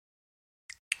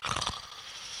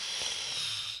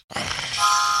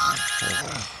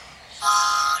What?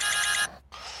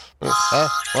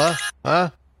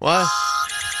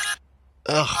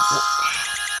 Ugh.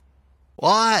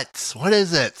 What? What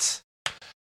is it?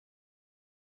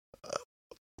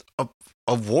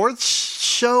 Awards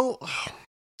show?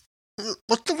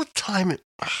 What time?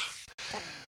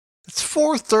 It's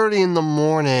 4:30 in the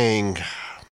morning.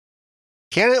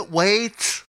 Can it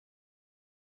wait?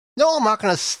 No, I'm not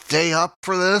gonna stay up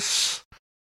for this.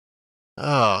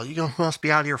 Oh, you must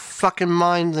be out of your fucking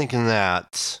mind thinking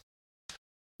that.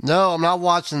 No, I'm not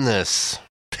watching this.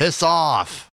 Piss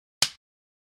off.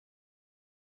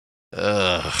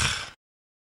 Ugh.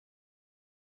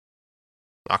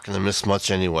 Not gonna miss much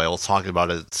anyway. We'll talk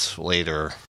about it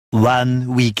later.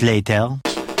 1 week later.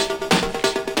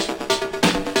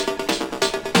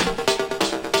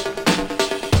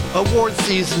 Award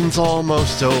season's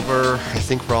almost over. I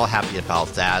think we're all happy about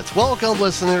that. Welcome,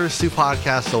 listeners, to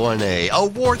Podcast O&A,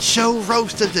 Award Show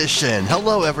Roast Edition.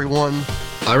 Hello, everyone.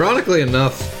 Ironically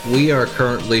enough, we are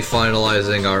currently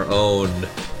finalizing our own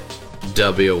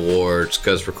W Awards,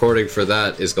 because recording for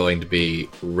that is going to be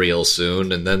real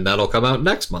soon, and then that'll come out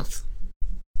next month.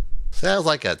 Sounds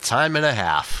like a time and a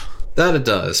half. That it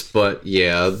does, but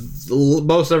yeah,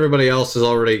 most everybody else has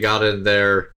already gotten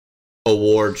their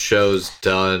award shows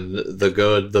done. The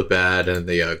good, the bad, and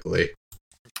the ugly.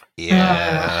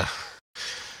 Yeah.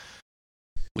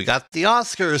 We got the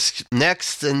Oscars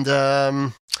next, and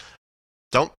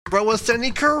don't throw us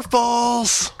any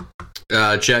curveballs.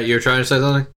 Chet, you're trying to say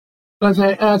something?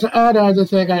 I just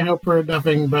think I hope for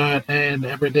nothing but and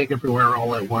everything everywhere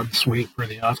all at once week for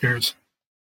the Oscars.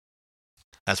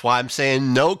 That's why I'm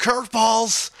saying no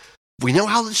curveballs. We know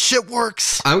how this shit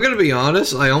works. I'm going to be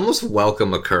honest, I almost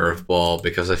welcome a curveball,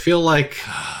 because I feel like,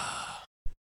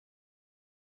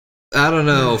 I don't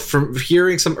know, from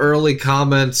hearing some early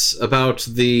comments about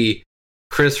the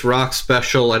Chris Rock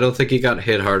special, I don't think he got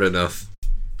hit hard enough.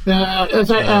 I was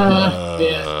going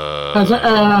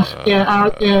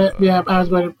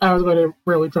to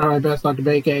really try my best not to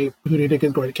make a who do you think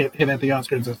is going to get hit at the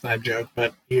Oscars this time joke,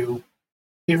 but you've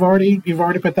already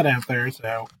put that out there,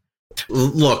 so.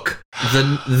 Look,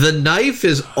 the knife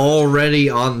is already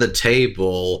on the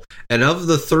table, and of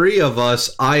the three of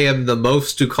us, I am the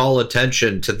most to call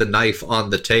attention to the knife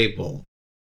on the table,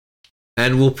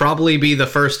 and will probably be the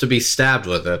first to be stabbed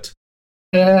with it.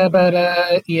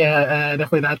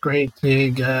 Definitely not great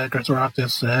seeing Chris Rock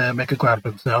just make a clown of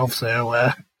himself,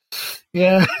 so,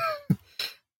 yeah.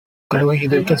 Clearly he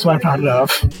didn't get slapped hard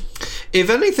enough. If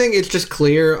anything, it's just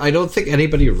clear, I don't think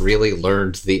anybody really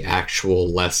learned the actual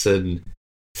lesson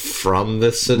from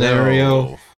this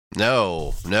scenario.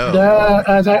 No.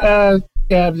 Just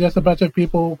a bunch of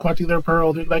people clutching their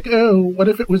pearls, like, oh, what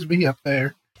if it was me up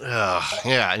there?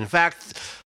 Yeah, in fact,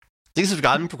 things have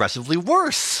gotten progressively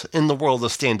worse in the world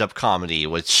of stand-up comedy,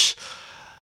 which,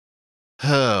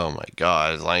 oh my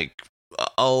god, like,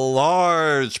 a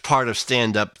large part of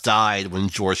stand-up died when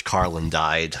George Carlin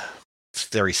died. It's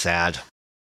very sad.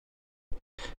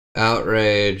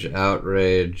 Outrage.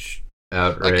 Like,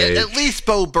 at least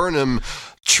Bo Burnham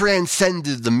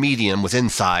transcended the medium with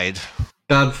Inside.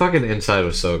 God, fucking Inside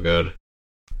was so good.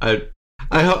 I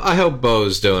hope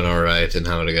Bo's doing alright and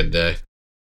having a good day.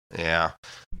 Yeah.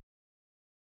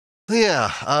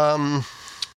 That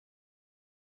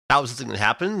was the thing that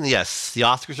happened. Yes, the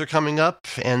Oscars are coming up,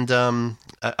 and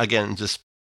again,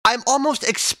 I'm almost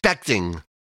expecting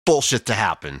bullshit to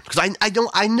happen, because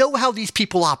I know how these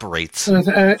people operate.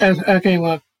 Okay,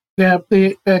 look,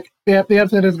 the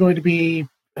episode is going to be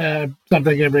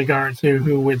something in regards to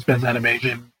who wins Best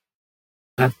Animation.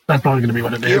 That's probably going to be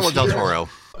what it is. Guillermo del Toro.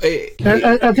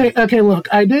 Okay,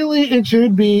 look, ideally it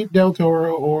should be Del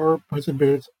Toro or Puss in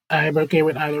Boots. I'm okay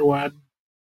with either one.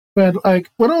 But, like,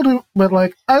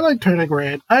 I like Turning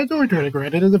Red. I enjoy Turning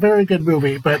Red. It is a very good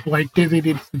movie, but, like, Disney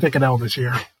needs to take an L this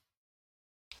year.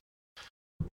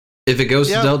 If it goes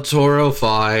to Del Toro,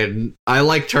 fine. I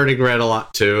like Turning Red a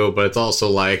lot too, but it's also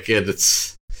like Disney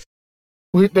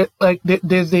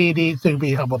needs to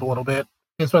be humbled a little bit,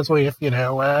 especially if if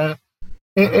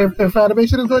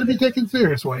animation is going to be taken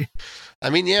seriously. I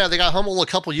mean, yeah, they got humbled a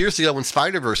couple years ago when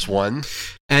Spider-Verse won.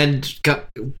 And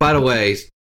by the way,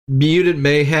 Mutant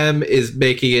Mayhem is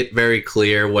making it very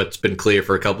clear what's been clear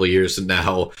for a couple of years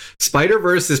now.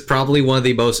 Spider-Verse is probably one of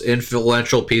the most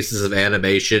influential pieces of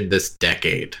animation this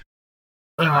decade.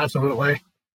 Oh, absolutely.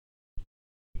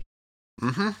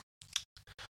 Mm-hmm.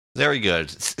 Very good.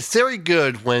 It's very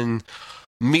good when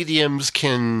mediums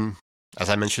can, as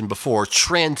I mentioned before,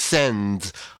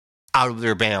 transcend out of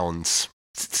their bounds.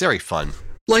 It's very fun.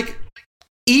 Like,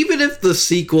 even if the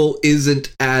sequel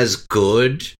isn't as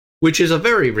good, which is a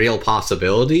very real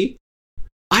possibility,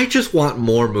 I just want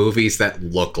more movies that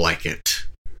look like it.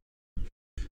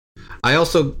 I'm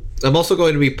also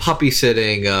going to be puppy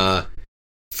sitting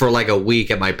for like a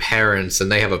week at my parents', and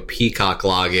they have a Peacock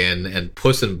login, and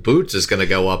Puss in Boots is going to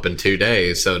go up in 2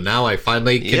 days, so now I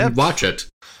finally can watch it.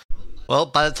 Well,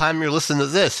 by the time you're listening to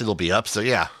this, it'll be up, so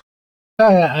yeah.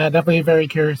 I'm definitely very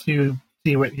curious to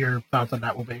see what your thoughts on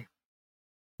that will be.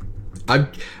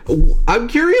 I'm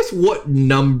curious what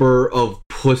number of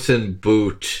Puss in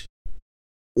Boot,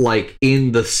 like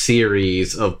in the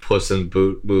series of Puss in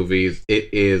Boot movies, it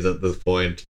is at this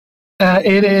point.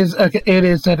 It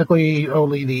is technically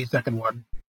only the second one.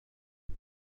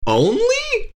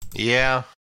 Only? Yeah.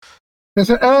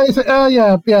 There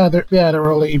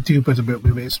are only 2 Puss in Boot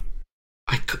movies.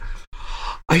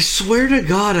 I swear to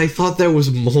God, I thought there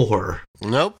was more.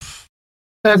 Nope.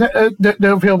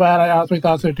 Don't feel bad. I honestly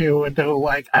thought so too until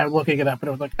I'm looking it up and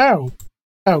I was like, oh,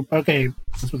 okay,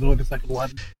 this was only the second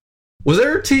one. Was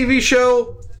there a TV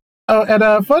show? Oh, and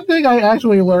a fun thing I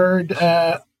actually learned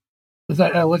was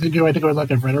that I listened to, I think it was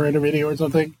like a Reddit video or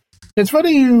something. It's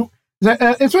funny you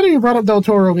brought up Del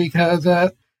Toro because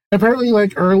apparently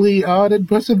early on in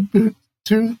Puss in Boot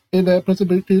 2 Puss in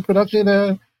Boot 2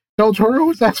 production, Del Toro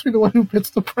was actually the one who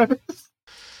pitched the premise.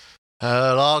 It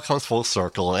all comes full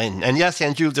circle. And yes,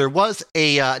 Andrew, there was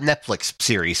a Netflix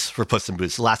series for Puss in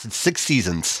Boots. It lasted 6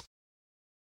 seasons.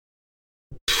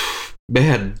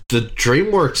 Man, the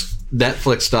DreamWorks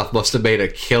Netflix stuff must have made a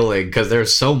killing, because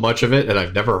there's so much of it, and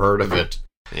I've never heard of it.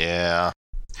 Yeah.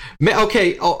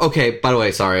 Okay, by the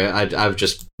way, sorry, I'm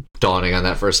just dawning on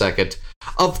that for a second.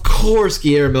 Of course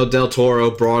Guillermo del Toro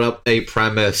brought up a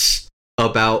premise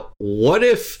about what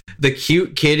if the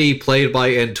cute kitty played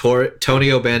by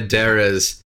Antonio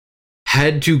Banderas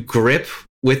had to grip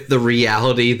with the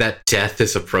reality that death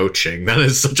is approaching. That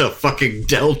is such a fucking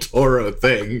Del Toro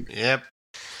thing. Yep.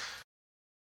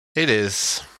 It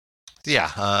is.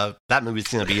 Yeah, that movie's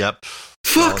gonna be up.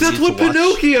 Fuck, that's what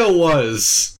Pinocchio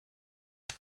was!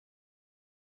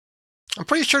 I'm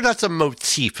pretty sure that's a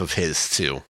motif of his,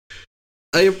 too.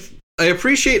 I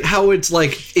appreciate how it's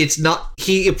not,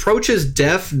 he approaches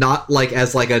death not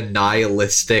as a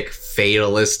nihilistic,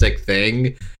 fatalistic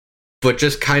thing, but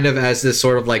just kind of as this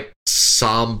sort of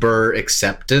somber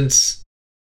acceptance.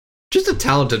 Just a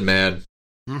talented man.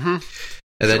 Mm-hmm.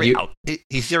 And then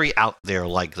he's very out there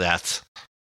like that.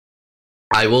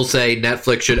 I will say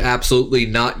Netflix should absolutely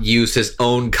not use his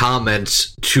own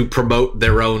comments to promote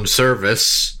their own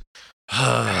service.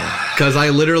 Because I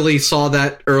literally saw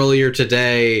that earlier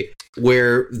today,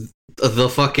 where the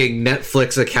fucking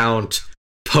Netflix account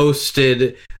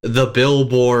posted the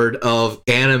billboard of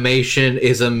animation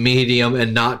is a medium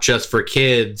and not just for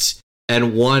kids,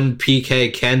 and one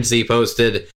PK Kenzie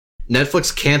posted,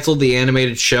 Netflix canceled the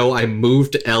animated show I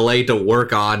moved to LA to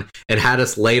work on and had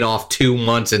us laid off 2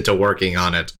 months into working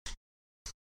on it.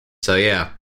 So yeah.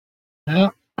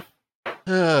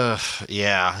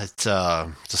 Yeah, it's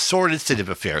a sordid state of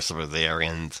affairs over there,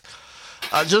 and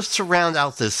just to round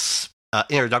out this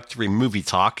introductory movie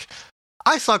talk,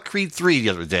 I saw Creed 3 the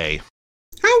other day.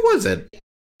 How was it?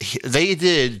 They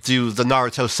did do the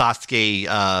Naruto Sasuke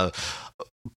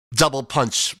double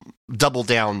punch, double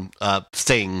down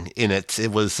thing in it.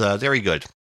 It was very good.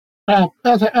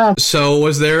 So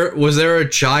was there a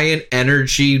giant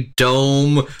energy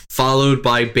dome followed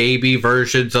by baby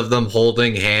versions of them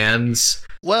holding hands?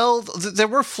 Well, there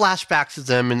were flashbacks of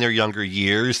them in their younger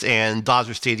years, and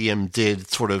Dodger Stadium did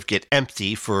sort of get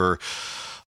empty for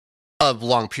a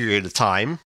long period of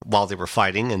time while they were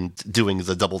fighting and doing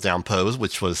the double down pose,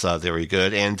 which was very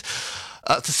good. And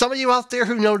to some of you out there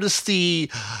who noticed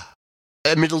the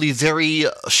admittedly very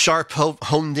sharp,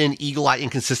 honed-in, eagle-eye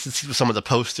inconsistencies with some of the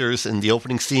posters in the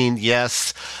opening scene,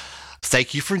 yes,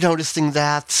 thank you for noticing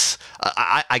that.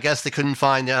 I guess they couldn't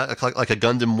find a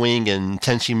Gundam Wing and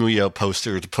Tenchi Muyo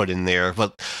poster to put in there,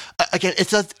 but again,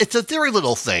 it's a very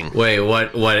little thing. Wait,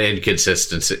 what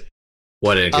inconsistency?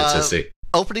 What inconsistency?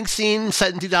 Opening scene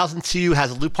set in 2002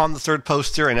 has a Lupin the Third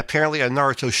poster and apparently a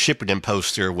Naruto Shippuden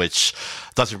poster, which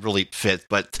doesn't really fit,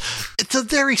 but it's a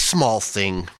very small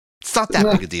thing. It's not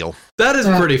that big a deal. That is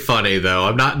pretty funny,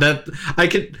 though.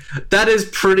 That is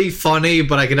pretty funny,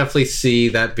 but I can definitely see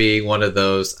that being one of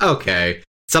those. Okay,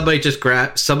 somebody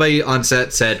on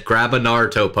set said, "Grab a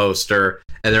Naruto poster,"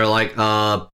 and they're like,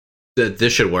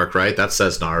 this should work, right? That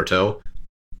says Naruto."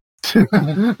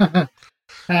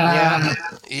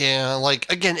 Yeah.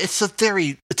 Again, it's a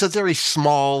very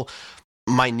small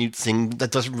minute thing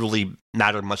that doesn't really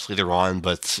matter much later on,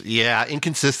 but yeah,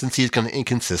 inconsistency is going to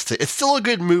inconsistent. It's still a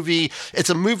good movie. It's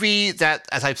a movie that,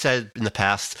 as I've said in the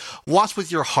past, watch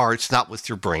with your heart, not with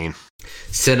your brain.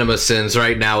 CinemaSins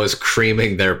right now is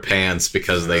creaming their pants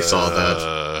because they saw that.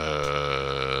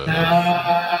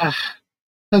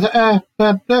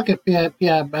 Okay,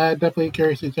 yeah, I'm definitely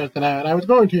curious to check that out. I was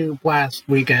going to last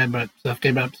weekend, but stuff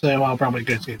came up, so I'll probably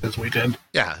go see it this weekend.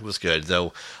 Yeah, it was good,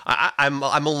 though. I'm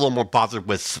a little more bothered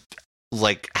with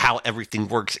like how everything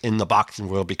works in the boxing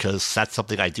world, because that's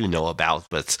something I do know about,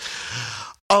 but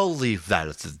I'll leave that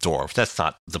at the door. That's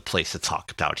not the place to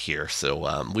talk about here.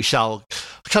 So we shall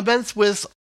commence with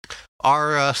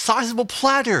our sizable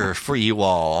platter for you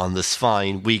all on this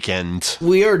fine weekend.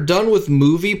 We are done with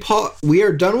movie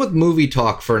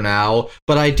talk for now,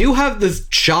 but I do have this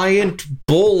giant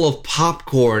bowl of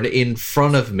popcorn in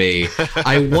front of me.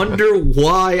 I wonder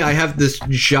why I have this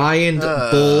giant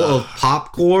bowl of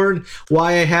popcorn,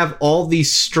 why I have all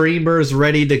these streamers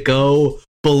ready to go,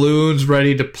 balloons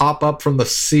ready to pop up from the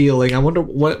ceiling. I wonder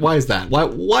why is that?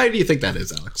 Why do you think that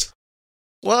is, Alex?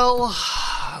 Well,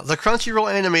 the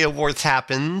Crunchyroll Anime Awards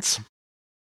happened.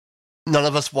 None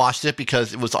of us watched it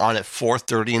because it was on at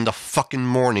 4:30 in the fucking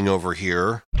morning over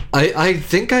here. I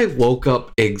think I woke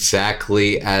up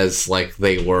exactly as like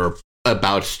they were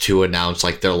about to announce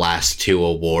like their last 2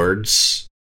 awards,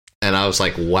 and I was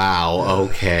like, wow,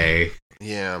 okay.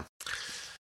 Yeah.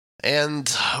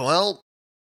 And well,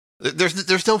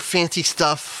 there's no fancy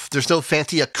stuff. There's no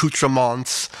fancy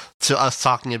accoutrements to us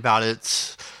talking about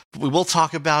it. We will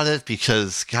talk about it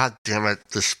because, god damn it,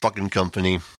 this fucking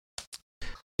company.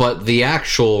 But the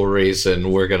actual reason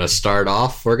we're going to start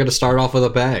off with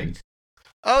a bang.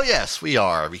 Oh, yes, we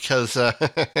are, because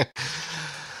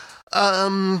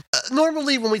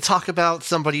normally when we talk about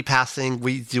somebody passing,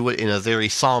 we do it in a very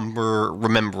somber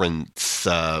remembrance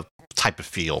type of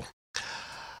feel.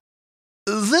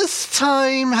 This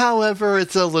time, however,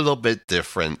 it's a little bit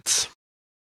different.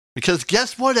 Because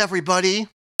guess what, everybody?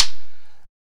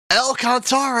 El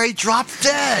Cantare drops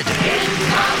dead!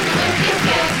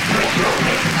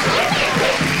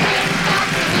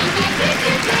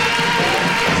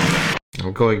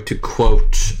 I'm going to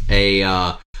quote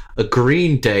a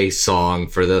Green Day song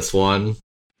for this one.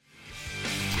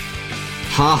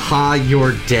 Ha ha,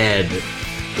 you're dead.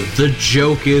 The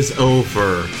joke is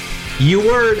over. You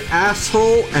were an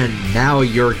asshole and now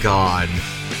you're gone.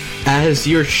 As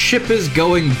your ship is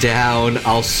going down,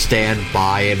 I'll stand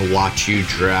by and watch you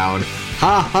drown.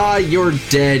 Ha ha, you're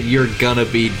dead, you're gonna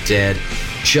be dead.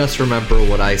 Just remember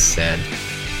what I said.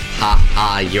 Ha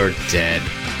ha, you're dead.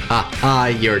 Ha ha,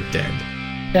 you're dead.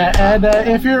 Yeah, and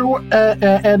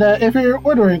if you're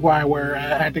wondering why we're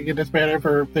acting in this manner,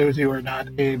 for those who are not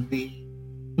in the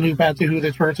new fancy who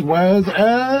this person was,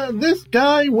 this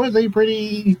guy was a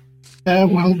pretty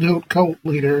well-known cult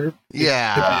leader.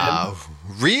 Yeah,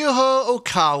 Ryohei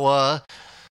Okawa,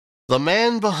 the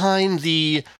man behind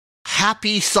the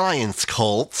Happy Science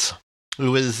cult,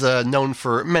 who is known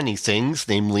for many things,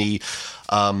 namely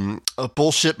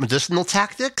bullshit medicinal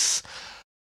tactics,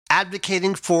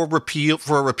 advocating for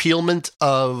repealment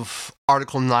of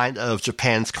Article 9 of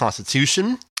Japan's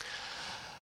constitution,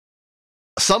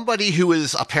 somebody who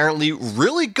is apparently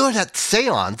really good at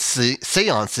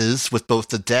seances with both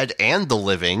the dead and the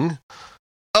living.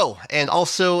 Oh, and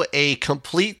also a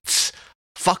complete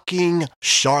fucking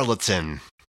charlatan.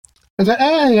 I'm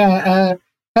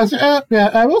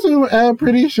also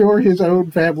pretty sure his own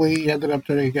family ended up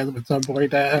turning against him at some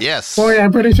point. Yes. Oh yeah,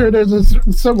 I'm pretty sure there's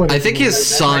someone. I think his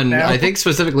son, I think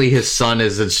specifically his son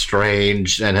is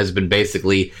estranged and has been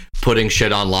basically putting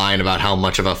shit online about how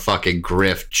much of a fucking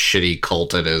grift shitty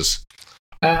cult it is.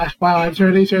 Wow, I'm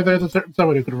pretty sure there's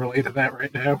someone who can relate to that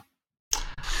right now.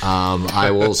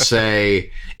 I will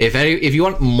say, if you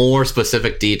want more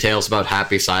specific details about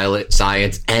Happy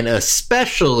Science, and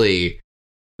especially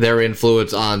their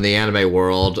influence on the anime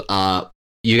world,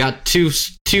 you got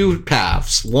two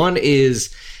paths. One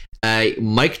is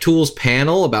Mike Toole's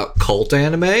panel about cult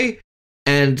anime,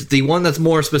 and the one that's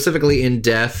more specifically in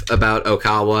depth about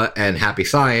Okawa and Happy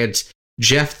Science,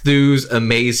 Jeff Thu's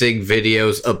amazing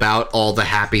videos about all the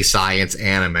Happy Science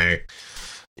anime.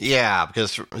 Yeah,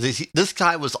 because this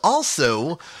guy was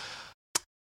also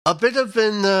a bit of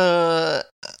an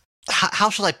how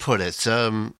shall I put it?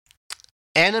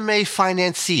 Anime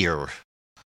financier.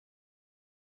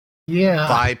 Yeah.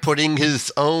 By putting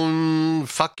his own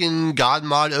fucking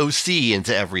Godmod OC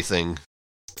into everything.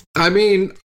 I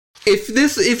mean,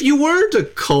 if you weren't a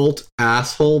cult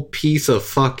asshole piece of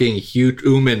fucking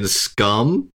human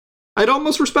scum, I'd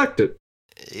almost respect it.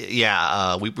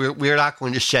 Yeah, we're not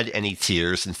going to shed any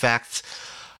tears. In fact,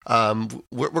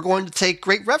 we're going to take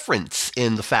great reference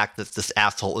in the fact that this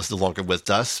asshole is no longer with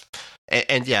us.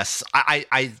 And yes,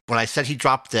 I when I said he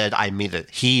dropped dead, I mean it.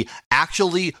 He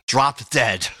actually dropped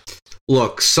dead.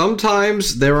 Look,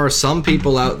 sometimes there are some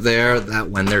people out there that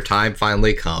when their time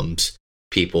finally comes,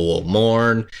 people will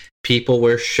mourn, people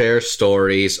will share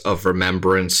stories of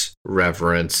remembrance,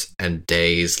 reverence, and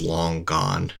days long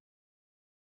gone.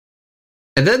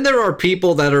 And then there are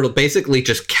people that are basically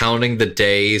just counting the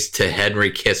days to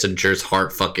Henry Kissinger's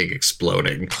heart fucking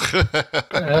exploding.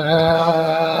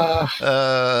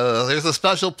 There's a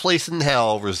special place in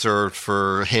hell reserved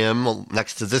for him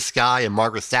next to this guy and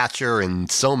Margaret Thatcher and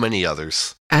so many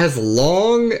others. As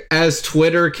long as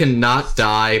Twitter cannot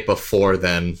die before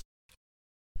then.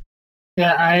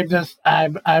 Yeah,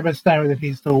 I'm astounded that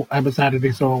he's still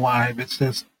alive. It's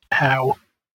just how.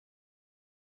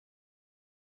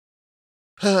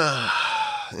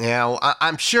 Now,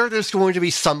 I'm sure there's going to be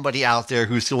somebody out there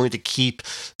who's going to keep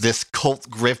this cult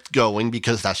grift going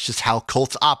because that's just how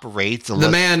cults operate. The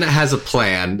man has a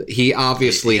plan. He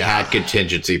obviously had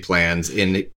contingency plans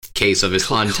in case of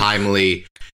his untimely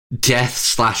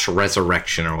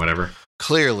death/resurrection or whatever.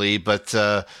 Clearly, but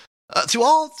to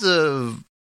all the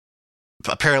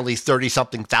apparently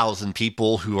 30-something thousand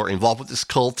people who are involved with this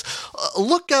cult,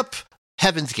 look up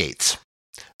Heaven's Gates.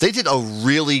 They did a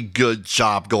really good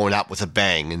job going out with a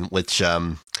bang, in which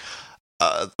it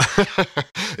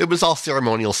was all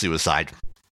ceremonial suicide.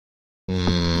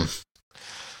 So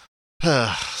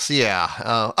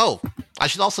yeah. I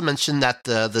should also mention that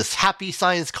this Happy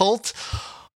Science cult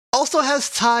also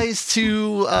has ties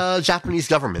to Japanese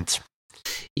government.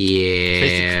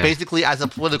 Yeah. Basically as a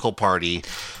political party,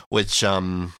 which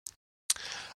you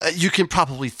can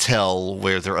probably tell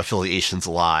where their affiliations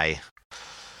lie.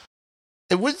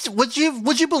 And would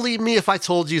you believe me if I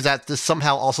told you that this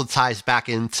somehow also ties back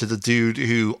into the dude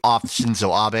who offed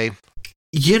Shinzo Abe?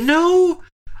 You know,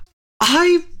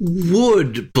 I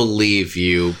would believe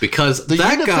you because the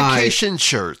that Unification guy...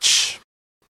 Church.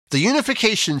 The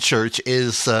Unification Church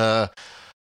is. I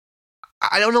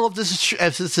don't know if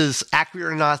this is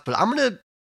accurate or not, but I'm going to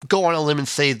go on a limb and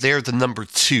say they're the number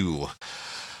 2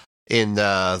 in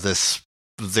this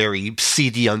very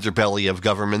seedy underbelly of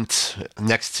government,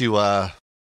 next to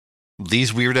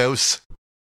these weirdos.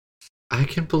 I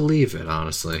can believe it,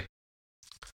 honestly.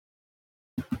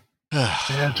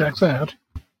 Yeah, checks out.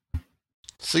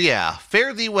 So yeah,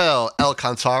 fare thee well, El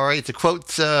Cantare. To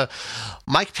quote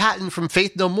Mike Patton from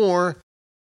Faith No More,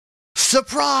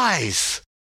 surprise!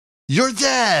 You're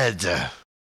dead!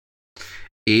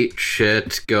 Eat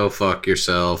shit, go fuck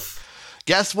yourself.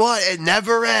 Guess what? It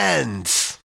never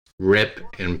ends! Rip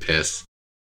and piss.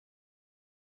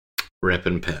 Rip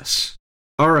and piss.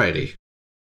 Alrighty.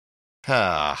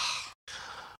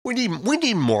 We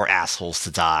need more assholes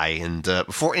to die, and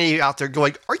before any of you out there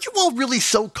going, are you all really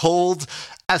so cold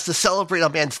as to celebrate a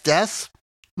man's death?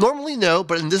 Normally no,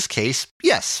 but in this case,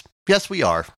 yes. Yes, we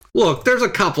are. Look, there's a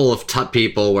couple of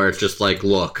people where it's just like,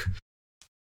 look,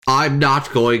 I'm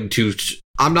not going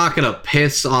to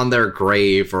piss on their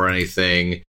grave or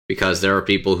anything, because there are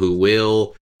people who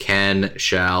will, can,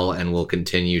 shall, and will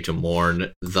continue to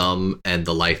mourn them and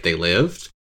the life they lived.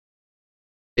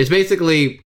 It's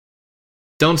basically,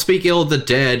 don't speak ill of the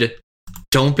dead,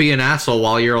 don't be an asshole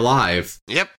while you're alive.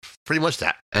 Yep, pretty much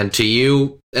that. And to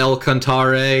you, El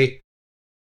Cantare,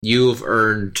 you've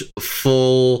earned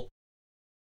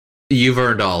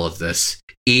all of this.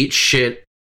 Eat shit,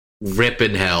 rip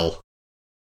in hell.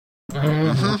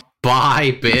 Mm-hmm.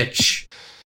 Bye, bitch.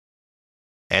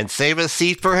 And save a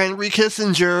seat for Henry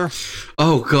Kissinger.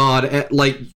 Oh, God.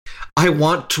 I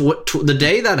want to... The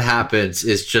day that happens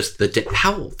is just the day...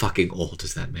 How fucking old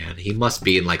is that man? He must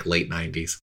be in, late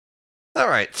 90s. All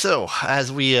right, so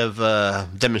as we have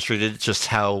demonstrated just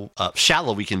how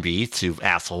shallow we can be to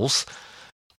assholes,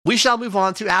 we shall move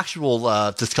on to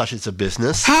actual discussions of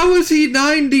business. How is he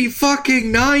 9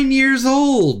 years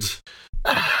old?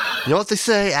 You know what they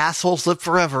say, assholes live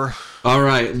forever. All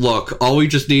right, look, all we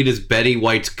just need is Betty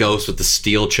White's ghost with the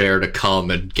steel chair to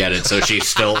come and get it so she's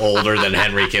still older than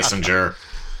Henry Kissinger.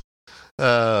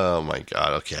 Oh, my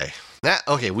God, okay.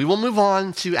 We will move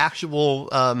on to actual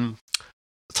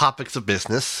topics of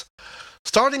business,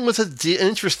 starting with an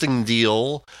interesting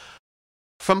deal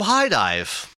from High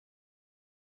Dive.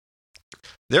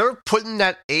 They're putting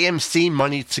that AMC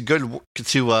money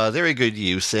to very good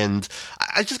use, and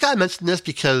I just gotta mention this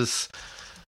because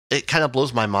it kind of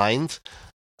blows my mind.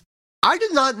 I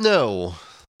did not know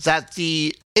that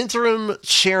the interim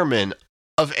chairman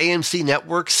of AMC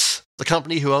Networks, the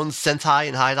company who owns Sentai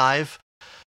and High Dive,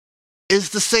 is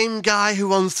the same guy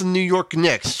who owns the New York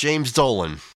Knicks, James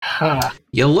Dolan.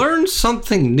 You learn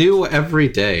something new every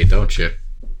day, don't you?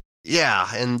 Yeah,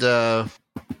 and, oh,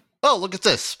 look at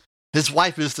this. His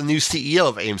wife is the new CEO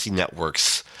of AMC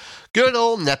Networks. Good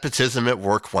old nepotism at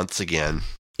work once again.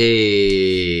 Let's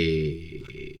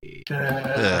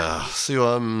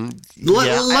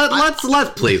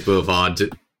please move on to.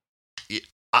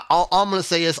 All I'm going to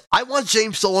say is, I want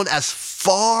James Dolan as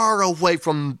far away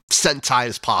from Sentai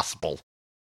as possible.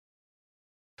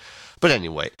 But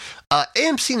anyway,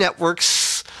 AMC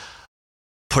Networks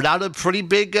put out a pretty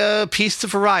big piece to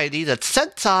Variety that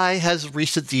Sentai has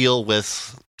reached a deal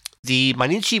with the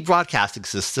Mainichi Broadcasting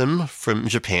System from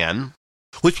Japan,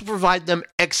 which will provide them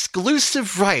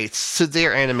exclusive rights to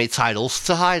their anime titles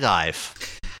to High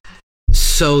Dive.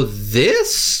 So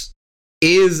this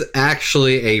is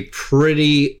actually a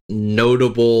pretty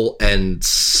notable and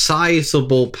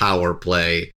sizable power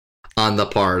play on the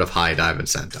part of High Dive and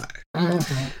Sentai.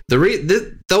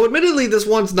 Mm-hmm. Though admittedly this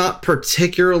one's not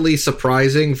particularly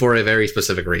surprising for a very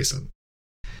specific reason.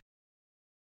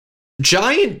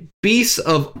 Giant Beasts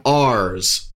of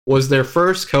Ours was their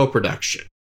first co-production.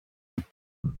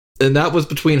 And that was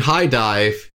between High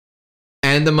Dive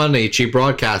and the Mainichi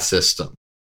Broadcast System.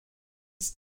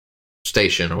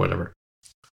 Station or whatever.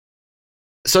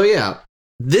 So yeah,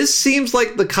 this seems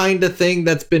like the kind of thing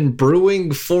that's been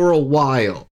brewing for a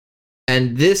while.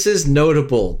 And this is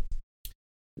notable.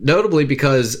 Notably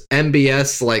because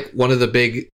MBS, like, one of the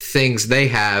big things they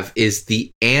have is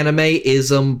the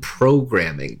Anime-ism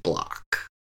programming block,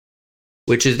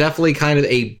 which is definitely kind of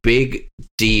a big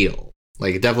deal.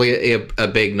 Like, definitely a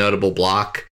big notable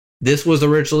block. This was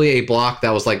originally a block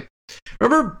that was like,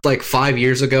 remember like 5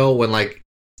 years ago when like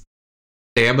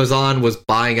Amazon was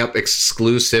buying up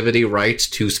exclusivity rights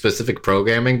to specific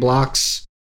programming blocks?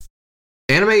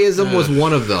 Anime-ism was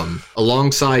one of them,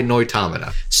 alongside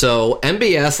Noitamata. So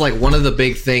MBS, like, one of the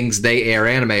big things they air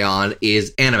anime on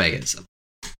is Anime-ism.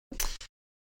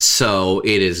 So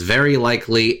it is very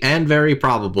likely and very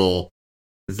probable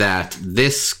that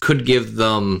this could give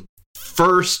them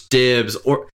first dibs,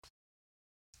 or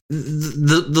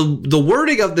the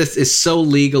wording of this is so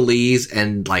legalese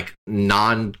and like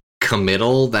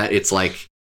non-committal that it's like,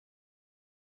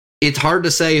 it's hard to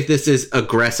say if this is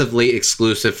aggressively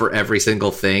exclusive for every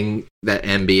single thing that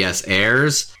MBS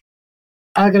airs.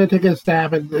 I'm going to take a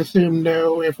stab and assume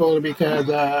no, if only because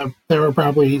there were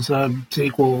probably some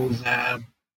sequels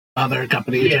other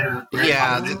companies.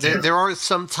 Yeah, there are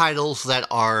some titles that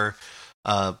are,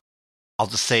 I'll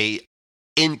just say,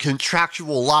 in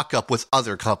contractual lockup with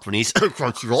other companies,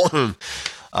 Crunchyroll,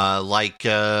 like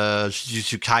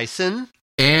Jujutsu Kaisen.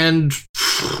 And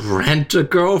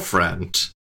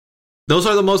Rent-A-Girlfriend. Those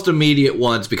are the most immediate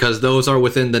ones because those are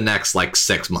within the next, like,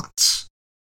 6 months.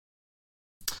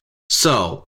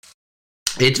 So,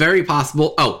 it's very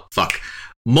possible... Oh, fuck.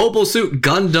 Mobile Suit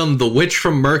Gundam The Witch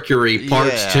from Mercury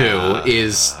Part 2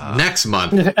 is next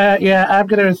month. Yeah, I'm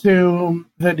going to assume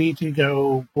the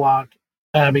Nichigo block,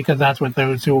 because that's what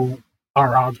those who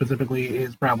are on specifically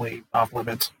is probably off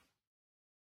limits.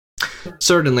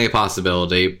 Certainly a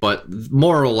possibility, but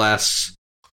more or less...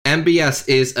 MBS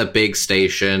is a big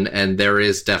station, and there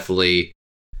is definitely...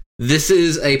 This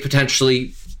is a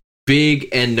potentially big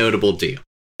and notable deal.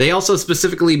 They also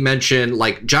specifically mention,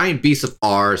 like, Giant Beasts of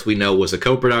Ours, we know, was a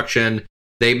co-production.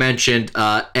 They mentioned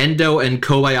Endo and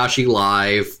Kobayashi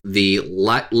Live, the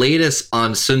latest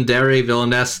on Tsundere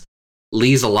Villainess,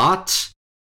 Lieselot.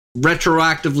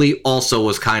 Retroactively also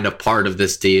was kind of part of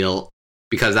this deal,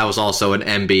 because that was also an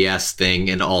MBS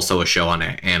thing, and also a show on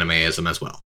Anime-ism as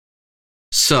well.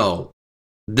 So,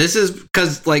 this is,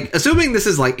 because, like, assuming this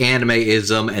is, like,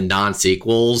 Anime-ism and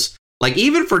non-sequels, like,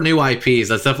 even for new IPs,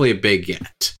 that's definitely a big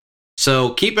get.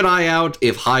 So, keep an eye out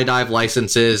if High Dive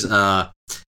licenses The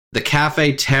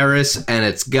Cafe Terrace and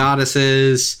its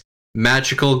Goddesses,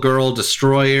 Magical Girl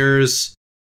Destroyers,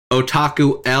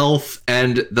 Otaku Elf,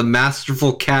 and The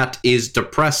Masterful Cat is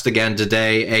Depressed Again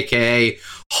Today, aka,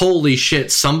 holy shit,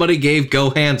 somebody gave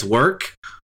Gohan's work?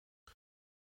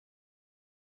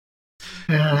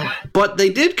 But they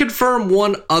did confirm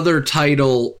one other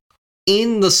title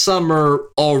in the summer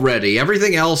already.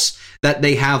 Everything else that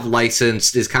they have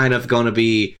licensed is kind of going to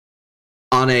be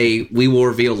on a we will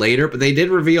reveal later, but they did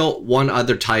reveal one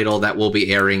other title that will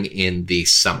be airing in the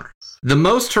summer. The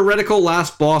Most Heretical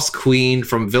Last Boss Queen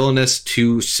from Villainous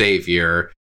to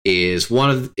Savior is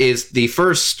the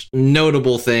first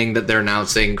notable thing that they're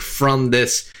announcing from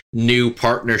this new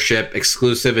partnership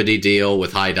exclusivity deal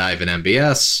with High Dive and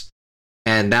MBS.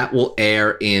 And that will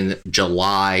air in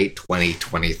July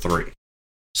 2023.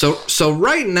 So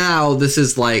right now, this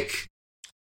is like,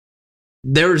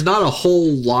 there's not a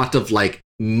whole lot of like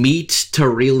meat to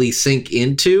really sink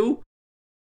into,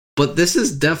 but this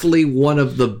is definitely one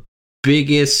of the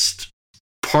biggest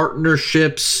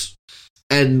partnerships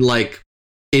and like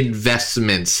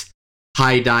investments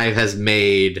High Dive has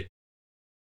made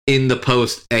in the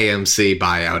post AMC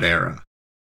buyout era.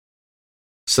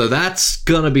 So that's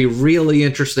going to be really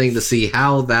interesting to see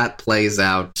how that plays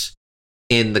out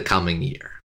in the coming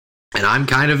year. And I'm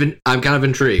kind of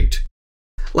intrigued.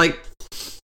 Like,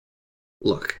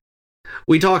 look,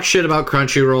 we talk shit about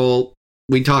Crunchyroll.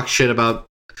 We talk shit about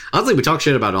all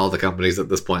the companies at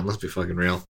this point. Let's be fucking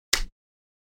real.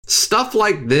 Stuff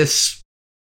like this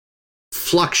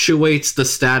fluctuates the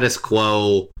status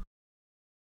quo,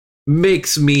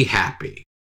 makes me happy.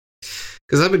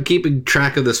 Because I've been keeping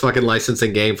track of this fucking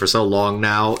licensing game for so long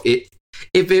now.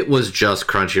 If it was just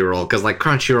Crunchyroll, because like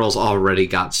Crunchyroll's already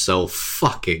got so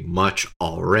fucking much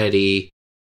already.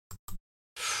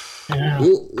 Yeah.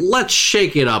 Let's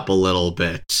shake it up a little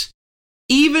bit.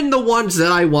 Even the ones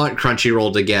that I want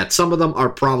Crunchyroll to get, some of them are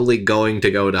probably going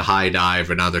to go to High Dive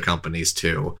and other companies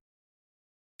too.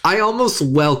 I almost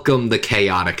welcome the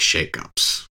chaotic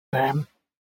shakeups.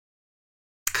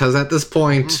 Because at this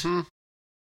point,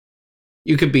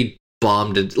 you could be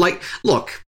bombed. Like,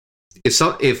 look,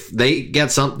 if they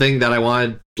get something that I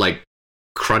wanted, like,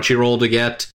 Crunchyroll to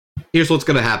get, here's what's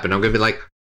going to happen. I'm going to be like,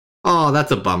 oh,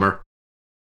 that's a bummer.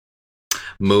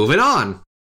 Moving on.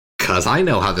 Because I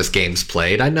know how this game's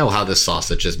played. I know how this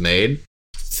sausage is made.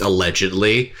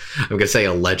 Allegedly. I'm going to say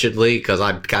allegedly because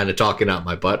I'm kind of talking out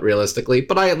my butt realistically.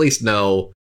 But I at least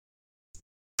know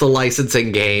the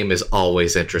licensing game is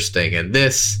always interesting. And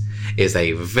this is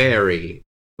a very,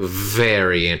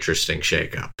 very interesting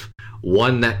shakeup.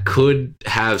 One that could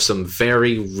have some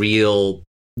very real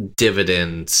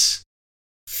dividends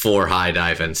for High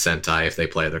Dive and Sentai if they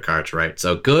play their cards right.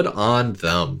 So good on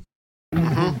them.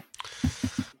 Mm-hmm.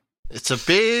 It's a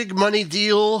big money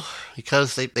deal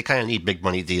because they kind of need big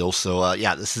money deals. So,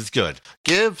 yeah, this is good.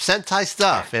 Give Sentai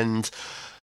stuff and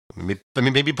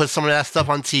maybe put some of that stuff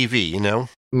on TV, you know?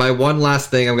 My one last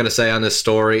thing I'm going to say on this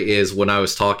story is when I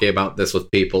was talking about this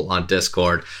with people on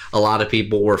Discord, a lot of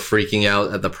people were freaking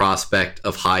out at the prospect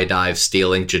of High Dive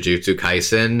stealing Jujutsu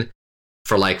Kaisen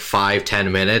for like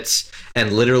 5-10 minutes,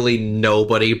 and literally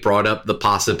nobody brought up the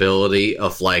possibility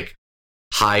of like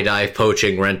High Dive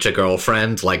poaching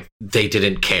Rent-A-Girlfriend. Like, they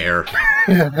didn't care.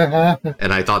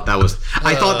 And I thought that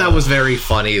was very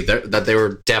funny that they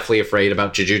were definitely afraid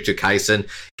about Jujutsu Kaisen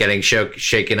getting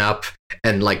shaken up,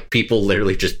 and like people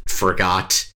literally just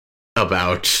forgot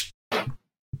about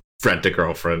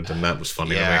Rent-A-Girlfriend, and that was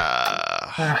funny to me.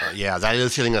 Yeah, that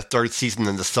is getting a third season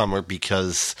in the summer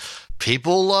because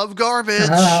people love garbage.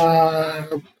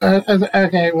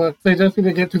 Okay, well, they just need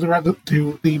to get to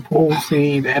the pool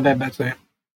scene, and then that's it.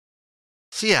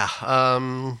 So yeah,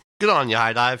 good on you,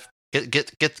 High Dive.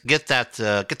 Get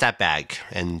that bag,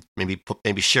 and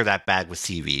maybe share that bag with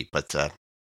TV. But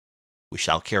we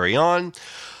shall carry on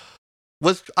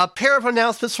with a pair of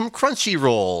announcements from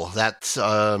Crunchyroll that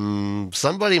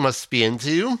somebody must be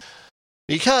into,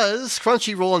 because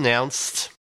Crunchyroll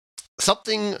announced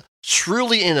something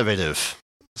truly innovative,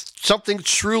 something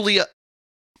truly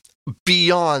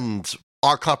beyond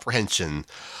our comprehension.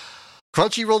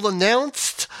 Crunchyroll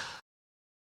announced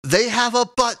they have a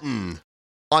button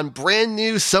on brand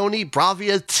new Sony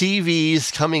Bravia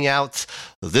TVs coming out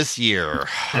this year.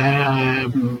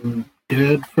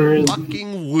 Good for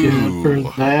fucking woo. Good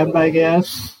for them, I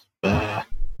guess.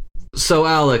 So,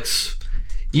 Alex,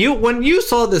 when you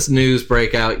saw this news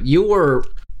breakout, you were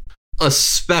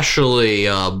especially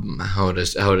how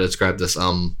to describe this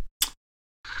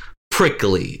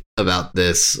prickly about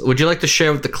this. Would you like to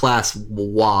share with the class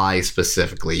why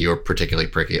specifically you're particularly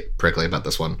prickly about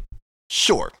this one?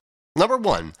 Sure. Number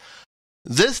one,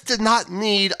 this did not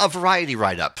need a variety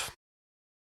write-up.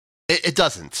 It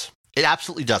doesn't. It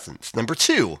absolutely doesn't. Number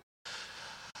two,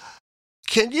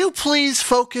 can you please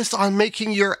focus on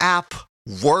making your app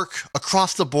work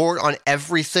across the board on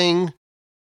everything?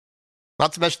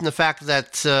 Not to mention the fact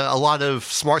that a lot of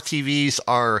smart TVs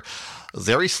are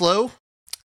very slow.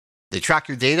 They track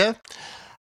your data,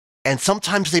 and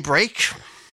sometimes they break.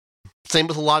 Same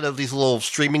with a lot of these little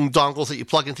streaming dongles that you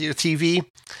plug into your TV.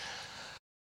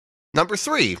 Number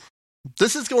three,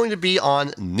 this is going to be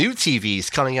on new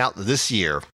TVs coming out this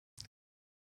year,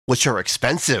 which are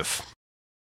expensive.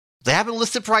 They haven't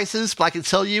listed prices, but I can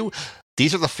tell you,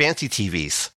 these are the fancy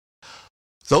TVs.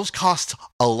 Those cost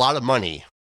a lot of money.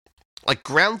 Like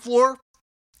ground floor,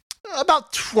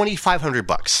 about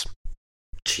 $2,500.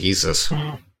 Jesus.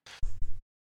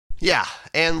 Yeah,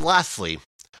 and lastly,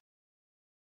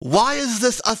 why is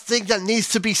this a thing that needs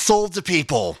to be sold to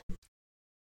people?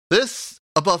 This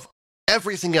above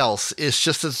everything else, is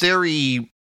just a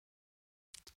very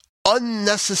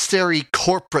unnecessary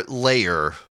corporate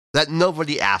layer that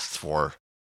nobody asked for.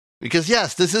 Because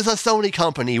yes, this is a Sony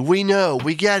company. We know.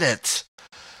 We get it.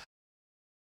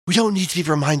 We don't need to be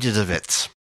reminded of it.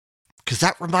 Because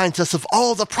that reminds us of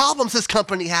all the problems this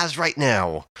company has right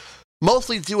now.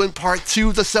 Mostly due in part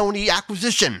to the Sony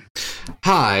acquisition.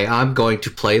 Hi, I'm going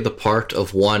to play the part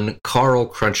of one Carl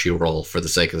Crunchyroll for the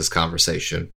sake of this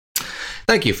conversation.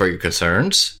 Thank you for your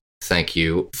concerns. Thank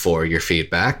you for your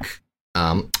feedback.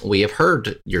 We have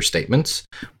heard your statements.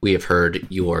 We have heard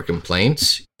your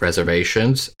complaints,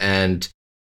 reservations, and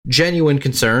genuine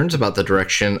concerns about the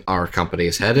direction our company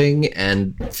is heading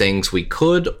and things we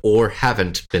could or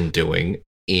haven't been doing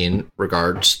in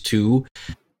regards to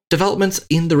developments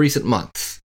in the recent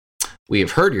month. We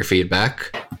have heard your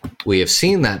feedback. We have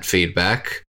seen that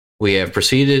feedback. We have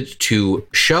proceeded to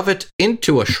shove it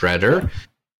into a shredder,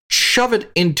 shove it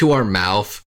into our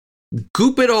mouth,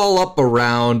 goop it all up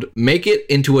around, make it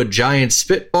into a giant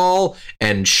spitball,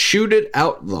 and shoot it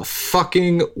out the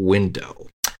fucking window.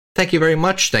 Thank you very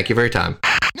much. Thank you for your time.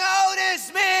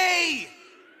 Notice me!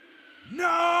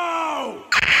 No!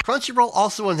 Crunchyroll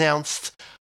also announced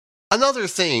another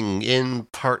thing in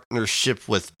partnership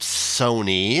with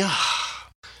Sony.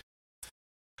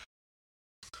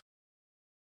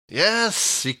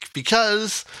 Yes,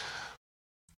 because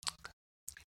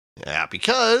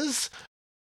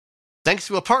thanks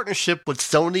to a partnership with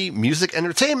Sony Music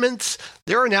Entertainment,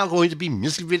 there are now going to be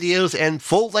music videos and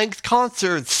full-length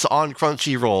concerts on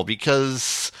Crunchyroll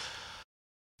because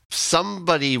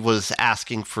somebody was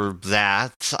asking for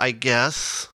that, I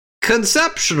guess.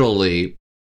 Conceptually,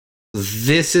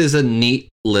 this is a neat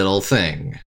little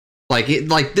thing. Like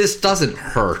this doesn't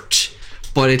hurt,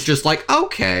 but it's just like,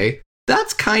 okay,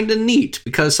 that's kind of neat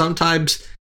because sometimes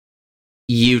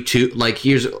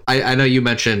YouTube, I know you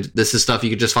mentioned this is stuff you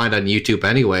could just find on YouTube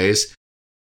anyways.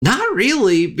 Not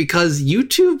really, because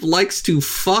YouTube likes to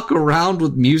fuck around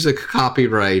with music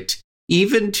copyright,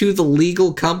 even to the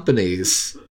legal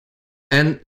companies.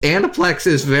 And Aniplex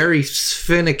is very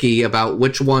finicky about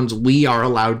which ones we are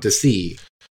allowed to see.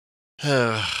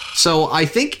 So I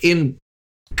think in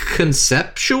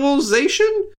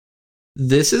conceptualization,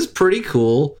 this is pretty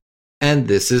cool, and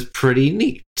this is pretty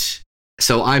neat.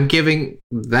 So I'm giving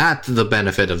that the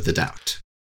benefit of the doubt.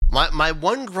 My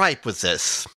one gripe with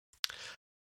this,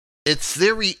 it's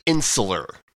very insular.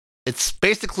 It's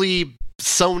basically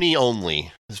Sony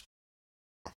only.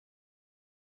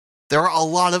 There are a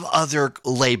lot of other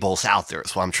labels out there,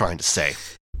 is what I'm trying to say.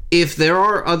 If there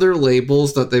are other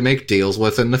labels that they make deals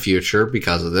with in the future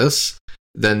because of this,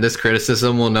 then this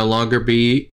criticism will no longer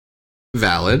be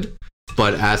valid.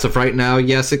 But as of right now,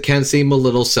 yes, it can seem a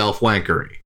little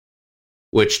self-wankery.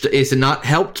 Which is not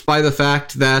helped by the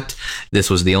fact that this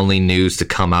was the only news to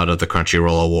come out of the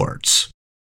Crunchyroll Awards.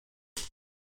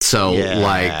 So,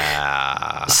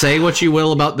 say what you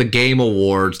will about the Game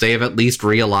Awards, they have at least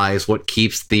realized what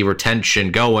keeps the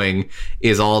retention going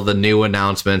is all the new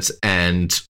announcements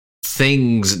and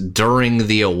things during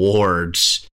the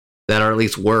awards that are at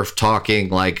least worth talking,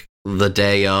 like, the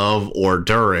day of or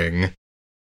during.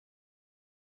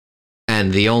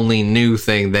 And the only new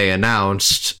thing they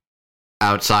announced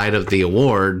outside of the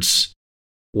awards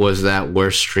was that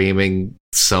we're streaming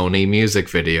Sony music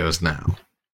videos now.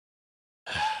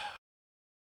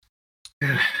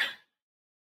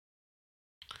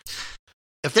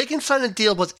 If they can sign a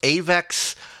deal with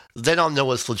Avex, then I'll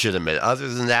know it's legitimate. Other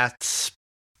than that,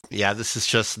 yeah, this is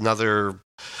just another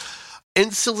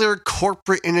insular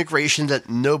corporate integration that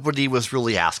nobody was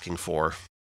really asking for.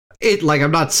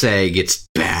 I'm not saying it's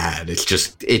bad. It's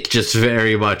just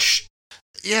very much.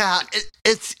 Yeah,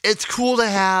 it's cool to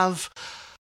have.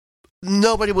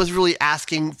 Nobody was really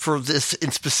asking for this in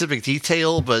specific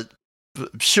detail, but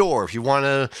sure, if you want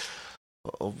to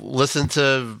listen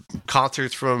to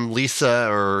concerts from Lisa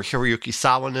or Hiroyuki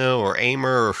Sawano or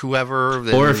Aimer or whoever,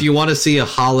 then... or if you want to see a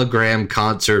hologram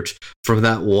concert from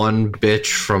that one bitch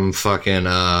from fucking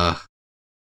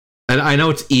and I know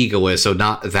it's Egoist, so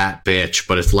not that bitch,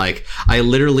 but it's like, I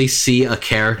literally see a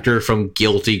character from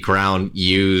Guilty Crown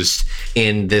used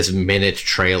in this minute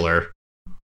trailer.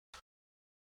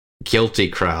 Guilty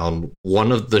Crown,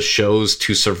 one of the shows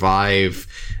to survive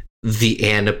the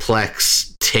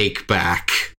Aniplex take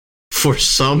back for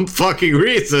some fucking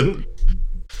reason.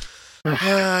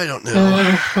 I don't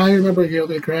know. I remember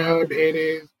Guilty Crown. It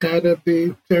is kind of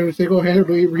the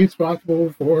single-handedly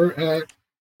responsible for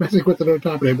messing with the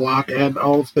Notapane block, and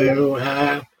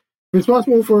also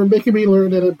responsible for making me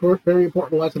learn a very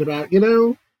important lesson about,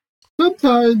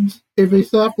 sometimes if a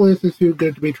soft list is too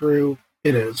good to be true,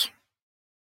 it is.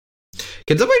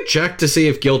 Can somebody check to see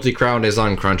if Guilty Crown is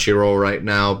on Crunchyroll right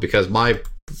now? Because my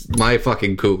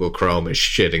fucking Google Chrome is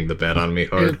shitting the bed on me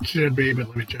hard. It should be, but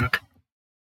let me check.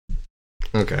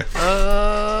 Okay.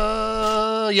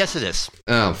 Yes, it is.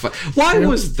 Oh, why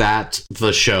was that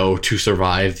the show to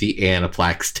survive the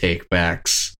Aniplex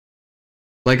takebacks?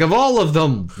 Like, of all of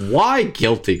them, why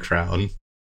Guilty Crown?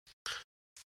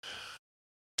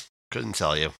 Couldn't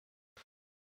tell you.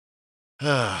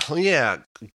 Well, yeah,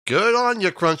 good on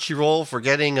you, Crunchyroll, for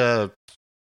getting a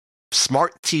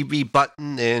smart TV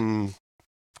button in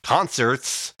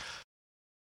concerts.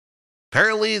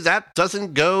 Apparently, that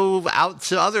doesn't go out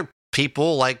to other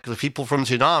people, like the people from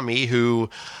Toonami, who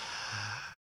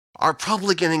are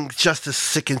probably getting just as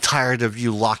sick and tired of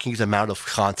you locking them out of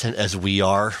content as we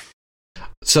are.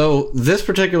 So, this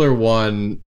particular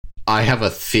one, I have a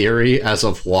theory as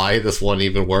of why this one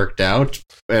even worked out,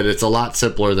 and it's a lot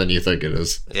simpler than you think it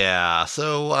is. Yeah,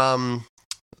 so,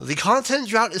 the content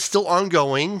drought is still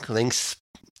ongoing, thanks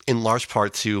in large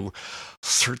part to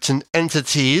certain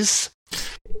entities.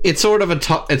 It's sort of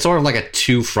like a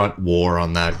two-front war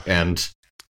on that end.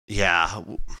 Yeah.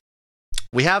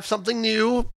 We have something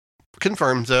new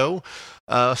confirmed, though.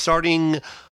 Starting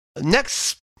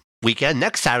next weekend,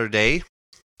 next Saturday,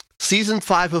 Season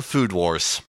 5 of Food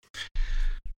Wars.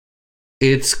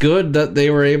 It's good that they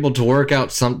were able to work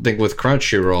out something with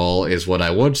Crunchyroll, is what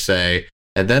I would say.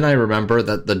 And then I remember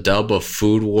that the dub of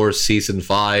Food Wars Season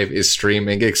 5 is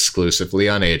streaming exclusively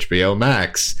on HBO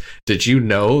Max. Did you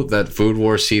know that Food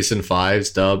Wars Season 5's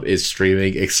dub is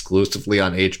streaming exclusively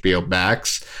on HBO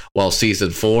Max, while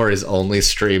Season 4 is only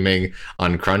streaming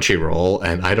on Crunchyroll,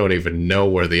 and I don't even know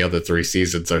where the other 3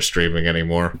 seasons are streaming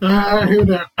anymore? Who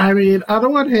knows? I mean, on the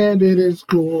one hand, it is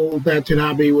cool that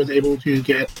Toonami was able to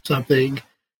get something.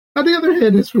 On the other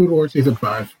hand, it's Food Wars Season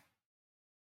 5.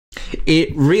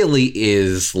 It really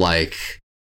is, like,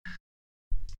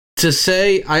 to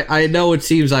say, I know it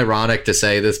seems ironic to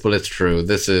say this, but it's true.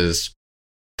 This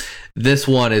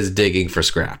one is digging for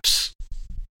scraps.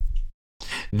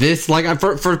 This, like,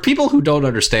 for people who don't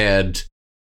understand,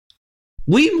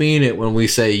 we mean it when we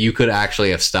say you could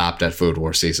actually have stopped at Food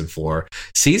Wars Season 4.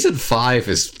 Season 5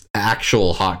 is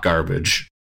actual hot garbage.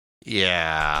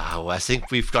 Yeah, well, I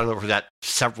think we've gone over that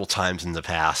several times in the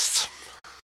past.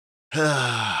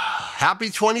 Happy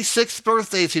 26th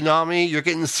birthday, Toonami. You're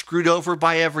getting screwed over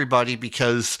by everybody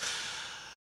because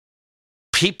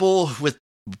people with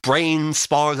brains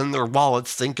smaller than their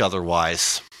wallets think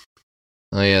otherwise.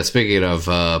 Oh yeah, speaking of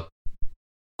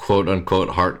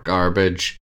quote-unquote heart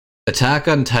garbage, Attack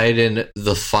on Titan,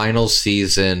 the final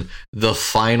season, the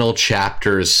final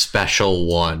chapters special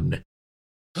 1.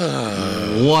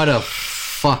 What a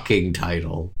fucking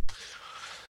title.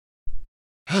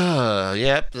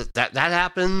 Yep, that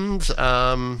happened.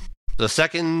 The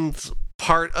second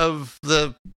part of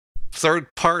the third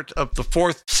part of the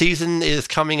fourth season is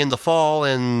coming in the fall,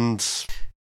 and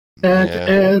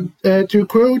to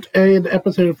quote an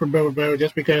episode from Bobo,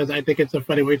 just because I think it's a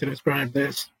funny way to describe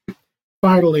this,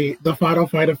 finally, the final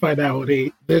fight of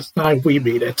finality, this time we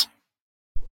meet it.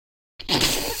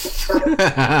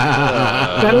 That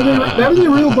is a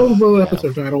real Bobo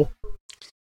episode title.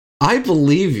 I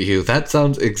believe you. That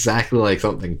sounds exactly like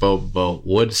something Bobo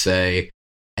would say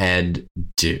and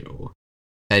do.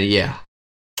 And yeah.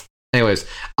 Anyways,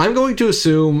 I'm going to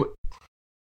assume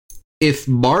if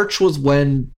March was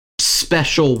when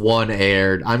Special 1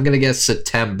 aired, I'm going to guess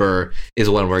September is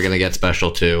when we're going to get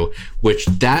Special 2, which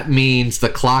that means the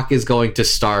clock is going to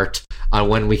start on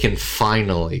when we can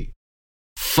finally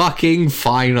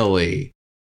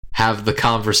have the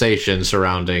conversation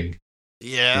surrounding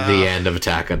the end of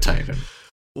Attack on Titan.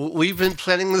 We've been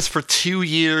planning this for 2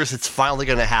 years. It's finally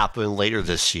going to happen later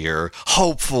this year.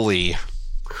 Hopefully.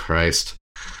 Christ.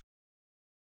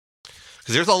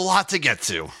 Because there's a lot to get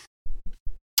to.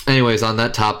 Anyways, on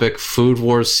that topic, Food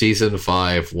Wars Season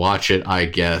 5. Watch it, I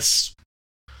guess.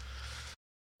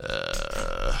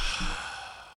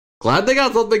 Glad they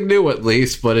got something new at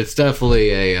least, but it's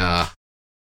definitely a...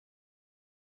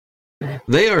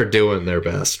 They are doing their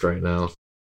best right now.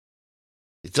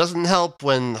 It doesn't help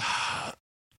when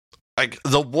like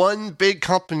the one big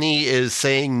company is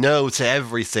saying no to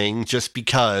everything just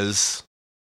because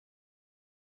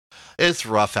it's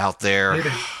rough out there.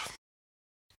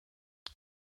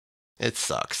 It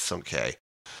sucks. Okay.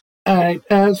 All right.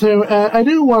 So I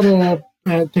do want to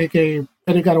I do kind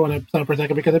of want to stop for a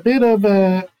second because a bit of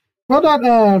well,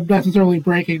 not necessarily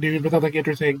breaking news, but something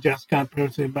interesting just got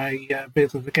posted by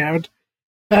Vince's account.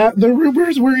 The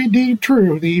rumors were indeed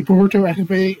true. The Boruto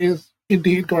anime is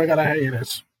indeed going on a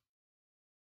hiatus.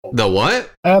 The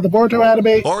what? The Boruto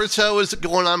anime. Boruto is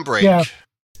going on break. Yeah.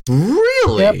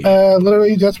 Really? Yep,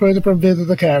 literally just posted from Viz's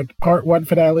account. Part 1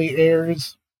 finale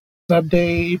airs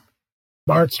Sunday,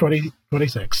 March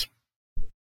 2026.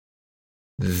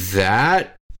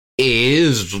 That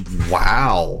is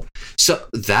wow. So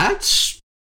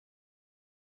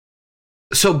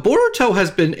Boruto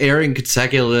has been airing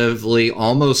consecutively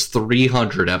almost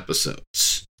 300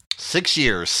 episodes. 6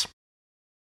 years.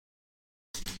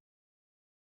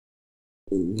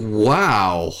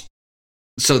 Wow.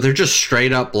 So they're just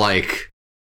straight up like.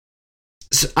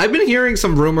 I've been hearing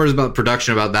some rumors about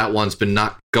production about that one's been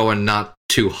not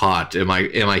too hot. Am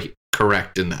I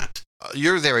correct in that?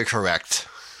 You're very correct.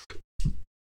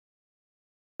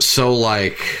 So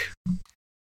like,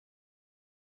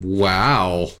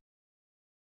 wow.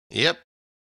 Yep.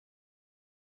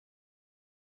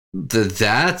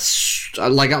 That's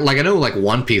like I know like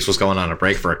One Piece was going on a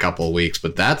break for a couple of weeks,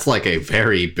 but that's like a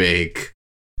very big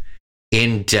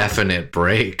indefinite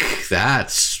break.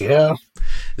 That's a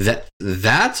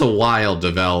wild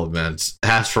development.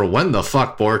 As for when the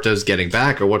fuck Boruto's getting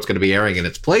back or what's going to be airing in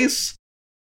its place,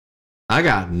 I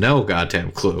got no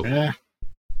goddamn clue. Yeah.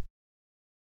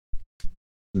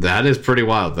 That is pretty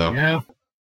wild, though. Yeah.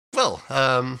 Well,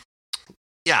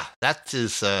 yeah, that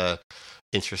is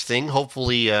interesting.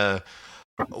 Hopefully,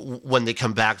 when they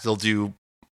come back, they'll do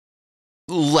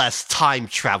less time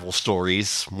travel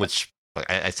stories, which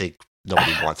I think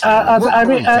nobody wants.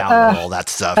 All that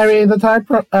stuff. I mean, the time.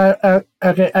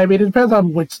 Okay, I mean, it depends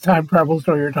on which time travel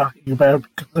story you're talking about.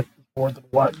 Because there's more than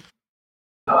one.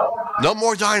 No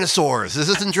more dinosaurs. This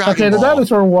isn't Dragon Okay, Ball. the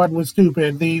dinosaur one was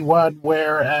stupid. The one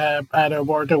where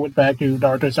Boruto went back to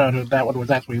Naruto's Sono, that one was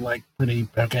actually like pretty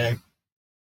okay.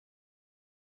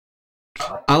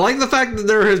 I like the fact that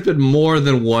there has been more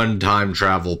than one time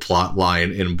travel plot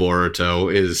line in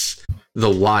Boruto is the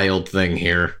wild thing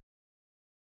here.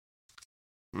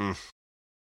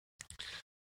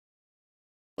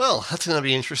 Well, that's going to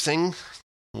be interesting.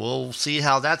 We'll see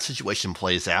how that situation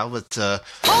plays out, but,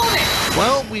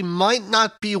 well, we might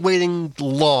not be waiting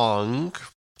long,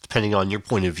 depending on your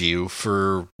point of view,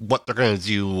 for what they're going to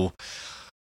do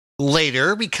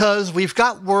later, because we've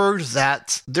got word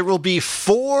that there will be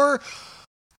 4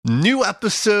 new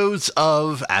episodes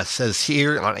of, as says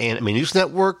here on Anime News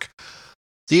Network,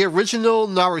 the original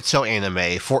Naruto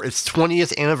anime for its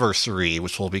 20th anniversary,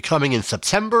 which will be coming in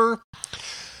September,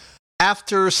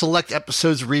 after select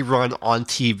episodes rerun on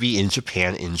TV in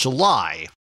Japan in July.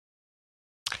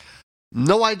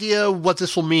 No idea what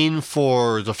this will mean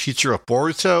for the future of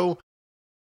Boruto,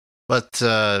 but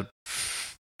yeah,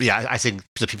 I think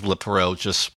the people at Perot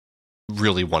just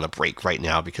really want a break right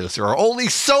now because there are only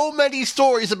so many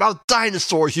stories about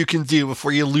dinosaurs you can do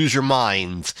before you lose your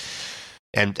mind.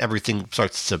 And everything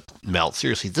starts to melt.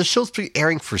 Seriously, this show's been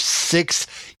airing for 6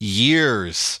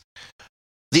 years.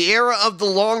 The era of the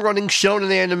long-running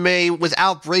shonen anime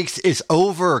without breaks is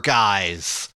over,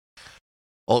 guys.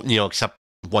 Well, except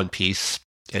One Piece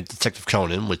and Detective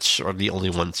Conan, which are the only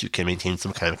ones who can maintain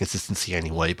some kind of consistency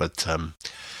anyway. But,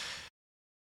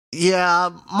 yeah,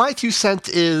 my 2 cents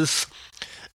is,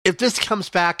 if this comes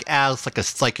back as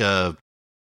like a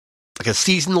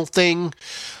seasonal thing,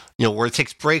 where it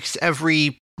takes breaks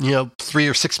every, 3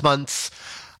 or 6 months,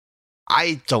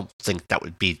 I don't think that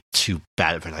would be too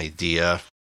bad of an idea.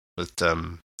 But,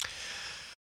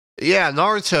 yeah,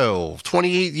 Naruto,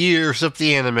 28 years of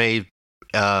the anime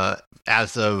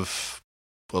as of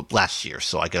last year,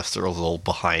 so I guess they're a little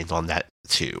behind on that,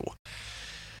 too.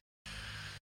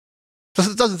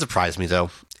 It doesn't surprise me, though.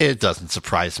 It doesn't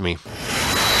surprise me.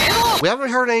 We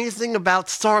haven't heard anything about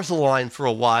Stars Align for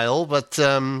a while, but,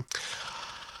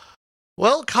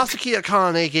 well, Kazuki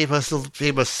Akane gave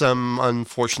us some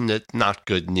unfortunate, not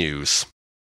good news.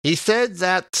 He said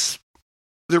that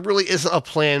there really isn't a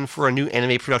plan for a new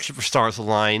anime production for Stars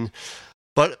Align,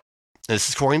 but, this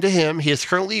is according to him, he is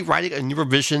currently writing a new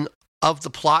revision of the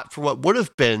plot for what would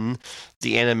have been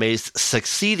the anime's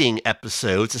succeeding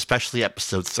episodes, especially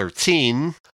episode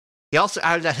 13. He also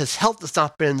added that his health has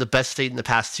not been in the best state in the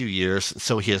past 2 years,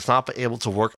 so he has not been able to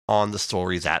work on the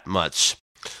story that much.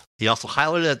 He also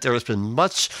highlighted that there has been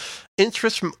much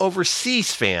interest from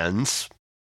overseas fans,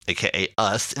 aka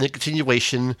us, in a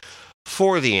continuation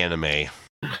for the anime.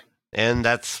 And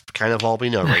that's kind of all we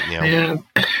know right now. Yeah,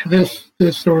 this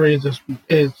story is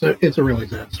it's a really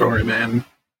sad story, man.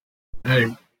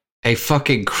 A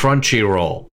fucking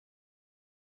Crunchyroll.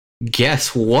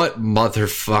 Guess what,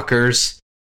 motherfuckers?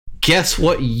 Guess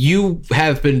what you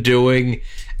have been doing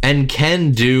and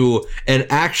can do and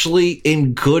actually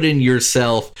in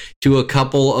yourself to a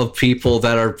couple of people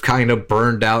that are kind of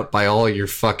burned out by all your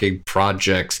fucking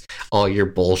projects, all your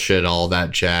bullshit, all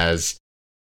that jazz.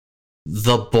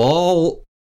 The ball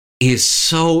is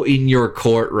so in your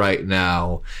court right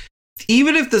now.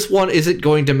 Even if this one isn't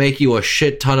going to make you a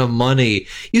shit ton of money,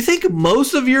 you think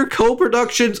most of your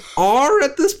co-productions are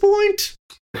at this point?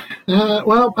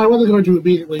 Well, I wasn't going to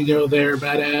immediately go there,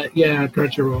 but yeah,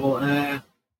 Crunchyroll.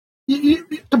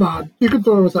 Come on, you can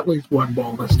throw us at least one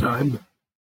ball this time.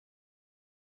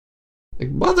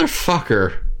 Like,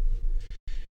 motherfucker.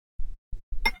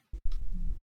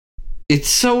 It's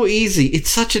so easy. It's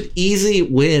such an easy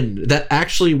win that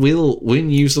actually will win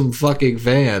you some fucking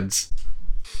fans.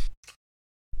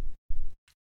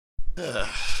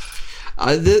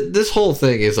 This whole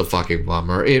thing is a fucking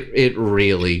bummer. It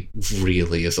really,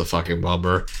 really is a fucking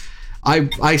bummer.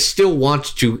 I still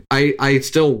want to. I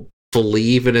still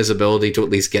believe in his ability to at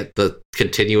least get the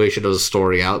continuation of the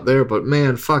story out there. But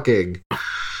man, fucking.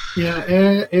 Yeah,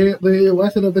 the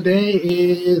lesson of the day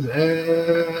is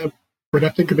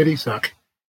production committees suck.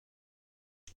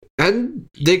 And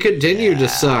they continue to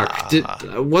suck.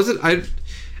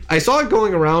 I saw it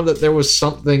going around that there was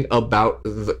something about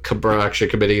the production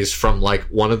committees from like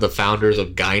one of the founders of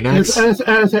Gainax. There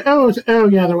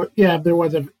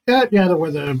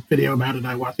was a video about it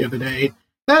I watched the other day.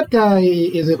 That guy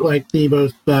isn't like the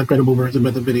most credible version,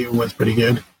 but the video was pretty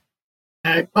good.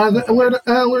 I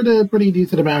learned a pretty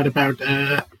decent amount about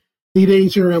the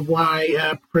nature of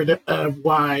why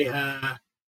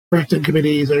production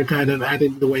committees are kind of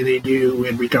acting the way they do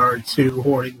in regards to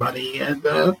hoarding money and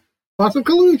lots of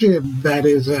collusion that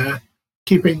is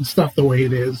keeping stuff the way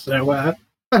it is. So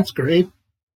that's great.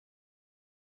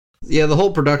 Yeah, the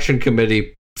whole production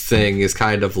committee thing is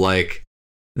kind of like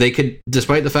they could,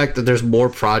 despite the fact that there's more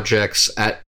projects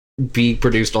being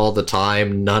produced all the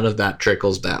time, none of that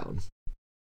trickles down.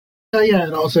 Yeah,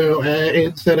 and also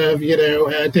instead of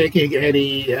taking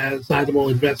any sizable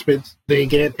investments they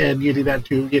get and using that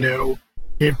to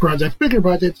give projects bigger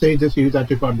budgets, they just use that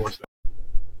to fund more stuff.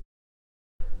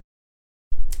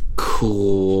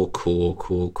 Cool.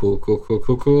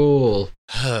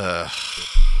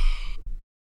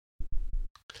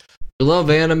 We love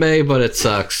anime, but it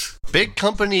sucks. Big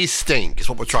companies stink, is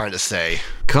what we're trying to say.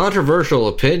 Controversial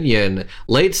opinion.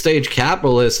 Late stage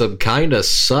capitalism kinda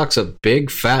sucks a big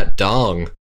fat dong.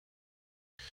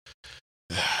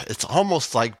 It's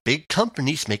almost like big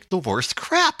companies make the worst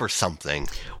crap or something.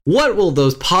 What will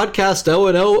those podcast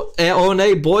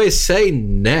O&A boys say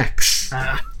next?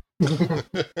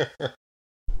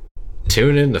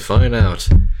 Tune in to find out.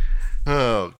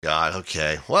 Oh, God,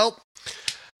 okay. Well,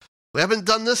 we haven't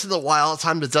done this in a while. It's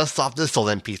time to dust off this old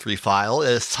MP3 file.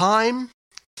 It's time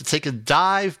to take a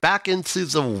dive back into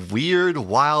the weird,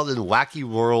 wild, and wacky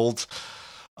world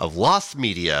of lost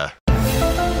media.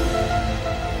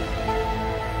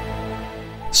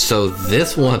 So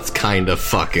this one's kind of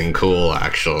fucking cool,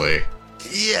 actually.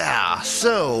 Yeah,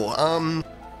 so,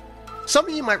 some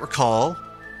of you might recall,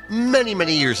 many,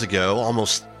 many years ago,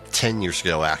 almost 10 years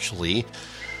ago, actually,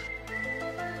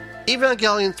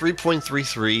 Evangelion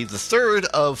 3.33, the third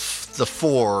of the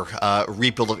four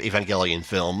rebuild of Evangelion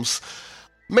films,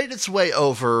 made its way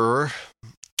over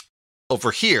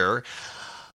here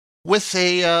with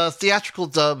a theatrical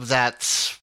dub that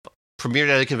premiered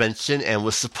at a convention and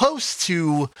was supposed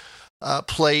to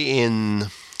play in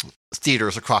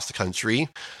theaters across the country.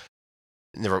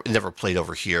 Never played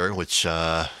over here, which,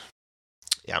 yeah,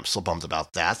 I'm still bummed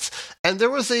about that. And there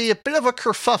was a bit of a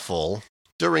kerfuffle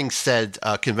during said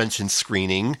convention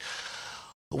screening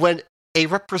when a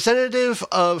representative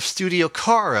of Studio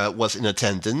Kara was in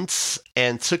attendance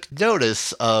and took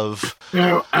notice of...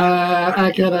 No,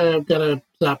 I gotta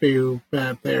stop you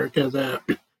there, because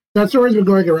that story's been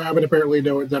going around, but apparently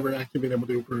no one's ever actually been able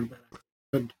to prove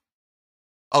that.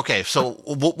 Okay, so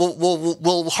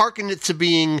we'll hearken it to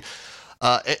being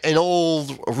an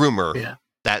old rumor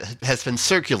that has been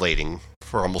circulating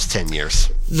for almost 10 years.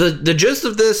 The gist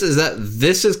of this is that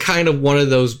this is kind of one of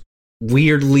those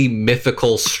weirdly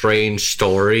mythical, strange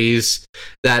stories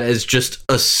that is just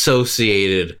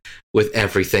associated with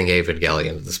everything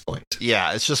Evangelion at this point.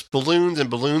 Yeah, it's just balloons and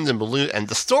balloons and balloons, and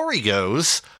the story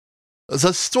goes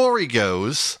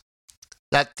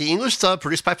that the English dub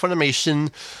produced by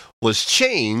Funimation was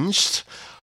changed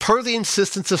per the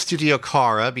insistence of Studio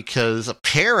Kara because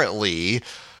apparently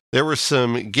there were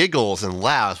some giggles and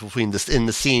laughs in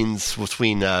the scenes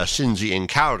between Shinji and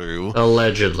Kaoru.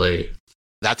 Allegedly.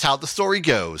 That's how the story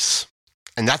goes.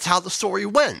 And that's how the story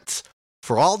went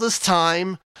for all this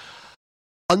time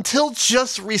until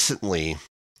just recently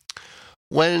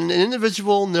when an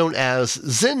individual known as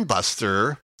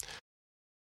Zinbuster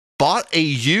bought a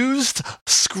used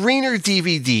screener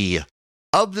DVD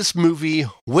of this movie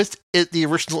with the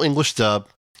original English dub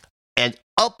and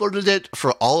uploaded it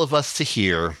for all of us to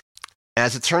hear.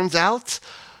 As it turns out,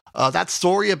 that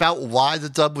story about why the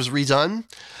dub was redone,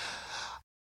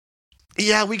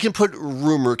 yeah, we can put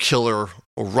rumor killer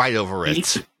right over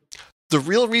it. The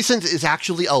real reason is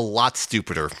actually a lot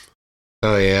stupider.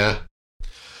 Oh, yeah?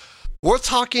 We're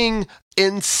talking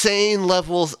insane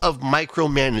levels of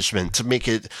micromanagement to make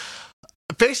it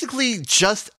basically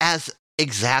just as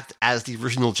exact as the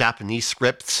original Japanese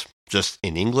script, just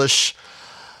in English.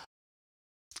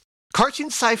 Cartoon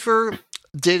Cypher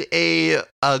did a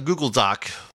Google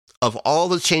Doc of all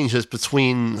the changes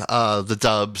between the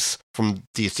dubs from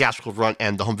the theatrical run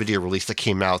and the home video release that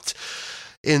came out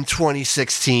in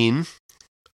 2016.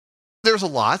 There's a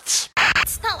lot.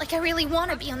 It's not like I really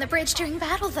want to be on the bridge during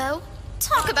battle, though.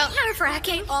 Talk about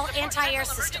nerve-wracking. All anti-air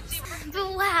systems.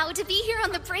 But wow, to be here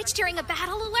on the bridge during a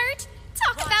battle alert?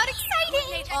 Talk about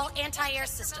exciting! All anti-air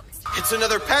systems. It's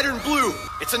another pattern blue.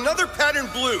 It's another pattern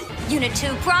blue. Unit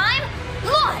 2 Prime,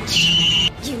 launch!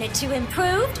 Unit 2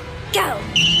 improved, go!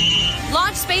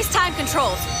 Launch space-time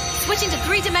controls. Switching to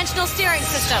 3-dimensional steering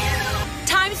system.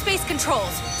 Time-space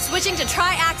controls. Switching to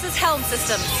tri-axis helm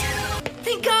systems.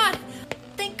 Thank God!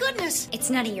 Thank goodness! It's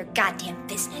none of your goddamn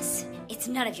business. It's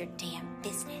none of your damn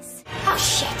business. Oh,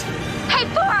 shit! Hey,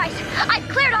 Four Eyes! I've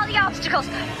cleared all the obstacles!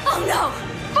 Oh, no!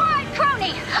 Four-Eyed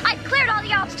Crony! I've cleared all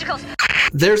the obstacles!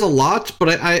 There's a lot,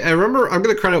 but I remember, I'm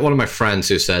going to credit one of my friends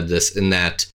who said this, in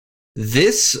that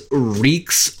this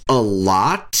reeks a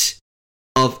lot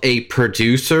of a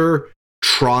producer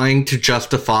trying to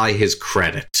justify his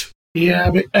credit. Yeah,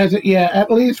 but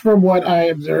at least from what I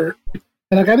observed,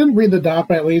 and like I didn't read the doc,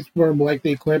 but at least from like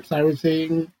the clips I was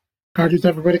seeing, cartoon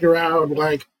stuff running around,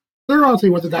 like there honestly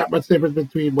wasn't that much difference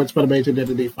between what's Funimation did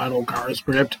in the final Kara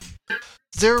script.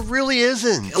 There really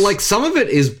isn't. Like, some of it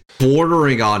is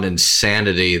bordering on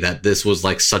insanity that this was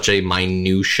like such a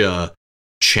minutia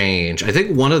change. I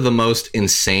think one of the most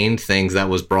insane things that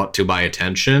was brought to my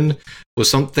attention was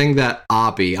something that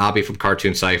Abi from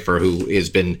Cartoon Cypher, who has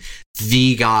been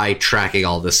the guy tracking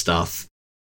all this stuff,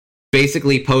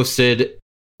 basically posted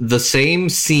the same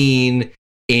scene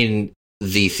in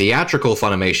the theatrical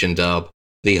Funimation dub,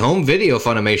 the home video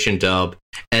Funimation dub,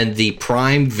 and the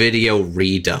Prime Video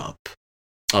redub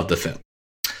of the film.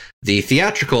 The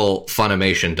theatrical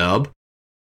Funimation dub,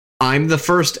 I'm the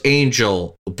first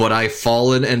angel, but I've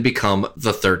fallen and become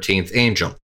the 13th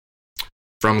angel,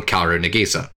 from Kaoru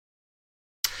Nagisa.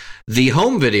 The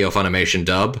home video Funimation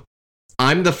dub,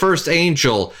 I'm the first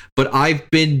angel, but I've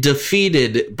been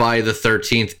defeated by the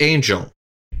 13th angel.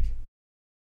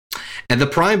 And the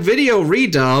Prime Video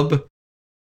redub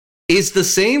is the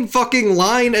same fucking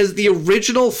line as the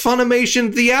original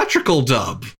Funimation theatrical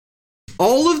dub.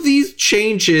 All of these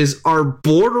changes are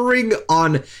bordering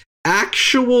on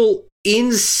actual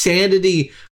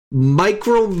insanity,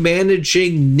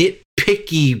 micromanaging,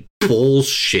 nitpicky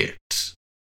bullshit.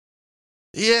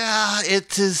 Yeah,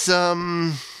 it is,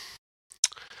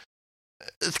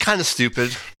 it's kind of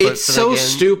stupid. It's so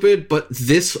stupid, but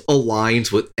this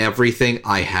aligns with everything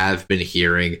I have been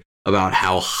hearing about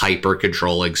how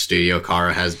hyper-controlling Studio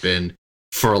Kara has been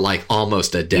for like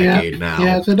almost a decade now.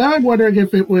 Yeah, so now I'm wondering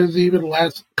if it was even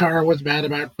less Kara was mad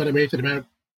about Funimation about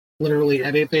literally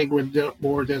anything, with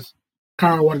more just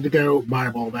Kara wanted to go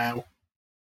Bible now.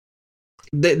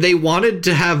 They wanted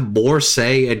to have more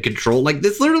say and control. Like,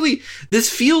 this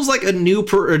feels like a new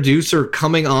producer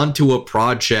coming onto a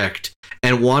project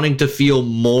and wanting to feel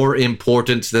more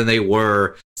important than they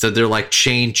were. So they're like,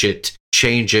 change it.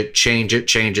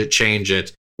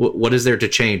 What is there to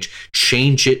change?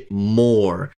 Change it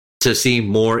more to seem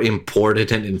more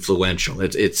important and influential.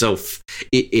 It's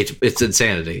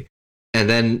insanity. And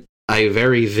then I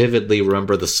very vividly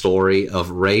remember the story of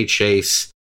Ray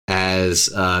Chase as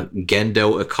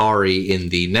Gendo Ikari in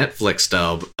the Netflix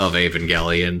dub of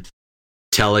Evangelion,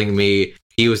 telling me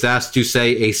he was asked to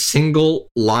say a single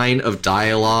line of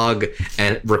dialogue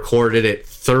and recorded it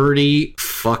 30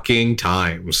 fucking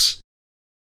times.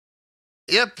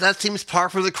 Yep, that seems par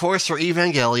for the course for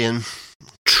Evangelion.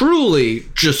 Truly,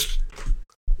 just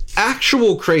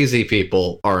actual crazy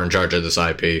people are in charge of this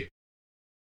IP.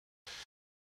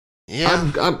 Yeah,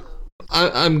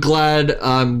 I'm glad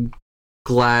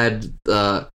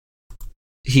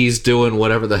he's doing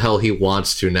whatever the hell he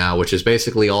wants to now, which is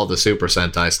basically all the Super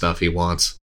Sentai stuff he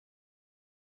wants.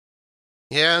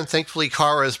 Yeah, and thankfully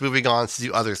Kara is moving on to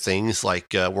do other things, like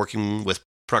working with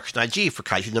Production IG for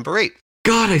Kaiju number 8.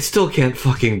 God, I still can't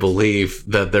fucking believe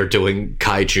that they're doing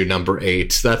Kaiju number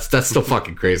 8. That's still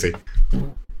fucking crazy.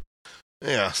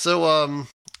 Yeah, so,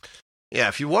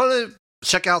 if you want to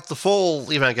check out the full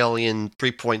Evangelion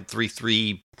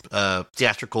 3.33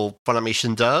 theatrical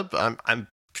Funimation dub,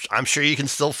 I'm sure you can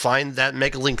still find that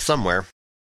mega link somewhere.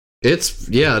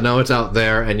 It's out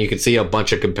there, and you can see a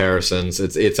bunch of comparisons.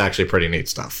 It's actually pretty neat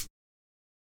stuff.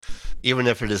 Even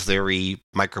if it is very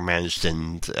micromanaged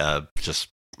and just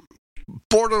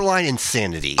borderline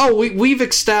insanity. Oh, we've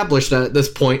established that at this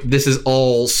point, this is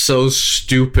all so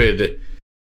stupid,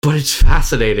 but it's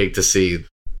fascinating to see.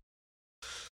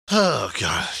 Oh,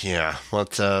 God, yeah.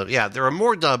 But, there are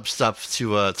more dub stuff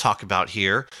to talk about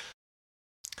here.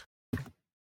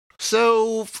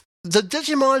 So, the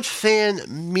Digimon fan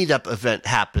meetup event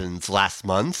happened last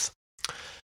month.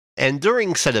 And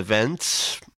during said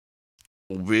event,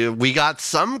 we got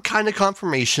some kind of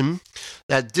confirmation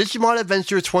that Digimon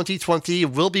Adventure 2020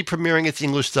 will be premiering its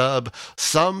English dub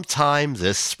sometime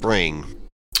this spring.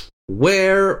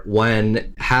 Where,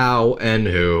 when, how, and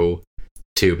who,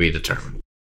 to be determined.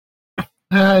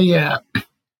 Yeah.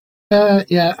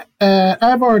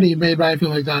 I've already made my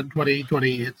feelings on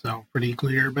 2020 itself pretty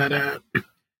clear, but I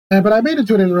made a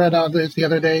Twitter thread on this the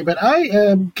other day, but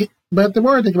the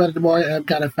more I think about it, the more I'm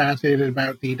kind of fascinated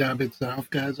about the dub itself,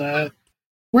 because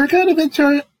we're kind of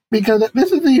into it, because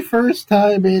this is the first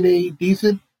time in a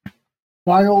decent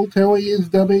while Toei is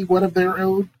dubbing one of their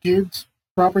own kids'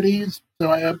 properties,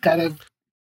 so I am kind of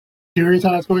curious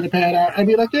how it's going to pan out. I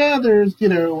mean, there's,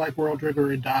 like World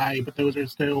Trigger and Die, but those are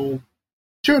still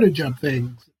Shonen Jump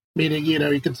things, meaning,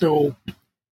 you can still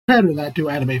pattern that to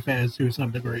Anime fans to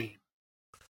some degree.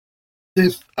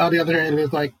 This, on the other hand,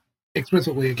 is,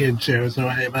 explicitly a kid's show, so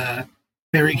I'm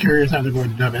very curious how they're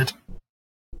going to dub it.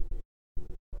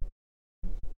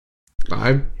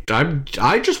 I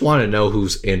just want to know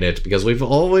who's in it, because we've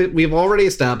already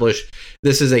established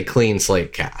this is a clean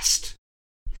slate cast.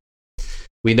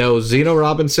 We know Zeno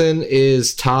Robinson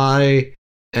is Tai,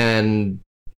 and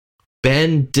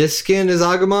Ben Diskin is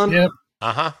Agumon. Yep.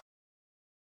 Uh-huh.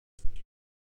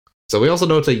 So we also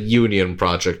know it's a union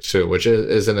project too, which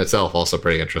is in itself also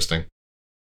pretty interesting.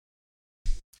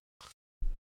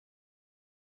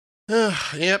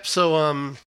 Yep.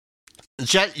 So,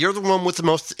 Jet, you're the one with the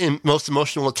most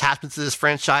emotional attachment to this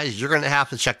franchise. You're going to have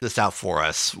to check this out for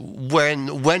us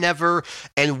whenever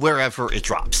and wherever it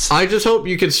drops. I just hope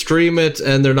you can stream it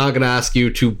and they're not going to ask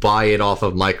you to buy it off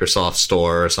of Microsoft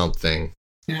Store or something.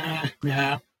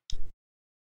 Yeah.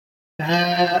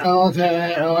 All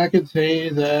I can say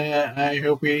is that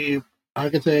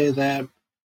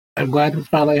I'm glad it's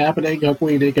finally happening.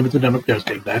 Hopefully they give it to them with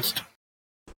Ghosting next.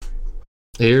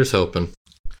 Here's hoping.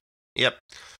 Yep.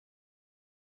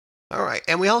 All right,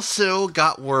 and we also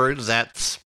got word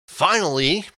that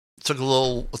finally it took a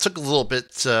little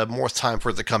bit more time for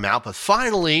it to come out, but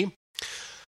finally,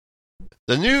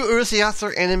 the new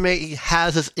Urusei anime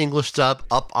has its English dub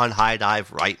up on High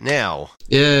Dive right now.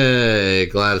 Yay!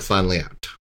 Glad it's finally out.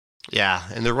 Yeah,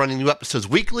 and they're running new episodes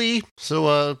weekly.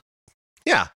 So,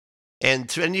 yeah, and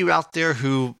to any of you out there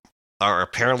who are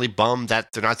apparently bummed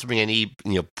that they're not doing any,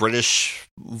 British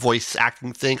voice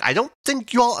acting thing, I don't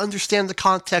think you all understand the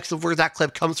context of where that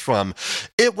clip comes from.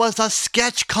 It was a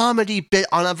sketch comedy bit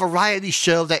on a variety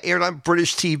show that aired on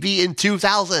British TV in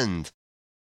 2000.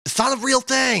 It's not a real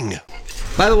thing.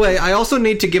 By the way, I also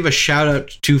need to give a shout out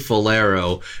to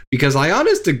Falero, because I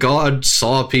honest to God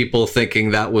saw people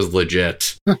thinking that was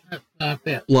legit.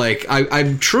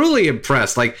 I'm truly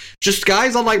impressed. Just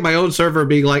guys on my own server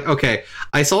being like, okay,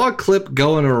 I saw a clip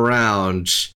going around.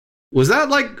 Was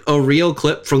that a real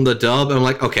clip from the dub? And I'm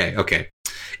like, okay.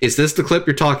 Is this the clip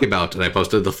you're talking about? And I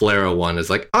posted the Falero one. It's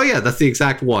like, oh yeah, that's the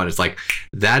exact one. It's like,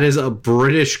 that is a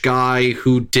British guy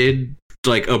who did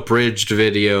abridged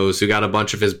videos, who got a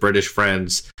bunch of his British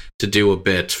friends to do a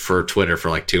bit for Twitter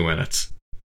for 2 minutes.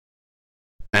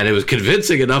 And it was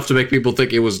convincing enough to make people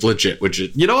think it was legit, which is,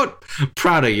 you know what?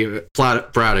 Proud of you,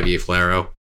 Falero.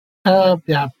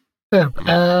 Yeah.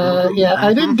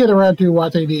 I didn't get around to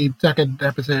watching the second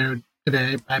episode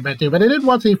today, I meant to, but I did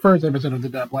watch the first episode of the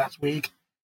dub last week.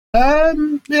 I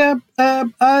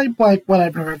like what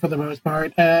I've heard for the most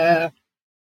part.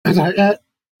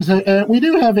 So we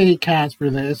do have a cast for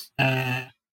this.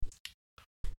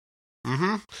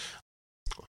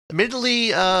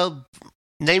 Admittedly,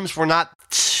 names we're not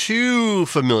too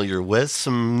familiar with,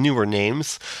 some newer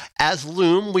names. As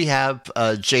Loom, we have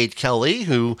Jade Kelly,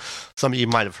 who some of you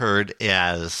might have heard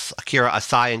as Akira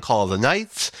Asai in Call of the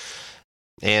Night,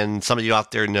 and some of you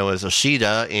out there know as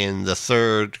Oshida in the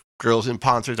third Girls in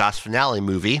Panzer Das Finale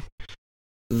movie.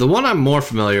 The one I'm more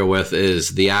familiar with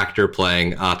is the actor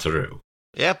playing Ataru.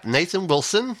 Yep, Nathan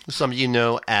Wilson, who some of you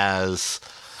know as...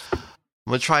 I'm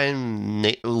going to try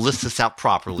and list this out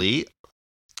properly.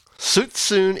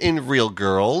 Sutsun in Real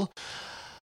Girl.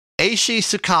 Eishi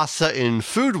Tsukasa in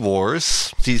Food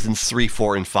Wars, seasons 3,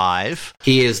 4, and 5.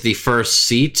 He is the first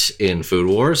seat in Food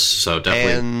Wars, so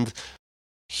definitely. And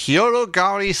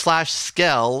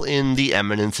Hyorogari/Skell in The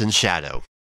Eminence in Shadow.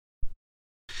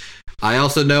 I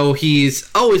also know he's...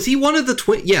 Oh, is he one of the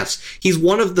twins? Yes, he's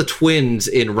one of the twins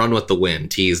in Run with the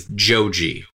Wind. He's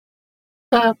Joji.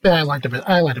 Yeah, I liked him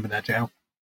in that show.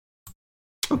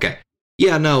 Okay.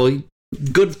 Yeah, no,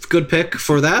 good pick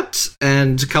for that.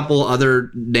 And a couple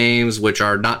other names which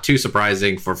are not too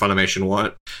surprising for Funimation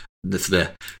 1.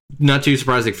 Not too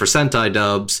surprising for Sentai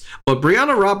dubs. But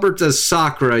Brianna Roberts as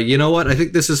Sakura, you know what? I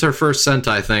think this is her first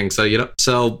Sentai thing.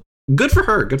 So good for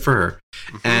her. Good for her.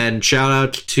 Mm-hmm. And shout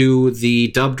out to the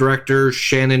dub director,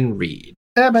 Shannon Reed.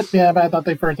 But I thought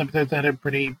the first episode sounded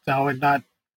pretty solid.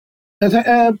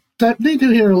 Need to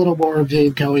hear a little more of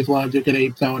Jane Kelly's lines to get a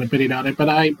solid opinion on it, but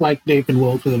I like Nathan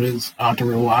Wilson as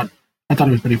Ataru a lot. I thought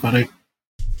it was pretty funny.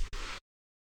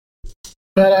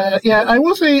 But I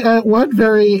will say one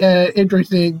very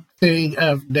interesting thing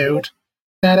of note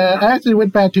that I actually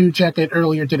went back to check it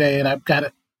earlier today, and I've got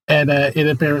it, and it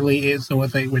apparently is the one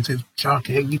thing which is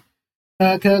shocking,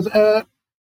 because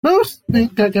most,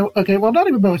 okay, well, not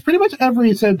even most, pretty much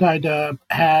every Sentai dub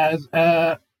has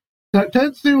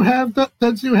tends to have dub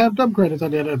credits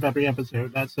on the end of every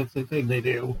episode. That's the thing they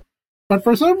do. But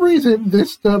for some reason,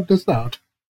 this dub does not.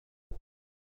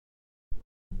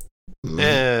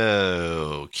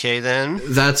 Okay, then.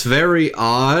 That's very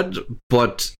odd,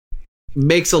 but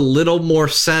makes a little more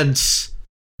sense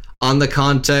on the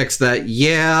context that,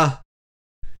 yeah,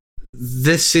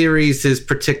 this series is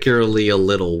particularly a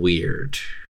little weird.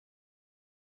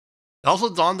 It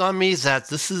also dawned on me that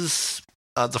this is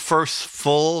the first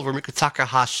full Rumiko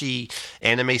Takahashi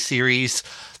anime series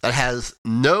that has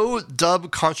no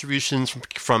dub contributions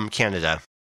from Canada,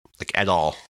 like, at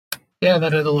all. Yeah,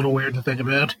 that is a little weird to think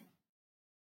about.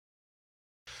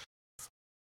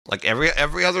 Like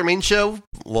every other main show,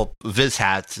 well, Viz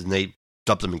had, and they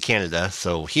dubbed them in Canada.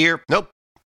 So here, nope,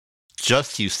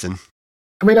 just Houston.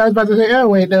 I mean, I was about to say, oh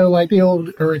wait, no, like the old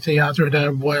Urusei Yatsura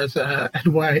dub was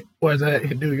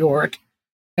in New York,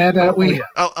 and yeah. I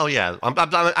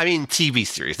mean TV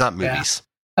series, not movies.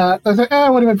 I was like,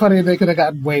 it would have been funny if they could have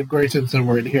gotten Wade Grayson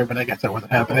somewhere in here, but I guess that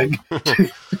wasn't happening.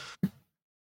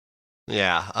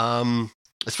 Yeah.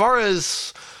 As far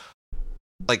as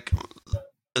like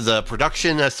the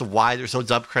production as to why there's no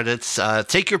dub credits,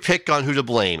 take your pick on who to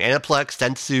blame. Aniplex,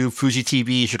 Dentsu, Fuji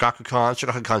TV, Shogakukan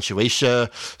Shueisha,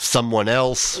 someone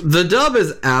else. The dub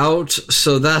is out,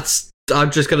 so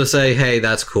I'm just going to say, hey,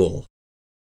 that's cool.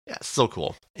 Yeah, it's still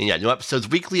cool. And yeah, new episodes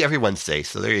weekly every Wednesday,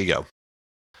 so there you go.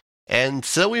 And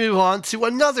so we move on to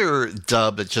another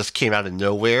dub that just came out of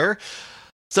nowhere.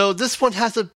 So this one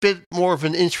has a bit more of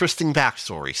an interesting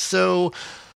backstory. So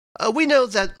we know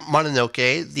that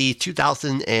Mononoke, the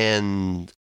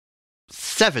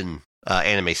 2007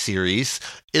 anime series,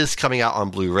 is coming out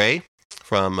on Blu-ray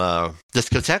from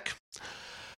Discotek.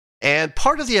 And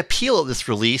part of the appeal of this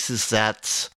release is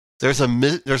that there's a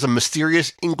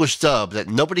mysterious English dub that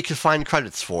nobody could find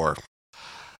credits for.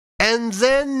 And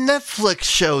then Netflix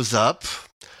shows up,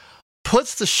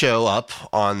 puts the show up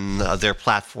on their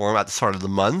platform at the start of the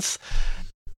month,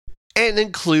 and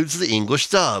includes the English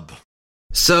dub.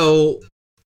 So,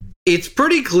 it's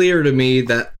pretty clear to me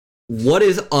that what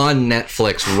is on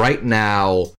Netflix right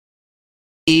now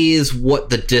is what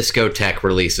the Discotek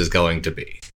release is going to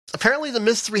be. Apparently the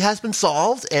mystery has been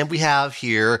solved, and we have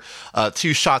here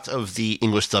 2 shots of the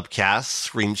English dub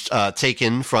cast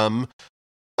taken from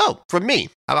me.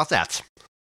 How about that?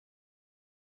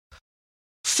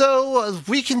 So,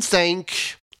 we can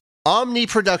thank Omni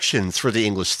Productions for the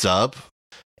English dub.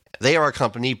 They are a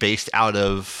company based out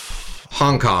of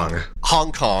Hong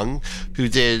Kong, who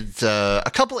did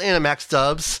a couple Animax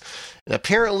dubs, and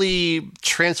apparently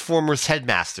Transformers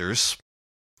Headmasters.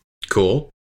 Cool.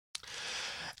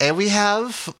 And we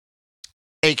have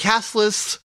a cast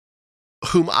list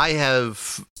whom I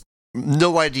have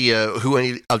no idea who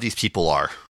any of these people are.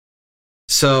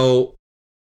 So,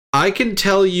 I can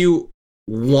tell you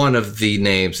one of the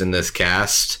names in this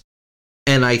cast,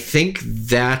 and I think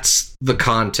that's the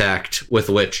contact with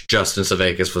which Justin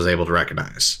Savakis was able to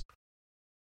recognize.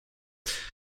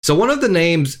 So one of the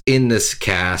names in this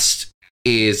cast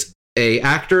is an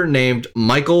actor named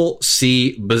Michael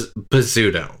C.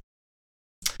 Bizzuto.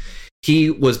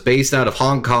 He was based out of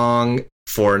Hong Kong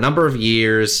for a number of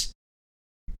years,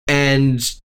 and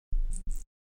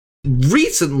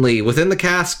recently, within the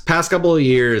past couple of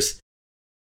years,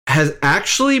 has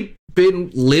actually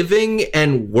been living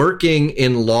and working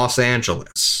in Los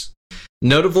Angeles.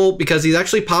 Notable because he's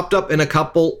actually popped up in a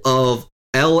couple of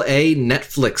LA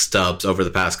Netflix dubs over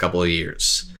the past couple of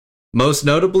years. Most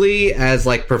notably as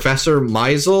like Professor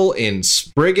Meisel in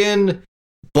Spriggan,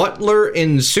 Butler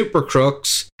in Super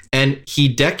Crooks, and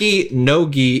Hideki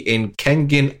Nogi in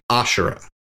Kengan Ashura.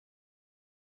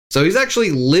 So he's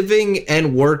actually living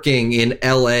and working in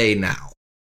LA now.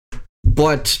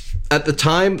 But at the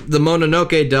time the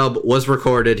Mononoke dub was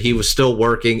recorded, he was still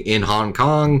working in Hong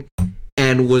Kong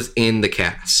and was in the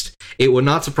cast. It would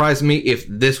not surprise me if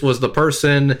this was the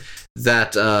person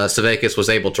that Sevakis was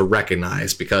able to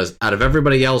recognize, because out of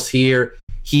everybody else here,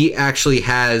 he actually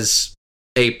has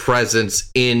a presence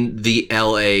in the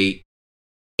LA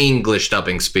English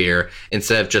dubbing sphere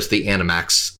instead of just the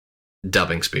Animax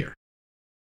dubbing sphere.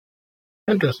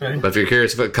 Interesting. But if you're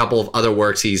curious about a couple of other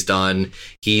works he's done,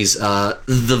 he's the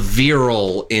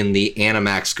Viral in the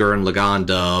Animax Gurren Lagann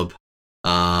dub.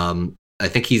 I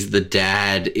think he's the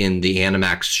dad in the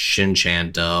Animax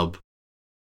Shin-Chan dub,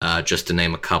 just to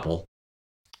name a couple.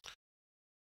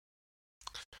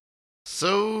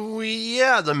 So,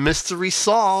 yeah, the mystery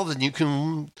solved, and you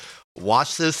can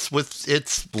watch this with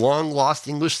its long-lost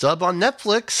English dub on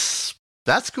Netflix.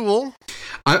 That's cool.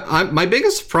 My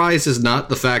biggest surprise is not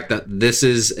the fact that this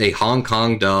is a Hong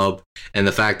Kong dub and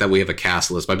the fact that we have a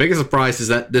cast list. My biggest surprise is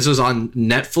that this was on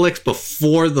Netflix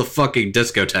before the fucking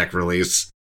Discotek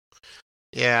release.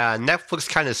 Yeah, Netflix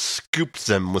kind of scooped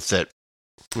them with it,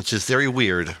 which is very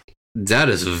weird. That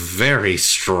is very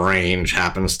strange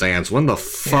happenstance. When the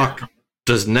fuck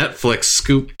does Netflix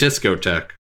scoop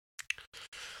Discotek?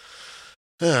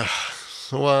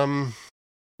 So,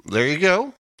 there you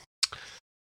go.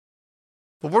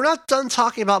 But we're not done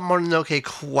talking about Mononoke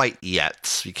quite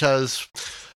yet, because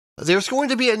there's going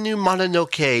to be a new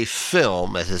Mononoke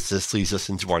film, as this leads us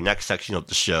into our next section of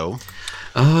the show.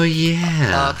 Oh,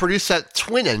 yeah. Produced at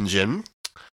Twin Engine.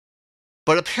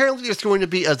 But apparently there's going to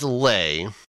be a delay.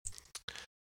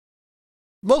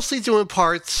 Mostly due in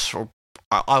part, or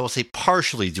I will say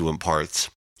partially due in part,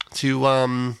 to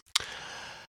an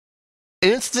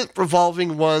incident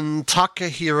revolving one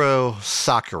Takahiro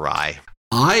Sakurai.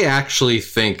 I actually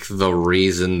think the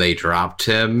reason they dropped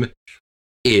him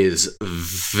is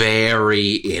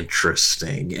very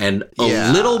interesting and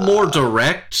a little more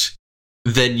direct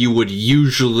than you would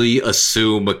usually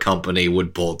assume a company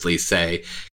would boldly say.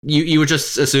 You would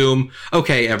just assume,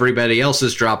 okay, everybody else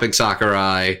is dropping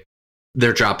Sakurai,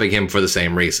 they're dropping him for the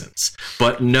same reasons.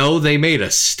 But no, they made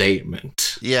a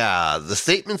statement. Yeah, the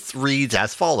statement reads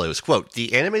as follows, quote,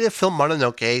 "The animated film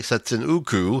Mononoke sets in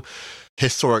Uku,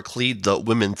 historically the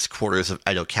women's quarters of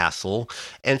Edo Castle,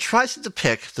 and tries to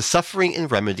depict the suffering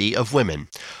and remedy of women.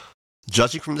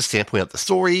 Judging from the standpoint of the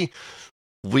story,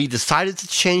 we decided to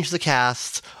change the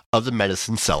cast of the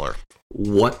medicine seller."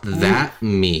 What that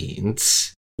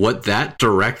means, what that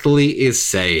directly is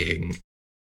saying,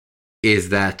 is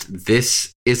that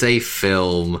this is a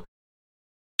film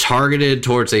targeted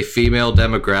towards a female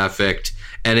demographic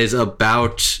and is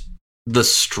about the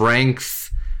strength,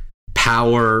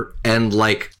 power, and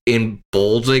like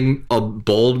emboldening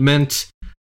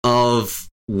of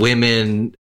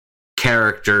women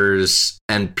characters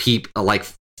and people, like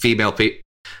female people.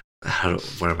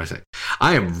 What am I saying?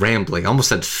 I am rambling. I almost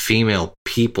said female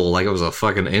people like it was a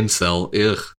fucking incel.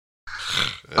 Ugh.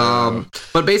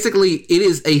 But basically, it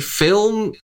is a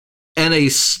film and a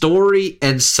story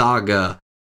and saga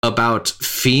about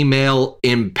female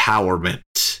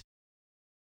empowerment.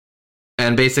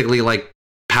 And basically, like,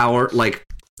 power, like,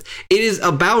 it is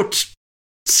about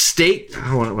state.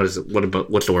 What is it?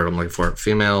 What's the word I'm looking for?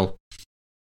 Female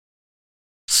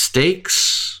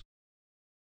stakes.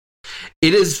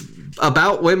 It is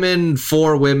about women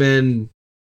for women,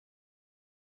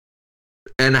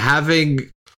 and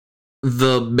having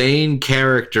the main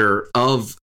character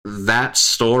of that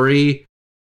story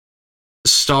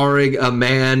starring a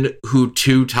man who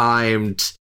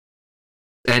two-timed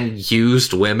and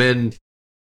used women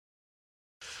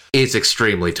is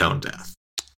extremely tone deaf.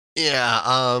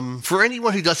 Yeah, for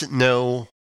anyone who doesn't know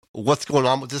what's going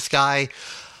on with this guy,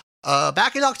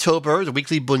 back in October, the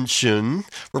Weekly Bunshun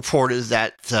reported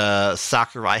that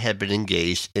Sakurai had been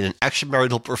engaged in an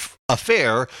extramarital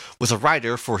affair with a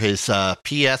writer for his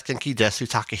PS Genki Desu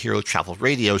Takahiro travel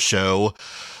radio show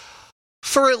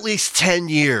for at least 10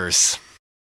 years.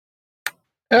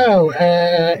 Oh,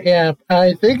 yeah.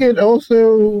 I think it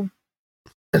also...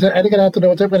 I think I have to know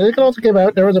what's up, but I think it also came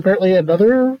out there was apparently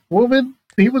another woman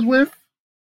he was with.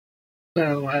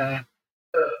 So,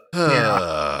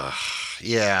 yeah.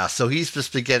 Yeah, so he's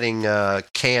just been getting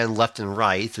canned left and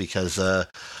right because,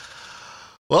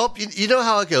 well, you know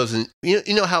how it goes, and you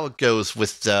know how it goes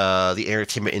with the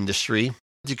entertainment industry.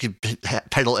 You can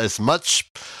peddle as much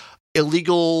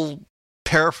illegal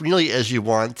paraphernalia as you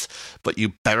want, but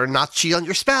you better not cheat on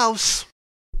your spouse.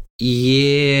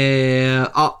 Yeah.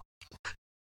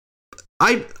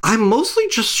 I'm mostly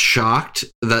just shocked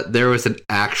that there was an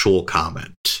actual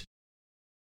comment.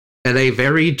 And a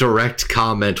very direct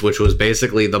comment, which was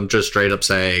basically them just straight up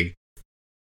saying,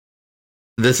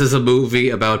 this is a movie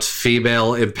about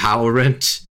female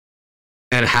empowerment,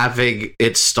 and having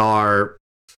it star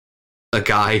a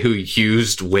guy who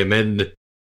used women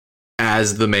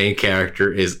as the main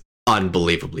character is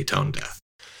unbelievably tone deaf.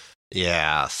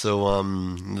 Yeah, so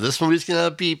this movie's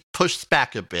gonna be pushed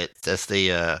back a bit as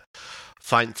they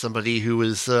find somebody who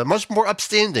is much more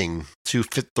upstanding to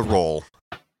fit the role.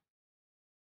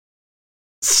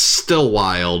 Still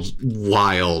wild.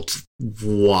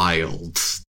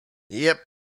 Yep.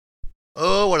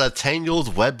 Oh, what a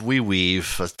tangled web we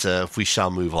weave, but we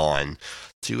shall move on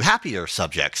to happier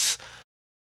subjects.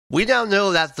 We now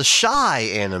know that the Shy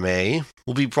anime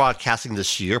will be broadcasting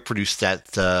this year, produced at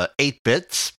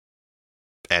 8-bit,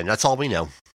 and that's all we know.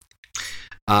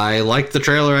 I liked the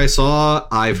trailer I saw.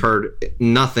 I've heard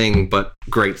nothing but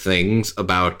great things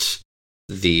about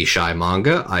the Shy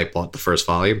manga. I bought the first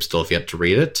volume, still have yet to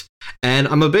read it. And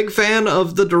I'm a big fan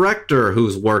of the director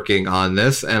who's working on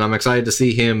this, and I'm excited to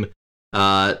see him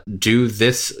do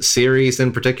this series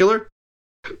in particular.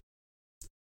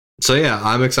 So yeah,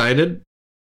 I'm excited.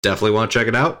 Definitely want to check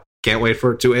it out. Can't wait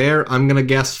for it to air. I'm going to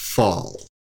guess fall.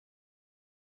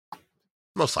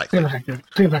 Most likely.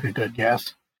 Seems like a good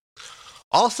guess.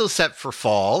 Also set for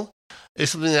fall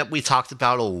is something that we talked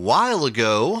about a while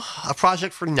ago, a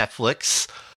project for Netflix,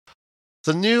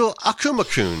 the new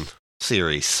Akuma-kun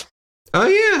series. Oh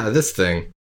yeah, this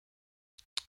thing.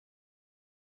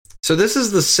 So this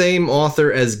is the same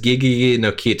author as Gigigi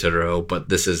no Kitaro, but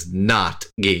this is not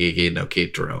Gigigi no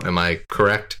Kitaro. Am I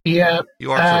correct? Yeah.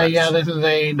 You are correct. Yeah, this is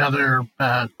another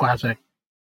classic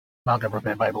manga for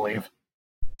him, I believe.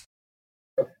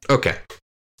 Okay.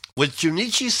 With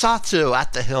Junichi Sato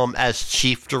at the helm as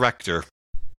chief director.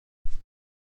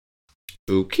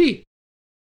 Okay.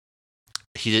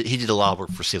 He did a lot of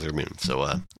work for Sailor Moon,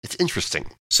 so it's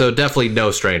interesting. So definitely no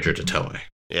stranger to Toei.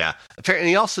 Yeah. Apparently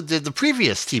he also did the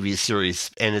previous TV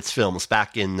series and its films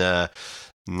back in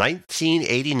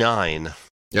 1989.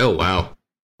 Oh, wow.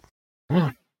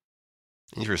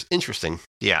 Interesting.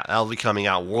 Yeah, that'll be coming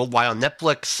out worldwide on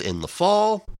Netflix in the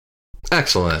fall.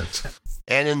 Excellent.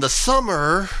 And in the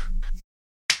summer,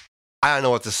 I don't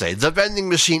know what to say. The Vending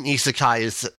Machine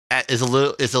Isekai is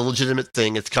a legitimate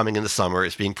thing. It's coming in the summer.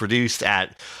 It's being produced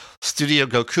at Studio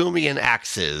Gokumi and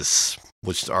Axis,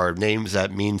 which are names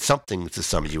that mean something to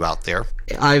some of you out there.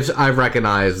 I've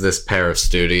recognized this Paris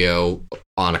studio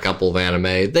on a couple of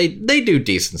anime. They do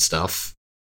decent stuff,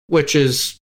 which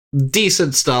is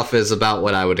decent stuff is about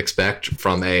what I would expect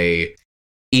from a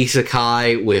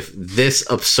isekai with this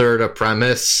absurd a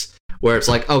premise, where it's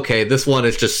like, okay, this one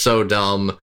is just so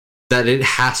dumb that it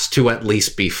has to at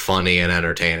least be funny and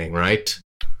entertaining, right?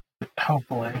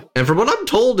 Hopefully. And from what I'm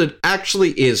told, it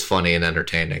actually is funny and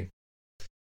entertaining.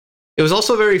 It was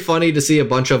also very funny to see a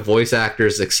bunch of voice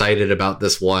actors excited about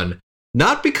this one.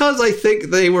 Not because I think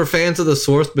they were fans of the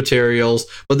source materials,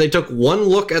 but they took one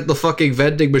look at the fucking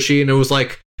vending machine and was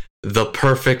like, the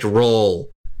perfect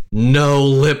role. No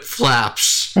lip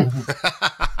flaps.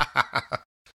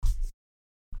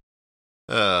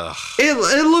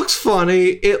 It looks funny.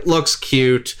 It looks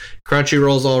cute.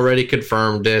 Crunchyroll's already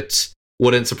confirmed it.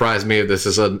 Wouldn't surprise me if this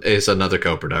is another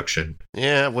co-production.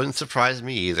 Yeah, it wouldn't surprise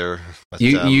me either. But,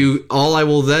 you all I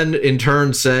will then in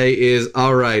turn say is,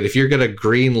 all right, if you're gonna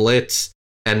greenlit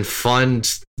and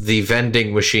fund the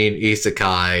vending machine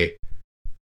isekai,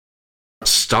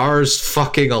 stars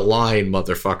fucking align,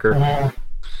 motherfucker.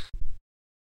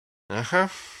 Uh-huh.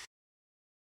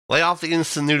 Lay off the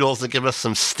instant noodles and give us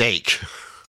some steak.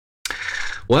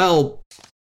 Well,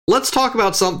 let's talk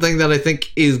about something that I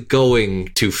think is going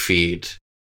to feed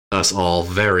us all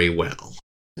very well.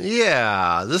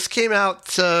 Yeah, this came out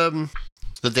the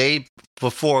day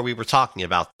before we were talking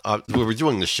about, we were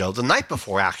doing the show, the night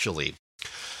before, actually.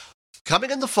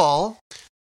 Coming in the fall,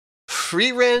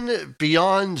 Frieren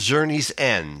Beyond Journey's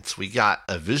End. We got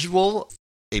a visual,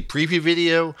 a preview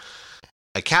video,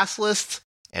 a cast list,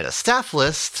 and a staff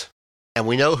list, and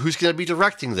we know who's going to be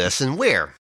directing this and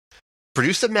where.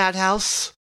 Produced at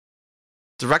Madhouse,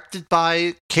 directed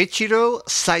by Keiichiro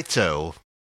Saito,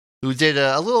 who did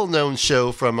a little-known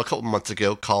show from a couple months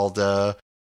ago called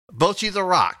Bocchi the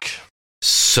Rock.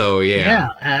 So, yeah.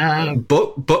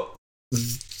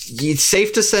 It's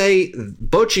safe to say,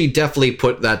 Bocchi definitely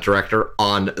put that director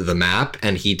on the map,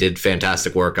 and he did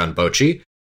fantastic work on Bocchi.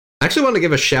 I actually want to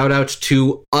give a shout-out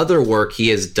to other work he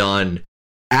has done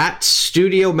at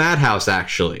Studio Madhouse,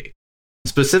 actually.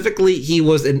 Specifically, he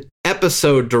was an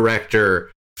episode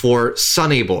director for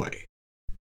Sunny Boy.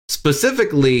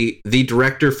 specifically the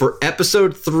director for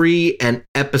episode 3 and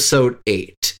episode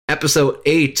 8. Episode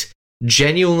 8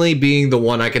 genuinely being the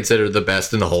one I consider the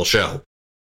best in the whole show.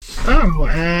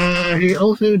 Oh, he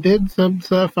also did some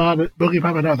stuff on Boogie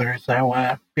Pop and others. So,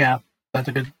 yeah, that's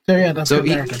a good. So, yeah, that's So a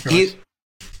good director choice.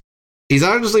 he's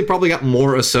honestly probably got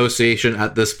more association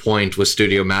at this point with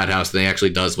Studio Madhouse than he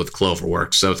actually does with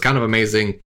Cloverworks. So it's kind of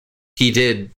amazing he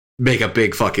did make a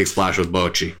big fucking splash with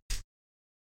Bocchi.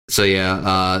 So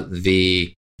yeah,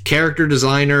 the character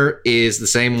designer is the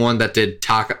same one that did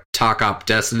Talk Up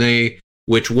Destiny,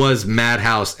 which was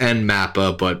Madhouse and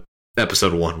Mappa, but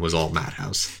episode 1 was all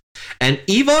Madhouse. And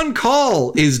Yvonne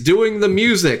Call is doing the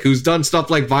music, who's done stuff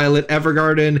like Violet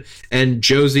Evergarden and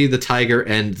Josie the Tiger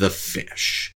and the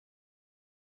Fish.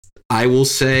 I will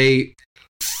say,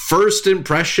 first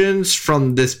impressions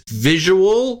from this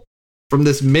visual, from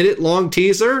this minute-long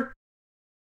teaser,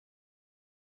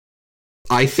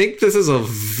 I think this is a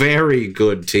very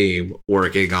good team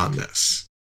working on this.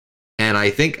 And I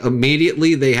think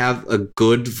immediately they have a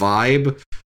good vibe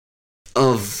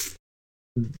of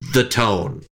the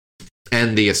tone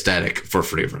and the aesthetic for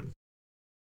Frieren.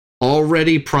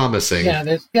 Already promising.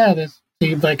 This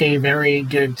seems like a very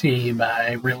good team.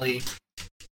 I really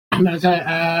hope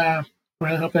they're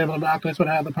able to knock this one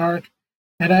out of the park.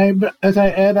 And I'm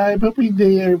hoping hopefully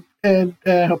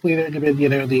they're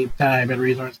given the time and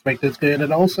resources to make this good,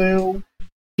 and also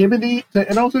given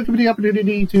the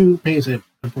opportunity to pace it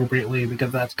appropriately,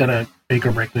 because that's gonna make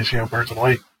or break the show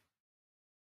personally.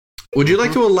 Would you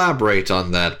like to elaborate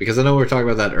on that? Because I know we were talking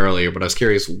about that earlier, but I was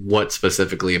curious what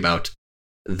specifically about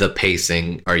the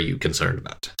pacing are you concerned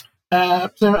about?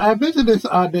 So I mentioned this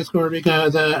on Discord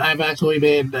because I've actually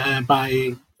been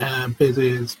buying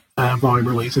Fiz's volume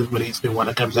releases when each new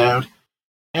one comes out.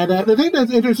 And the thing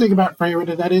that's interesting about Frieren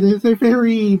is that it is a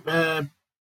very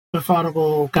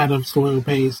methodical, kind of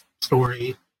slow-paced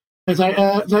story. It's like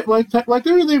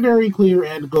there is a very clear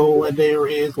end goal, and there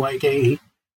is like a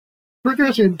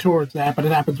progression towards that, but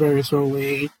it happens very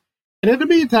slowly. And in the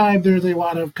meantime, there's a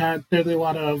lot of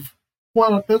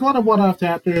one-off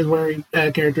chapters where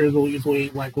characters will usually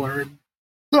like learn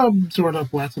some sort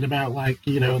of lesson about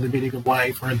the meaning of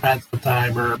life, or advance the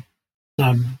time, or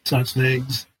some such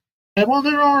things. And while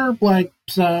there are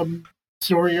some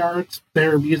story arcs,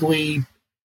 they're usually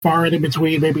far in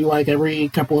between, maybe every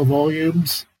couple of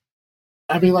volumes.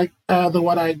 I mean, the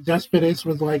one I just finished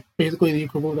was basically the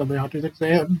equivalent of the Hunter's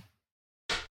Exam,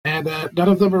 and none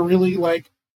of them are really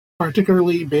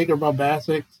particularly big or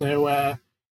bombastic. So,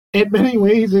 in many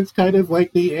ways, it's kind of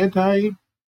like the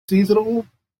anti-seasonal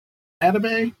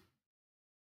anime.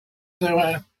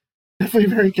 So,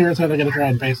 definitely very curious how they're going to try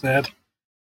and pace that.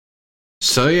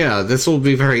 So yeah, this will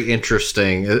be very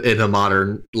interesting in a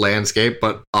modern landscape,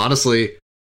 but honestly,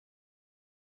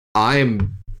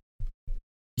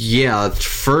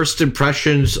 first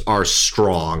impressions are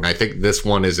strong. I think this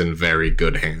one is in very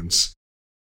good hands.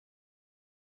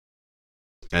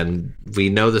 And we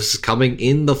know this is coming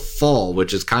in the fall,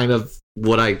 which is kind of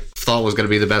what I thought was going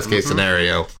to be the best case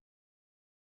scenario.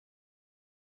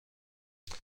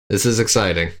 This is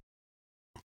exciting.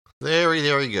 Very,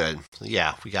 very good.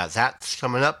 Yeah, we got that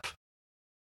coming up.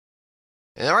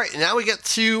 And all right, now we get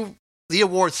to the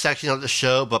awards section of the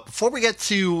show. But before we get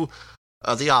to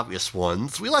the obvious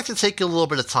ones, we like to take a little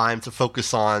bit of time to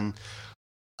focus on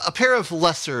a pair of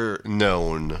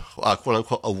lesser-known,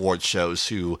 quote-unquote, award shows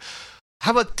who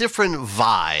have a different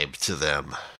vibe to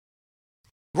them.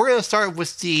 We're going to start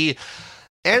with the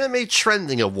Anime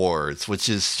Trending Awards, which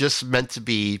is just meant to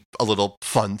be a little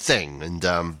fun thing.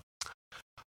 And,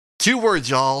 2 words,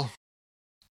 y'all.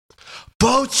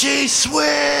 Bocchi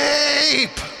Sweep!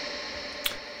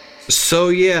 So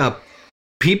yeah,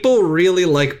 people really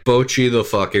like Bocchi the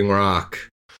fucking Rock.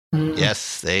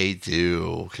 Yes, they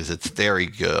do, because it's very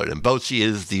good. And Bocchi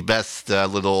is the best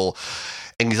little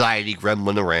anxiety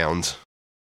gremlin around.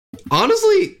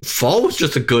 Honestly, fall was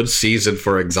just a good season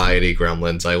for anxiety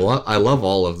gremlins. I love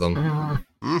all of them.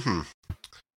 Mm-hmm.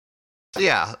 So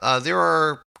yeah, there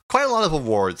are quite a lot of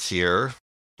awards here.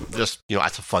 Just,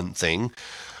 that's a fun thing.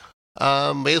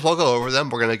 May as well go over them.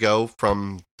 We're going to go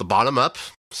from the bottom up.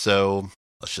 So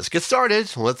let's just get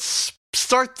started. Let's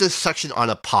start this section on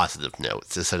a positive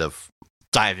note instead of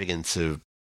diving into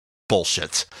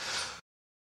bullshit.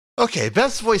 Okay,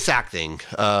 best voice acting.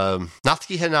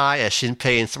 Natsuki Hanai as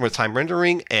Shinpei in Summertime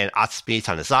Rendering, and Atsumi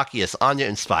Tanizaki as Anya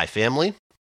in Spy Family.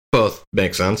 Both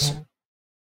make sense.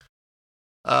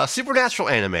 Supernatural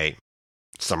anime.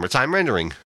 Summertime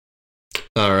Rendering.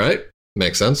 Alright,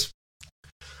 makes sense.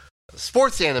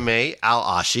 Sports anime, Al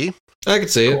Ashi. I can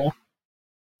see it.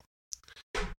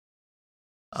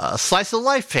 Slice of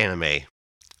life anime,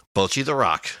 Bocchi the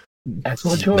Rock.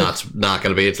 Excellent choice. Not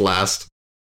going to be its last.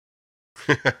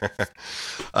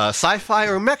 Sci-fi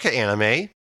or mecha anime,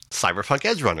 Cyberpunk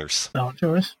Edge Runners. Solid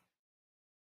choice.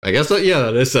 I guess that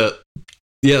is it.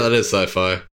 Yeah, that is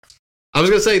sci-fi. I was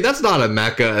going to say, that's not a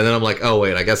mecha, and then I'm like, oh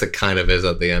wait, I guess it kind of is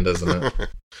at the end, isn't it?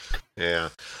 Yeah.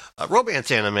 Romance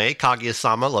anime,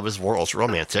 Kaguya-sama, Love is War, Ultra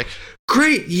Romantic.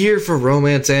 Great year for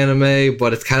romance anime,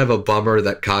 but it's kind of a bummer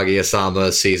that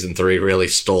Kaguya-sama Season 3 really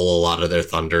stole a lot of their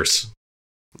thunders.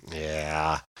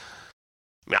 Yeah.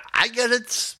 I get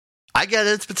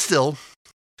it, but still.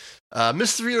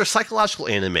 Mystery or psychological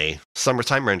anime,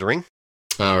 Summertime Rendering.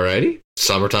 Alrighty.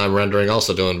 Summertime Rendering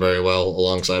also doing very well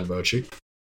alongside Bocchi.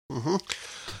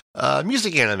 Mm-hmm.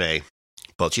 Music anime,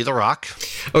 Bocchi the Rock.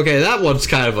 Okay, that one's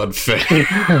kind of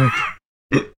unfair.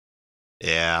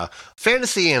 Yeah.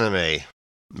 Fantasy anime,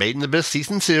 Made in Abyss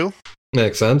Season 2.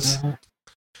 Makes sense.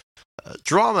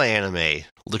 Drama anime,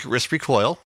 Licorice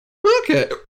Recoil. Okay.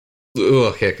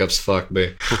 Ugh, hiccups, fuck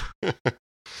me.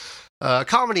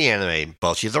 Comedy anime,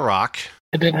 Bocchi the Rock.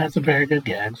 It did have some very good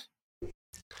gags.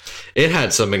 It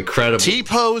had some incredible...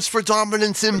 T-pose for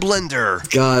dominance in Blender.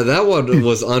 God, that one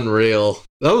was unreal.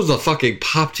 That was a fucking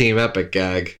Pop Team epic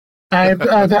gag. I'm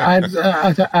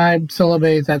still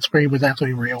amazed that scream was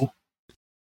actually real.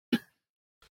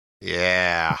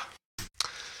 Yeah.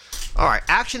 Alright,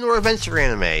 action or adventure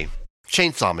anime,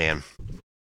 Chainsaw Man.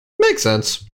 Makes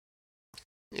sense.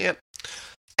 Yep.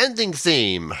 Ending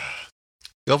theme,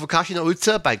 Yofukashi no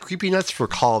Utsa by Creepy Nuts for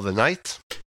Call of the Night.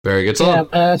 Very good song.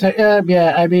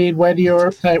 Yeah, I mean, when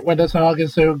the song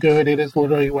is so good, it is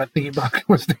literally what the book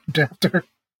was named after.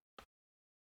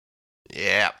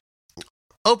 Yeah.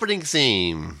 Opening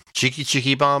theme, Cheeky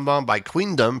Cheeky Bomb Bomb by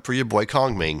Queendom for your boy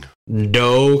Kongming.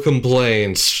 No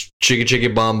complaints. Chiki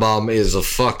Chiki Bomb Bomb is a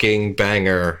fucking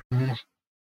banger.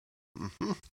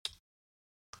 Mm-hmm.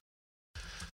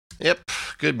 Yep,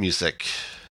 good music.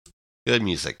 Good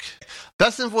music.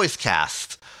 Best in Voice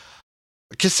Cast,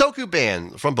 Kisoku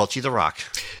Band from Bocchi the Rock.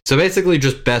 So basically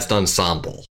just best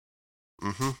ensemble.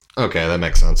 Mm-hmm. Okay, that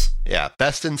makes sense. Yeah,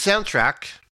 best in soundtrack,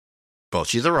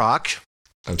 Bocchi the Rock.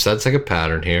 I'm sensing a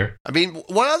pattern here. I mean,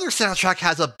 what other soundtrack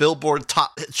has a Billboard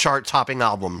chart-topping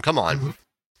album? Come on.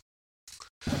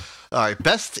 Mm-hmm. All right,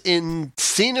 best in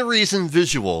sceneries and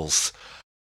visuals,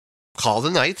 Call of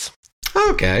the Night.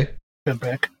 Okay. Good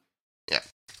pick.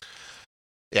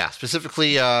 Yeah,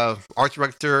 specifically art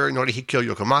director Norihiko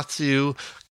Yokomatsu,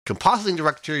 compositing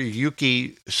director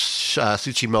Yuki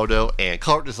Tsuchimoto, and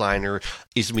color designer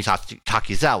Izumi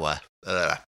Takizawa.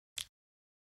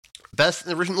 Best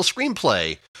in original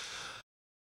screenplay,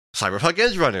 Cyberpunk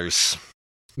Edge Runners.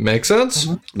 Makes sense.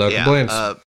 Mm-hmm. No complaints.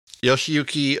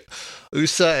 Yoshiyuki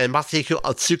Usa and Masahiko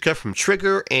Otsuka from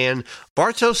Trigger, and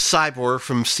Bartosz Cybor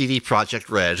from CD Projekt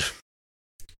Red.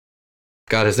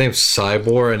 God, his name's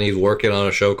Cybor, and he's working on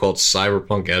a show called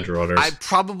Cyberpunk Edge Runners. I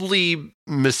probably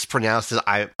mispronounced it.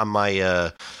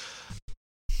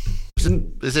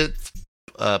 Is it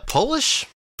Polish?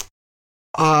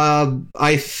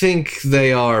 I think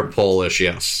they are Polish,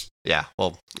 yes. Yeah,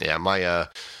 well, yeah, my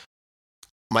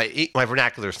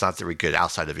vernacular is not very good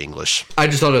outside of English. I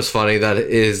just thought it was funny that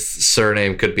his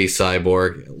surname could be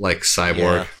Cyborg, like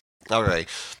Cyborg. Yeah. All right.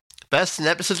 Best in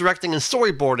episode directing and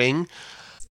storyboarding,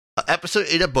 episode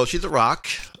 8 of Bocchi the Rock.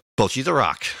 Bocchi the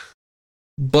Rock.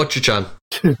 Bocchi-chan.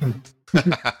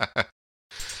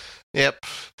 Yep.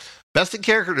 Best in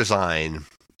character design,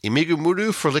 Imigu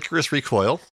Muru for Licorice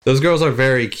Recoil. Those girls are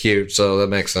very cute, so that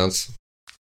makes sense.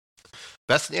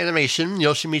 Best in animation,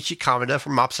 Yoshimichi Kamada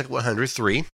from Mob Psycho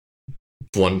 103.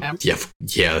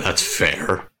 Yeah, that's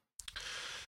fair.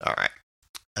 All right.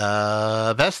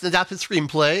 Best in adapted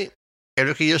screenplay,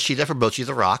 Eruki Yoshida for Bocchi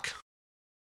the Rock.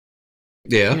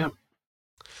 Yeah.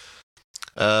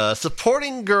 Yep.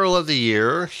 Supporting Girl of the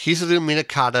Year, Hizuru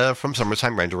Minakata from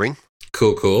Summertime Rendering.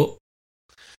 Cool.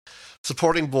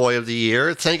 Supporting Boy of the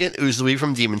Year, Tengen Uzui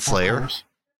from Demon Slayer.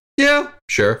 Yeah,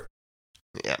 sure.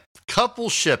 Yeah.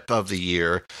 Coupleship of the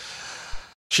Year,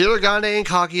 Shirogane and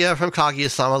Kaguya from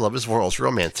Kaguya-sama Love is War Ultra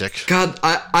Romantic. God,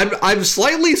 I'm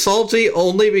slightly salty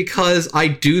only because I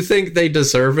do think they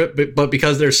deserve it, but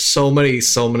because there's so many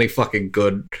fucking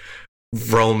good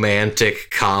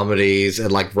romantic comedies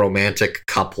and like romantic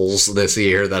couples this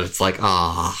year that it's like,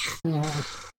 all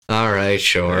right,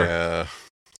 sure.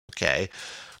 Okay.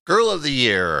 Girl of the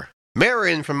Year,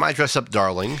 Marin from My Dress Up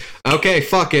Darling. Okay,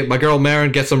 fuck it. My girl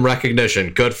Marin gets some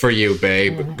recognition. Good for you,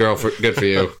 babe. Good for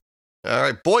you. All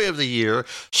right. Boy of the Year,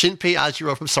 Shinpei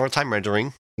Ajiro from Summertime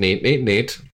Rendering.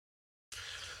 Neat.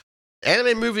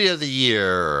 Anime Movie of the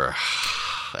Year,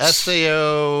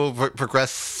 SAO,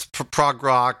 Prog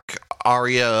Rock,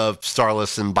 Aria of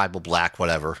Starless and Bible Black,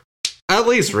 whatever. At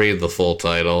least read the full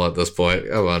title at this point.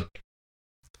 Come on.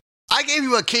 I gave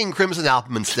you a King Crimson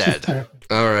album instead.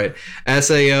 All right.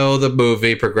 SAO, the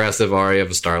movie, Progressive Aria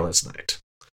of a Starless Night.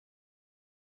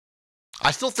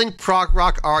 I still think prog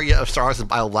rock Aria of Starless and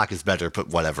Bible Black is better, but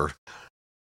whatever.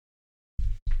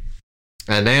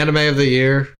 And anime of the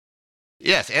year.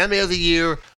 Yes, anime of the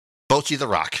year, Bocchi the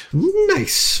Rock.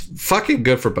 Nice. Fucking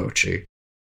good for Bocchi.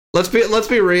 Let's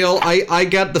be real. I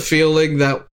get the feeling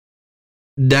that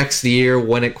next year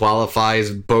when it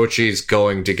qualifies, Bocchi's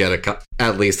going to get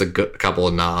at least a couple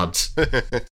of nods.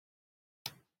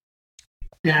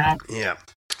 Yeah. Yeah.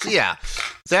 Yeah.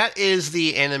 That is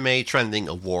the Anime Trending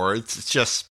Awards. It's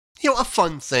just, a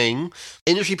fun thing.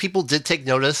 Industry people did take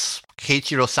notice.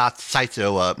 Keiichiro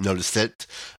Saito noticed it,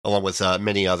 along with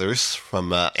many others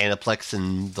from Aniplex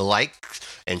and the like,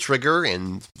 and Trigger,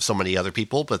 and so many other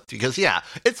people. But because,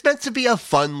 it's meant to be a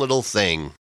fun little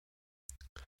thing.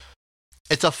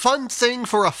 It's a fun thing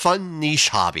for a fun niche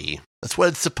hobby. That's what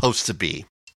it's supposed to be.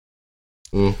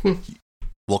 Mm-hmm.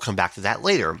 We'll come back to that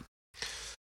later.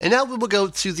 And now we will go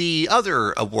to the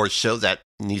other award show that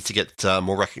needs to get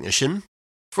more recognition.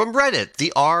 From Reddit,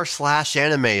 the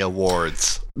r/anime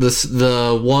awards.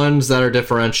 The ones that are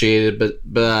differentiated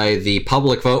by the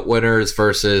public vote winners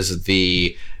versus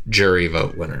the jury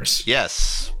vote winners.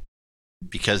 Yes,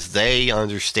 because they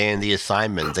understand the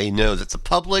assignment. They know that the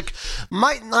public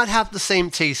might not have the same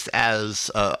taste as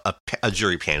a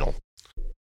jury panel,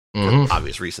 for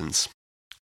obvious reasons.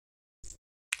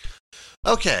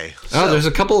 Okay. So, there's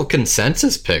a couple of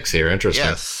consensus picks here. Interesting.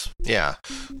 Yes. Yeah.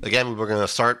 Again, we're going to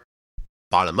start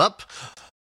bottom up.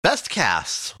 Best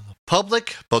cast: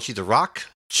 public, Bocchi the Rock;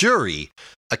 jury,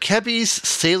 Akebi's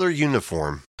Sailor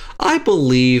Uniform. I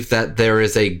believe that there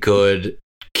is a good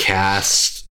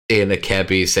cast in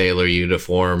Akebi Sailor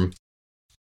Uniform.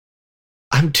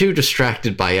 I'm too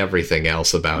distracted by everything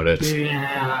else about it.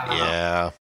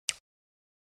 Yeah.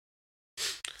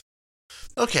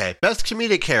 Okay, best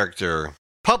comedic character: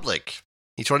 public,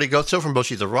 Hitori Goto from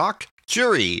Bocchi the Rock;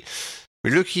 jury,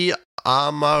 Miruki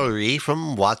Amari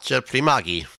from Watcha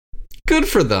Primagi. Good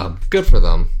for them. Good for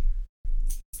them.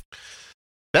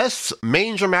 Best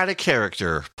main dramatic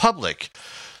character: public,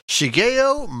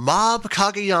 Shigeo Mob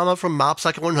Kageyama from Mob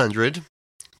Psycho 100;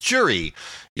 jury,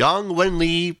 Yang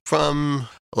Wenli from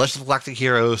Legends of Galactic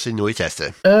Heroes Inui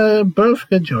Teste. Both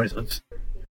good choices.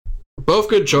 Both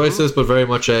good choices, but very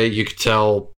much you could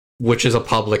tell which is a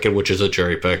public and which is a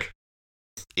jury pick.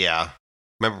 Yeah.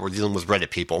 Remember, we're dealing with Reddit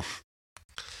people.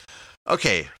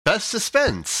 Okay, best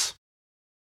suspense.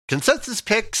 Consensus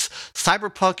picks: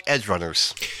 Cyberpunk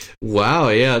Edgerunners. Wow,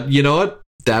 yeah. You know what?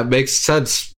 That makes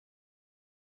sense.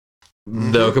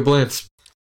 No complaints.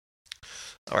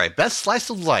 All right, best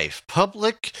slice of life.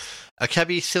 Public,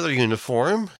 Akebi Sailor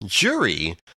Uniform;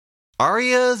 jury,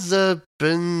 Aria the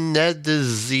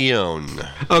Benedizione.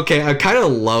 Okay, I kind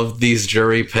of love these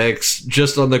jury picks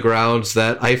just on the grounds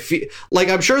that I feel like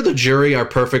I'm sure the jury are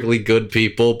perfectly good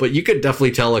people, but you could definitely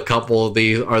tell a couple of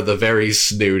these are the very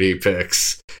snooty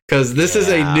picks. Because this is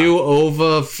a new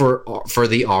OVA for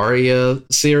the Aria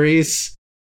series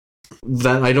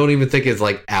that I don't even think is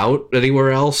like out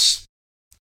anywhere else.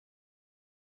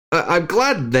 I'm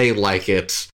glad they like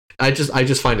it. I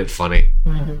just find it funny.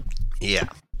 Yeah.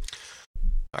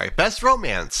 All right, best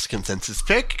romance. Consensus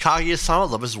pick: Kaguya-sama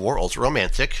Love is War Ultra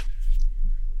Romantic.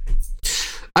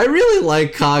 I really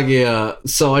like Kaguya,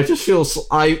 so I just feel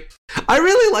I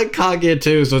really like Kaguya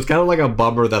too, so it's kind of like a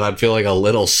bummer that I'm feeling a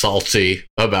little salty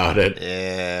about it.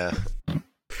 Yeah.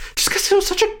 Just because it was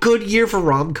such a good year for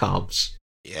rom-coms.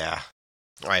 Yeah.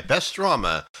 All right, best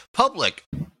drama. Public,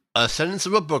 Ascendance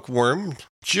of a Bookworm;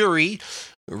 jury,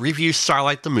 review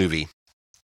Starlight the Movie.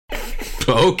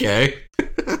 Okay.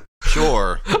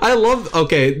 Sure.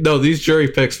 These jury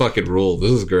picks fucking rule.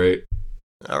 This is great.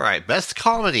 All right, best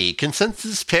comedy.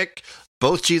 Consensus pick: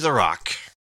 Bocchi the Rock.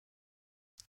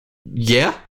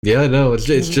 Yeah, no,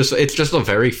 it's just a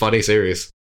very funny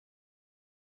series.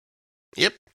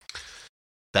 Yep.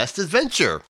 Best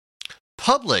adventure.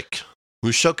 Public,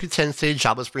 Mushoku Tensei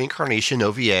Jobless Reincarnation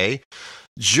OVA;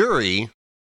 jury,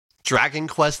 Dragon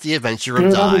Quest: The Adventure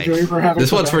of Dai.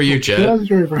 This one's for you, Chad. Good on the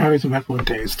jury for having some excellent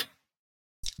taste.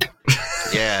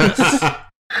 Yes.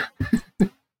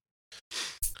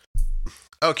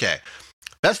 Okay.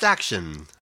 Best action.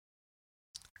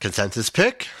 Consensus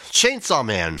pick: Chainsaw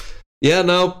Man. Yeah,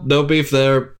 no beef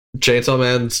there. Chainsaw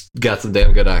Man's got some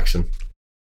damn good action.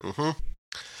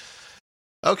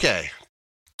 Okay.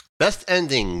 Best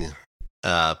ending.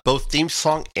 Both theme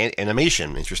song and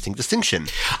animation. Interesting distinction.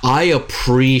 I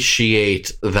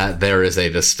appreciate that there is a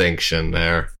distinction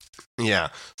there. Yeah,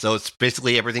 so it's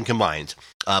basically everything combined.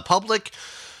 Public,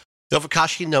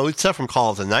 Nobukashi Noita from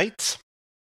Call of the Night.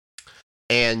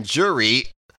 And jury,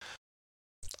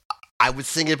 I would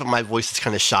sing it, but my voice is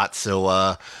kind of shot,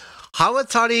 so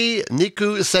Hawatari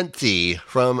Niku Senti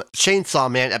from Chainsaw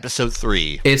Man Episode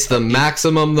 3. It's the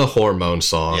Maximum the Hormone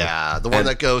song. Yeah, the one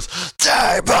that goes,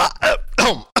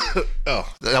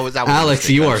 oh, that was Alex,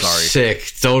 you are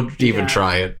sick. Don't even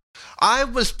try it. I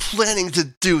was planning to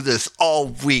do this all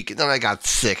week, and then I got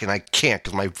sick, and I can't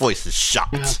because my voice is shot.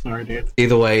 Yeah, sorry, dude.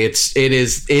 Either way, it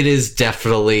is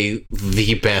definitely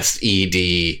the best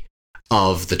ED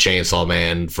of the Chainsaw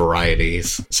Man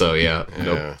varieties. So yeah.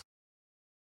 Nope.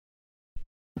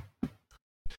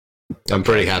 I'm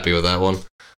pretty happy with that one.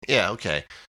 Yeah, okay.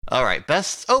 All right,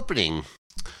 best opening.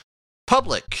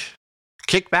 Public,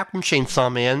 Kickback from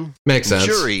Chainsaw Man. Makes sense.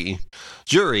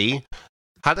 Jury,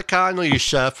 Hadaka no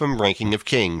Yusha from Ranking of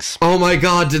Kings. Oh my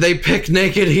god, did they pick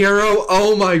Naked Hero?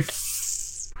 Oh my...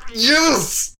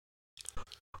 yes!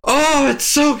 Oh, it's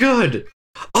so good!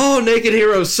 Oh, Naked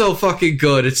Hero's so fucking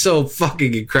good. It's so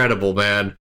fucking incredible,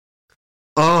 man.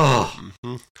 Oh.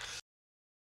 Mm-hmm.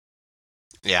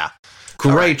 Yeah.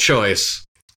 Great choice.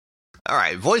 All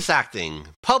right, voice acting.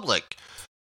 Public,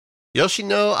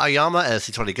 Yoshino Ayama as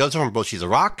Hitori Goto from Bocchi the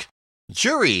Rock.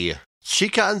 Jury,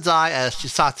 Chika Andai as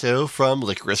Chisato from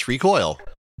Licorice Recoil.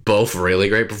 Both really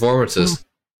great performances.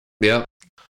 Yep.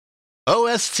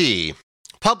 OST.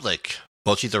 Public,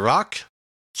 Bocchi the Rock.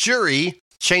 Jury,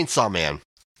 Chainsaw Man.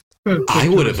 I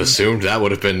would have assumed that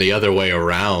would have been the other way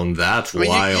around. That's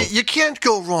wild. You can't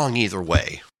go wrong either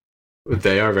way.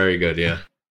 They are very good, yeah.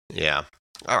 Yeah.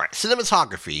 All right,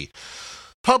 cinematography.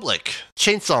 Public,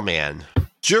 Chainsaw Man.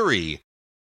 Jury,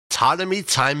 Tatami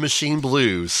Time Machine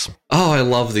Blues. Oh, I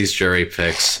love these jury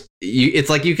picks. It's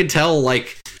like you can tell,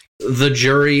 like, the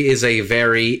jury is a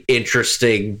very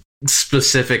interesting,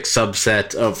 specific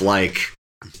subset of, like,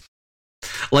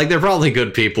 they're probably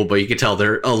good people, but you can tell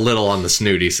they're a little on the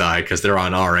snooty side because they're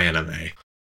on our anime.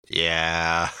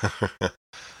 Yeah.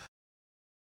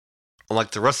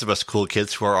 Unlike the rest of us cool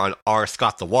kids who are on our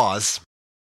Scott the Woz.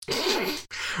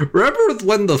 Remember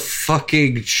when the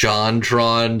fucking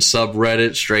JonTron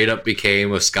subreddit straight up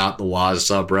became a Scott the Woz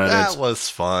subreddit? That was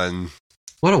fun.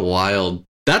 What a wild...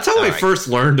 That's how I first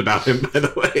learned about him, by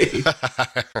the way.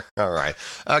 All right.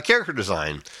 Character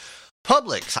design.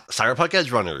 Public, Cyberpunk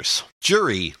Edgerunners.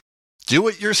 Jury, Do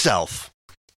It Yourself.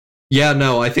 Yeah,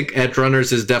 no, I think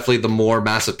Edgerunners is definitely the more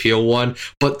mass appeal one,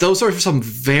 but those are some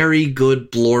very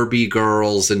good blorby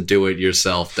girls in Do It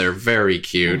Yourself. They're very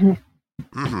cute.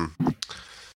 Mm-hmm.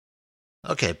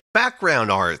 Okay,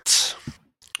 background art.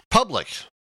 Public,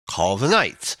 Call of the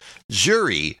Night.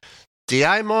 Jury,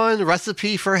 Daimon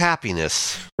Recipe for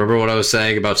Happiness. Remember what I was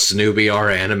saying about Snoopy, our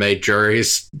anime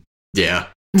juries? Yeah.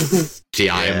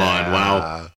 Daimon,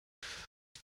 wow.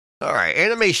 All right,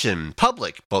 animation.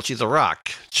 Public, Bocchi the Rock.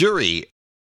 Jury,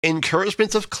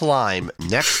 Encouragement of Climb,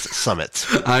 Next Summit.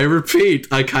 I repeat,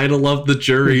 I kind of love the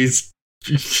juries.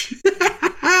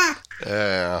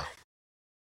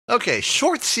 Okay,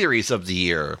 short series of the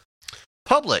year.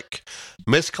 Public,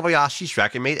 Miss Kobayashi's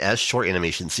Dragon Maid as short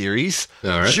animation series.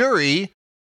 All right. Jury,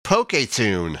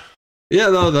 Poketoon. Yeah,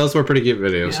 no, those were pretty cute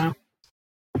videos.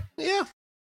 Yeah.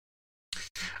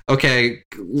 Okay,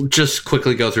 just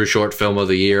quickly go through short film of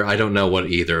the year. I don't know what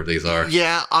either of these are.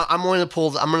 Yeah, I'm going to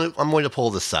pull. I'm going to pull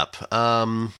this up.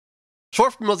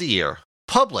 Short film of the year.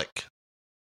 Public,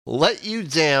 Let You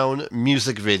Down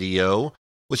music video,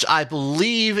 which I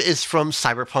believe is from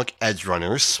Cyberpunk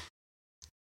Edgerunners.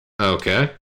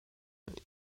 Okay.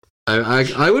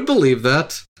 I would believe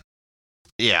that.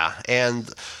 Yeah,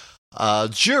 and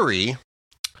Jury,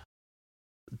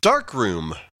 Dark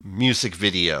Room music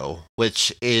video,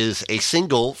 which is a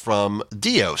single from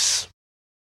Dios.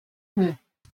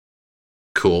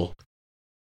 Cool.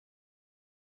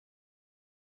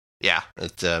 Yeah,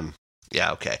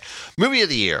 okay. Movie of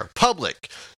the year. Public,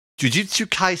 Jujutsu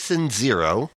Kaisen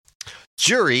 0.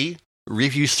 Jury,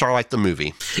 Review Starlight the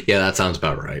Movie. Yeah, that sounds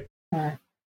about right.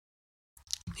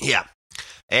 Yeah.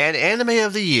 And anime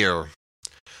of the year.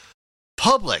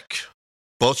 Public,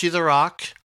 Bocchi the Rock.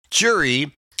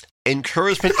 Jury,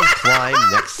 Encouragement of Climb,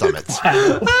 Next Summit.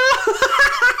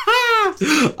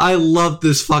 I love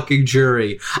this fucking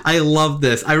jury. I love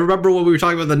this. I remember when we were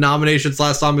talking about the nominations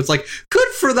last time. It's like, good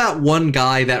for that one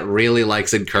guy that really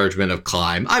likes Encouragement of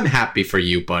Climb. I'm happy for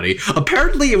you, buddy.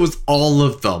 Apparently it was all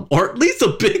of them, or at least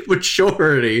a big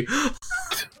majority.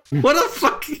 What a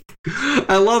fucking...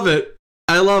 I love it.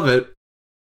 I love it.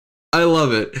 I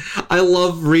love it. I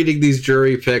love reading these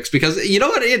jury picks because, you know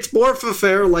what? It's more of a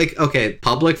fair, like, okay,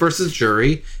 public versus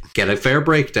jury, get a fair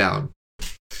breakdown.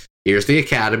 Here's the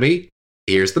Academy.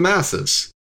 Here's the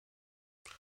masses.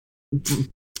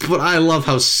 But I love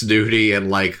how snooty and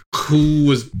like who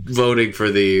was voting for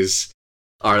these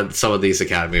are some of these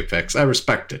Academy picks. I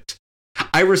respect it.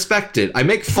 I respect it. I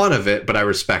make fun of it, but I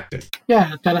respect it.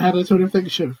 Yeah, kind of how that sort of thing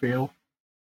should feel.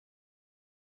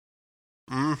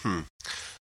 Mm-hmm.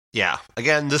 Yeah.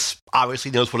 Again, this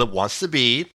obviously knows what it wants to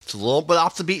be. It's a little bit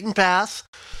off the beaten path,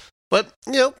 but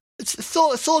you know, it's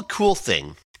still a cool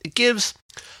thing. It gives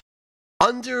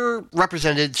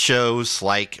underrepresented shows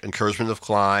like Encouragement of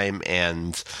Climb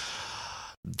and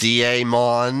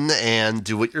Daemon and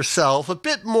Do It Yourself a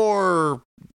bit more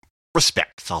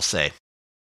respect, I'll say.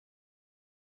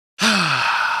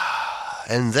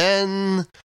 And then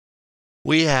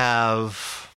we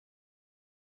have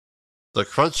the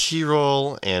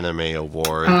Crunchyroll Anime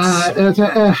Awards. And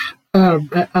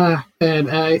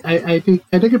I think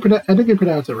I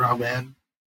pronounced it wrong, man.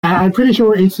 I'm pretty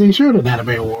sure it's the Shonen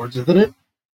Anime Awards, isn't it?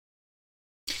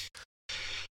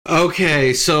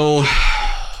 Okay, so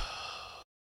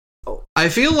I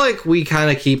feel like we kind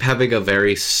of keep having a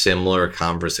very similar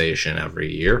conversation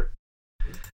every year.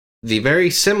 The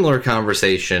very similar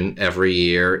conversation every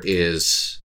year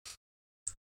is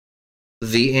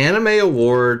the Anime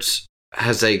Awards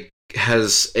has a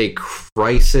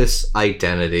crisis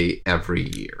identity every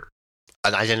year.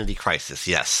 An identity crisis,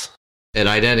 yes.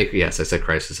 Yes, I said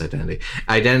crisis identity.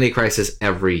 Identity crisis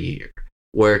every year,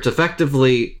 where it's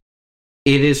effectively,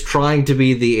 it is trying to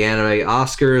be the anime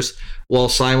Oscars while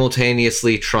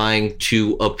simultaneously trying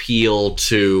to appeal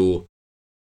to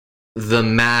the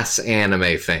mass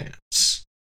anime fans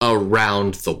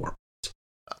around the world.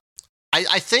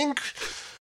 I think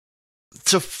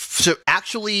to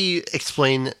actually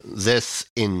explain this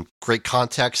in great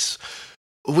context,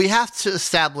 we have to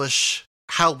establish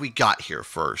how we got here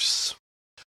first.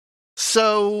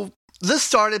 So this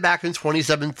started back in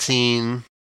 2017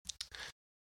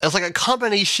 as like a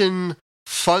combination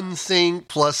fun thing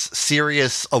plus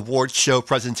serious award show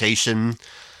presentation.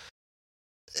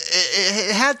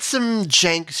 It had some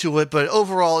jank to it, but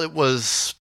overall it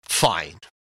was fine.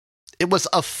 It was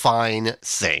a fine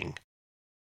thing.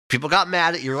 People got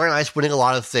mad at Yuri on Ice winning a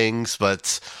lot of things,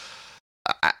 but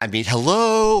I mean,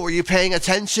 hello? Were you paying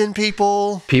attention,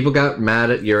 people? People got mad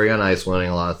at Yuri on Ice winning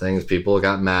a lot of things. People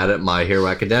got mad at My Hero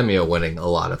Academia winning a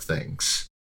lot of things.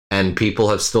 And people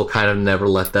have still kind of never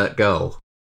let that go.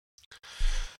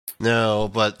 No,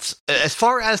 but as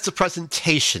far as the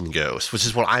presentation goes, which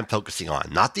is what I'm focusing on,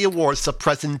 not the awards, the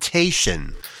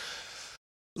presentation.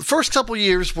 The first couple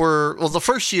years were, well, the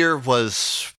first year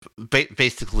was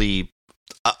basically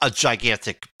a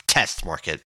gigantic test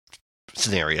market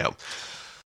scenario.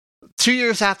 2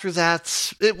 years after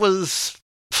that, it was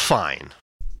fine.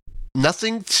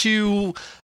 Nothing too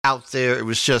out there. It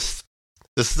was just,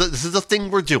 this is the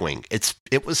thing we're doing.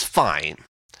 It was fine.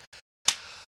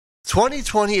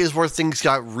 2020 is where things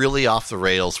got really off the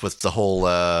rails with the whole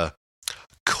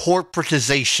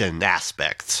corporatization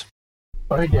aspect.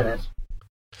 I get it.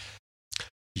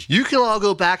 You can all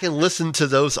go back and listen to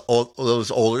those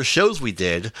older shows we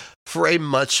did for a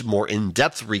much more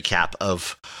in-depth recap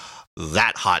of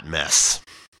that hot mess.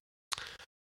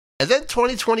 And then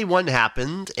 2021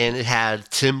 happened, and it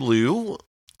had Tim Liu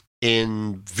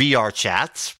in VR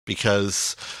chats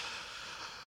because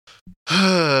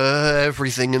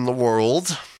everything in the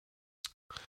world.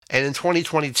 And in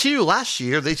 2022, last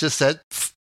year, they just said,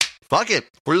 fuck it.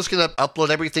 We're just going to upload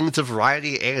everything to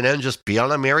Variety and then just be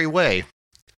on a merry way.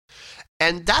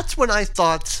 And that's when I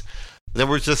thought they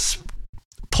were just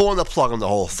pulling the plug on the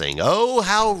whole thing. Oh,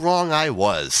 how wrong I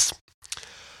was.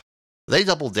 They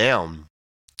doubled down.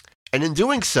 And in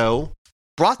doing so,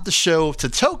 brought the show to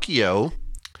Tokyo,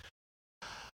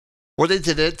 where they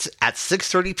did it at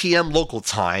 6:30 p.m. local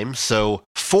time, so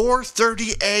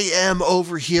 4:30 a.m.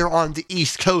 over here on the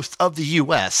East Coast of the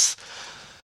U.S.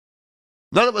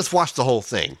 None of us watched the whole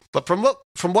thing, but from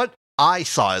what I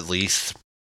saw at least,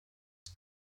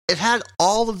 it had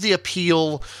all of the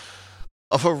appeal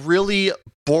of a really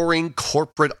boring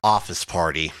corporate office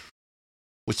party,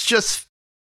 which just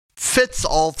fits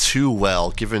all too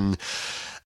well given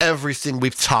everything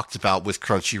we've talked about with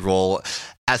Crunchyroll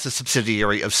as a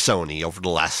subsidiary of Sony over the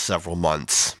last several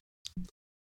months.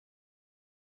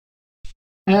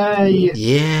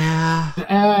 Yeah.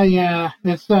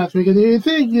 It sucks because you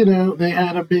think, they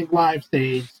had a big live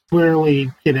stage. Clearly,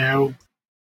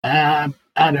 I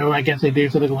don't know, I guess they do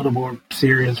something a little more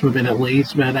serious with it at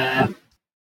least, but,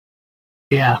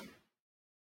 yeah.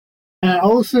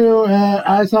 Also,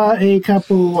 I saw a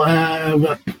couple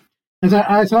of...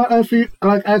 I saw a few,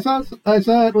 I saw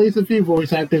at least a few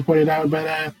voice actors pointed out,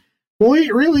 but Well,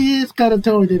 it really is kind of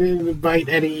telling they didn't invite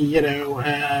any,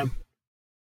 I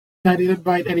didn't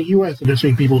invite any U.S.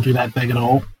 industry people to that thing at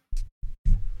all.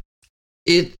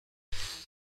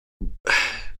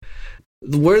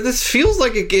 Where this feels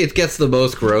like it gets the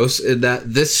most gross, in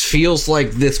that this feels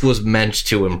like this was meant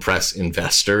to impress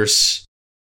investors,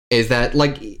 is that,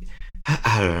 like,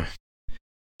 I don't know.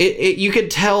 You could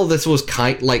tell this was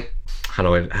how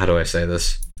do I say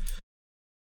this?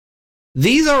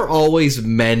 These are always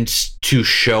meant to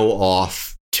show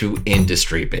off to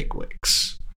industry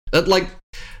bigwigs. Like,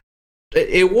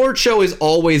 a award show is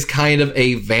always kind of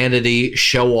a vanity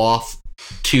show off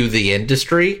to the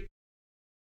industry.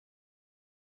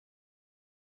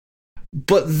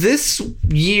 But this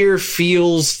year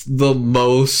feels the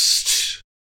most...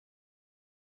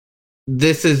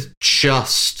 This is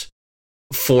just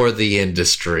for the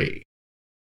industry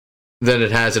than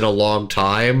it has in a long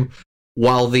time,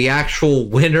 while the actual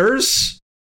winners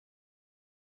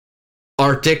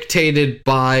are dictated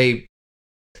by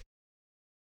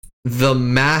the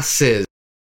masses.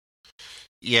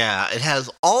 Yeah, it has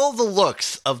all the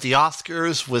looks of the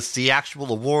Oscars, with the actual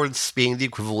awards being the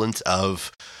equivalent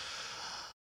of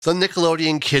the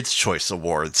Nickelodeon Kids' Choice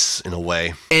Awards, in a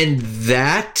way. And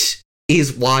that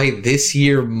is why this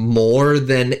year, more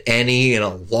than any in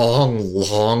a long,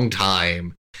 long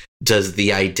time, does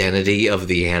the identity of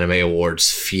the Anime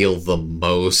Awards feel the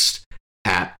most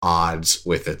at odds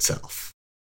with itself.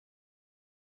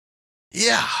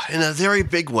 Yeah, in a very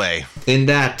big way. In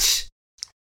that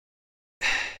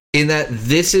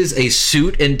this is a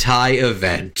suit and tie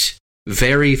event,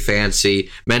 very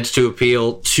fancy, meant to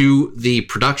appeal to the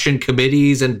production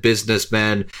committees and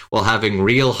businessmen, while having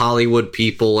real Hollywood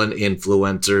people and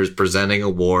influencers presenting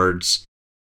awards,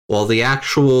 while the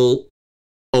actual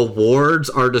awards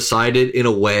are decided in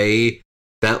a way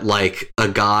that, like, a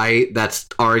guy that's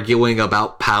arguing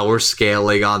about power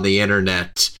scaling on the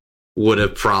internet would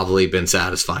have probably been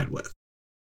satisfied with.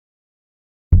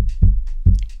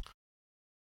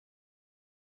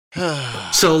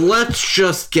 So let's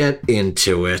just get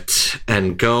into it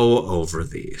and go over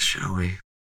these, shall we?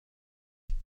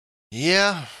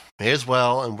 Yeah, may as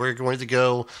well. And we're going to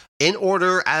go in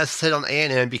order as said on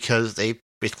A&M, because they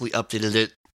basically updated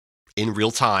it in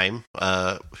real time.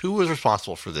 Who was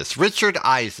responsible for this? Richard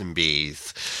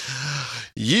Eisenbees.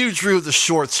 You drew the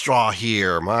short straw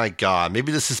here. My God.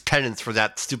 Maybe this is penance for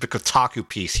that stupid Kotaku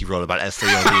piece he wrote about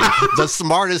SAOB. The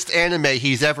smartest anime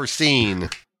he's ever seen.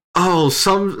 Oh,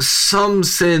 some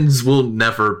sins will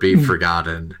never be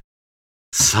forgotten.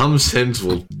 Some sins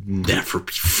will never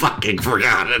be fucking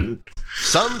forgotten.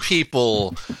 Some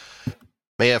people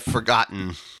may have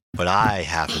forgotten, but I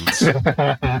haven't.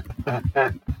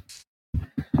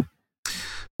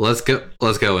 Let's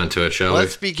go into it, shall we?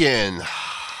 Let's begin.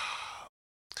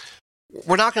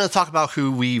 We're not going to talk about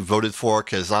who we voted for,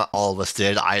 because not all of us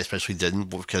did. I especially didn't,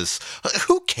 because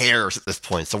who cares at this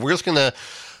point? So we're just going to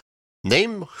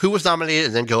name who was nominated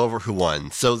and then go over who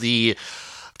won. So the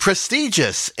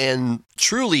prestigious and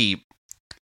truly,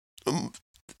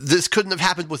 this couldn't have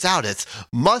happened without it,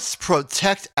 Must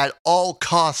Protect at All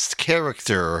Costs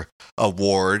Character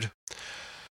Award.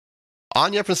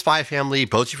 Anya from Spy Family,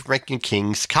 Boji from Ranking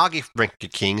Kings, Kage from Ranking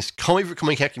Kings, Komi from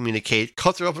Komi Can't Communicate,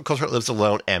 Kotaro from Kotaro Lives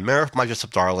Alone, and Mara from My Dress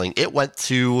Up Darling. It went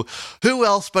to who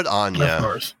else but Anya? Of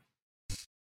course.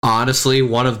 Honestly,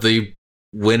 one of the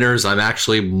winners I'm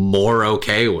actually more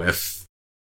okay with.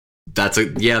 That's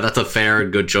a fair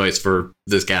and good choice for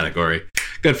this category.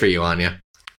 Good for you, Anya.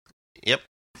 Yep.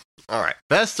 Alright.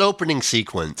 Best opening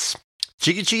sequence.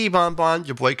 Chigi Chigi Bon Bon,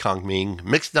 Your Boy Kongming,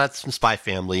 Mixed Nuts from Spy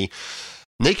Family,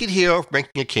 Naked Hero from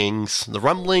Ranking of Kings, The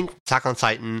Rumbling from Attack on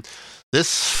Titan,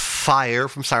 This Fire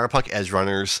from Cyberpunk Edge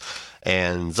Runners,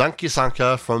 and Zanki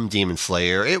Sanka from Demon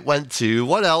Slayer. It went to,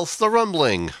 what else? The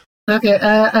Rumbling. Okay,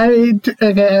 I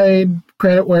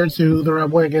credit where it's due. The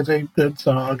Rumbling is a good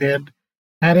song, and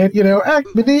had it,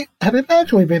 had it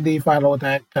actually been the final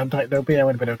Attack on Titan OP, I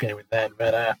would have been okay with that.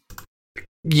 But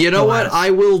you know what?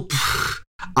 I will.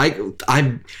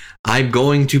 I'm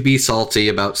going to be salty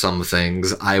about some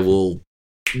things. I will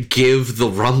give the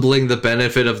Rumbling the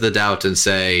benefit of the doubt and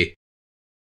say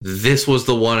this was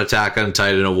the one Attack on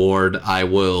Titan award. I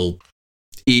will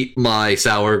eat my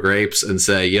sour grapes and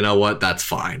say, you know what? That's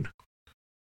fine.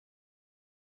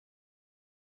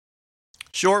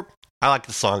 Sure, I like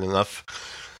the song enough.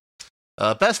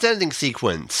 Best ending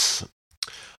sequence.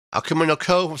 Akuma no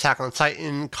Ko from Attack on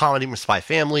Titan, Comedy from Spy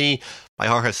Family, My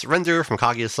Heart Has Surrender from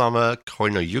Kaguya-sama, Koi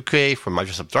no Yuke from My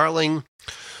Dress Up Darling,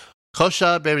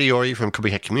 Kosha Beriori from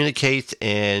Komi Can't Communicate,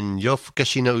 and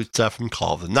Yofukashi no Uta from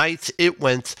Call of the Night. It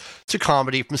went to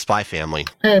Comedy from Spy Family.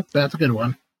 that's a good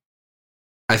one.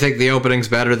 I think the opening's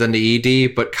better than the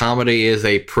ED, but comedy is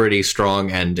a pretty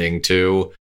strong ending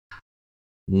too.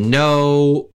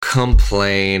 No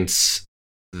complaints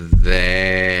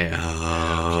there.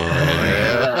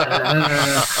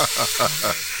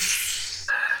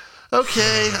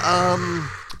 Okay, I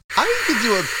need to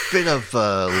do a bit of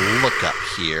a lookup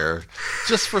here,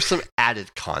 just for some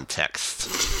added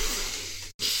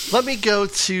context. Let me go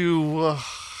to...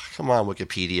 come on,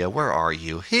 Wikipedia, where are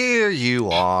you? Here you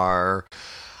are.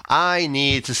 I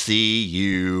need to see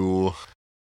you.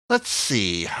 Let's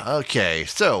see. Okay,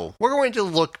 so we're going to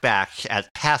look back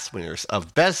at past winners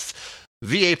of Best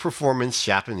VA Performance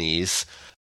Japanese.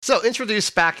 So,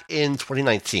 introduced back in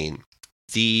 2019,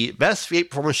 the Best VA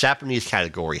Performance Japanese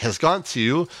category has gone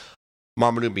to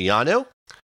Mamoru Miyano,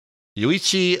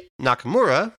 Yuichi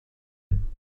Nakamura,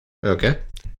 Okay.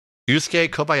 Yusuke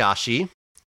Kobayashi,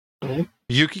 Okay.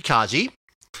 Yuki Kaji,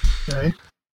 Okay.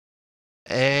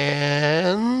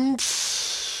 and...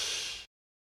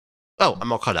 oh,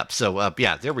 I'm all caught up. So,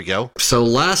 yeah, there we go. So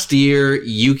last year,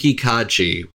 Yuki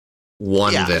Kaji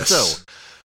won this. So,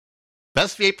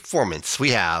 Best VA Performance, we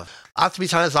have Atsumi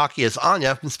Tanizaki as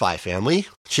Anya from Spy Family,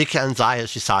 Chika Anzai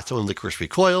as Shisato in Licorice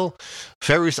Recoil,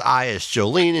 Ferus Ai as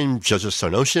Jolene in JoJo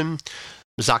Stone Ocean,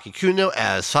 Misaki Kuno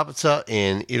as Sabata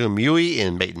in Irumyui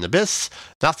in Mate in Abyss,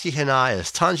 Natsuki Hinai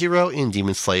as Tanjiro in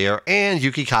Demon Slayer, and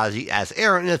Yuki Kaji as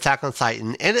Eren in Attack on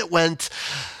Titan, and it went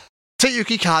to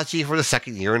Yuki Kaji for the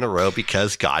second year in a row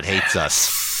because God hates us.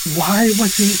 Why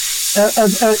was he...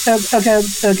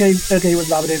 okay, he was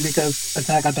nominated because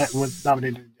Attack on Titan was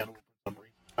nominated in general for some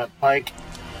reason. But, like,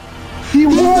 he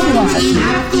won last year.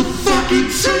 Half the fucking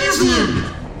season!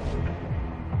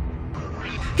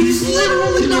 He's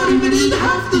literally not even in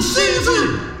half the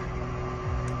season!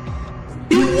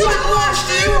 He won last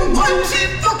year! Why was he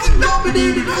fucking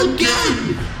nominated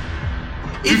again?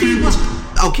 If he was...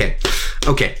 Okay,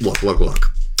 look.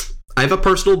 I have a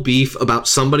personal beef about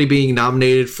somebody being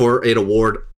nominated for an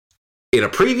award in a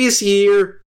previous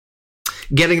year,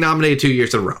 getting nominated 2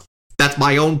 years in a row. That's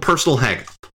my own personal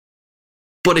hang-up.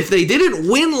 But if they didn't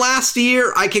win last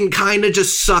year, I can kind of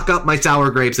just suck up my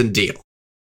sour grapes and deal.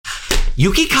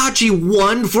 Yuki Kaji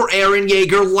won for Eren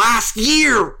Yeager last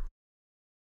year!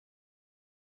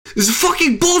 This is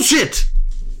fucking bullshit!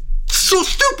 So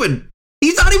stupid!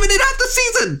 He's not even in half the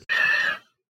season!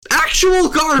 Actual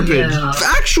garbage! Yeah.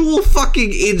 Actual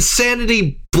fucking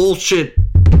insanity bullshit.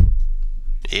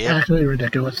 Yeah. Actually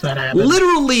ridiculous that happened.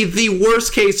 Literally the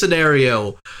worst case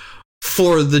scenario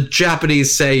for the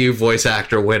Japanese Seiyu voice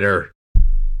actor winner.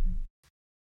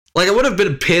 Like, I would have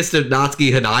been pissed if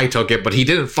Natsuki Hinai took it, but he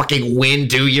didn't fucking win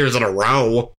 2 years in a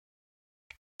row.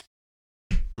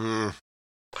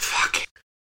 Fuck.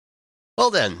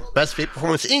 Well then, Best VA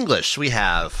Performance English, we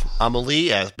have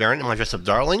Amelie as Baron in My Dress Up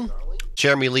Darling,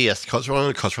 Jeremy Lee as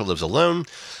Kotaro Lives Alone,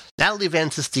 Natalie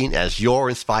Van Sistine as Yor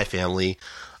in Spy Family,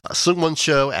 Sungwon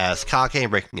Cho as Kake in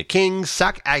Breaking the King,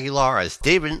 Zach Aguilar as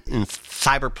David in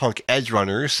Cyberpunk Edge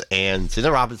Runners, and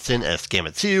Zena Robinson as Gamma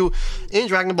 2 in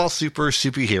Dragon Ball Super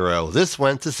Superhero. This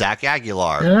went to Zach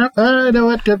Aguilar. Yeah, I know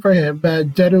what, good for him.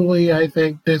 But generally, I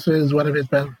think this is one of his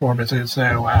best performances,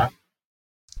 so,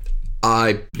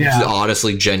 I Yeah.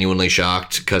 honestly genuinely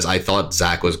shocked because I thought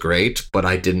Zach was great, but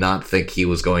I did not think he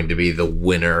was going to be the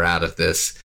winner out of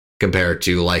this compared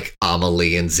to like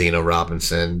Amelie and Zena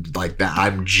Robinson. Like that,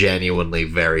 I'm genuinely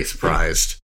very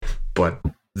surprised. But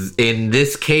in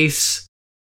this case,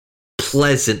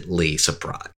 pleasantly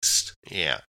surprised.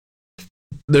 Yeah.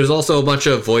 There's also a bunch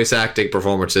of voice acting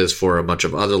performances for a bunch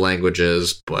of other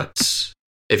languages, but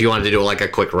if you wanted to do like a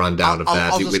quick rundown of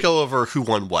that, I'll just go over who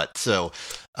won what. So,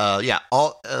 in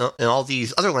all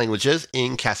these other languages,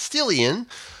 in Castilian,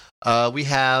 we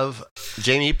have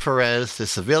Jamie Perez de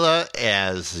Sevilla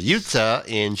as Yuta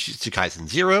in Jujutsu Kaisen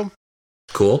 0.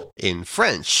 Cool. In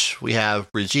French, we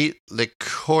have Brigitte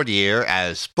Lecordier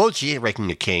as Boji in Breaking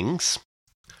the Kings.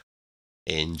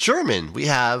 In German, we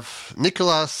have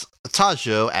Nicolas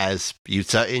Tajo as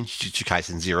Yuta in Jujutsu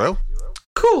Kaisen 0.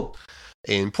 Cool.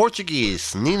 In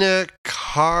Portuguese, Nina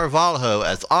Carvalho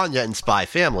as Anya in Spy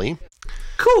Family.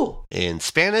 Cool. In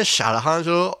Spanish,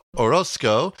 Alejandro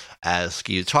Orozco as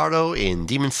Gyutaro in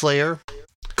Demon Slayer.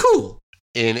 Cool.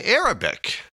 In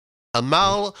Arabic,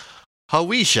 Amal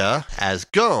Hawisha as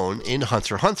Gon in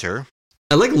Hunter x Hunter.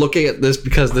 I like looking at this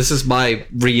because this is my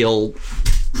real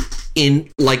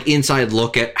inside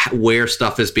look at where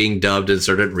stuff is being dubbed in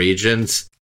certain regions.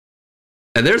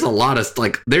 And there's a lot of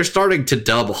they're starting to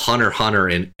dub Hunter x Hunter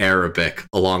in Arabic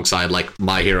alongside like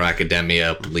My Hero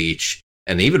Academia, Bleach,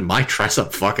 and even My Dress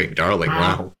Up Fucking Darling.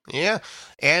 Wow. Yeah.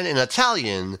 And in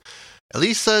Italian,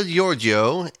 Elisa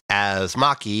Giorgio as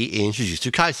Maki in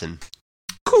Jujutsu Kaisen.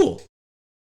 Cool.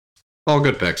 All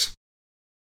good picks.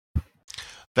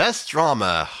 Best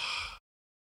drama.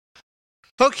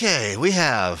 Okay, we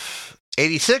have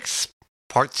 86,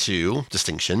 Part 2,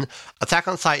 Distinction, Attack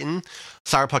on Titan,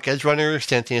 Cyberpunk Edge Runner,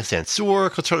 Stantia Sansur,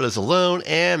 Kotoda is Alone,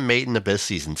 and Made in Abyss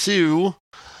Season 2.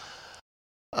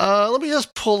 Let me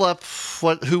just pull up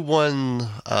who won.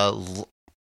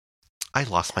 I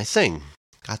lost my thing.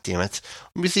 God damn it.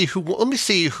 Let me see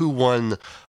who won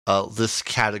this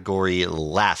category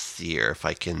last year, if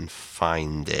I can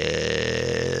find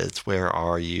it. Where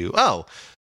are you? Oh,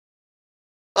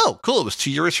 cool. It was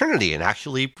To Your Eternity, an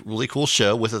actually really cool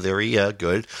show with a very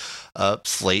good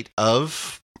slate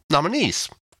of nominees.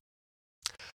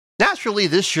 Naturally,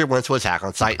 this year went to Attack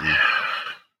on Titan.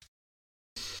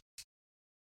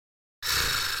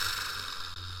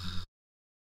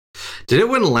 Did it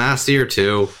win last year,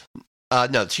 too?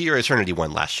 No, To Your Eternity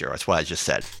won last year. That's what I just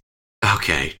said.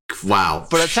 Okay, wow.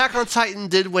 But Attack on Titan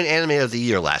did win Anime of the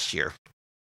Year last year.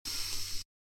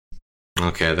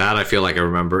 Okay, that I feel like I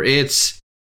remember. It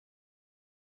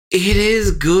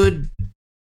is good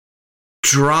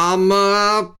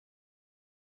drama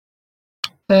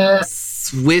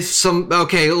with some...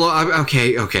 Okay. I'm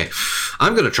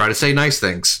going to try to say nice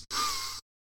things.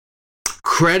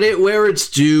 Credit where it's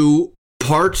due.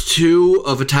 Part 2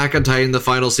 of Attack on Titan, the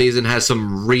final season, has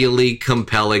some really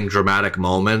compelling dramatic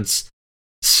moments.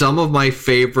 Some of my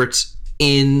favorites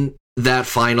in that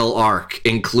final arc,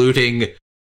 including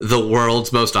the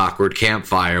world's most awkward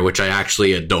campfire, which I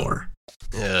actually adore.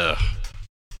 Yeah.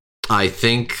 I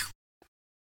think...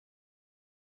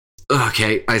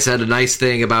 Okay, I said a nice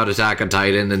thing about Attack on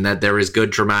Titan, and that there is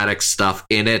good dramatic stuff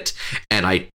in it, and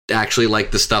I actually like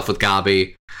the stuff with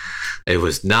Gabi. It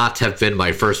was not have been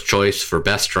my first choice for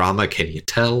best drama, can you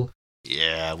tell?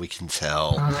 Yeah, we can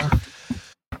tell.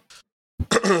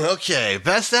 Okay,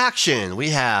 best action. We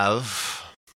have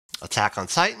Attack on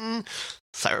Titan,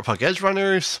 Cyberpunk Edge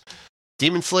Runners,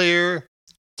 Demon Slayer,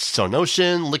 Stone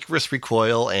Ocean, Licorice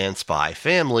Recoil, and Spy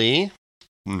Family.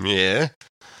 Yeah.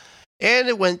 And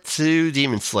it went to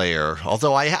Demon Slayer.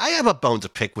 Although I have a bone to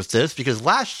pick with this, because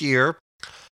last year,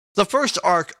 the first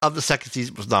arc of the second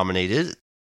season was nominated.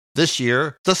 This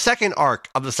year, the second arc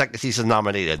of the second season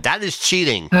nominated. That is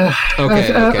cheating. Okay.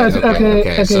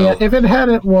 So Yeah. If it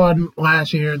hadn't won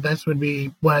last year, this would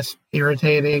be less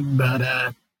irritating,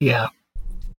 but yeah.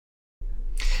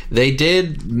 they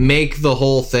did make the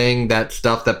whole thing that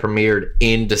stuff that premiered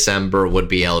in December would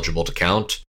be eligible to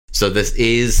count. So this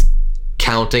is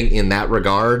counting in that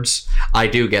regards. I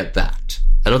do get that.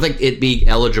 I don't think it being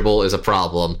eligible is a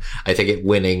problem. I think it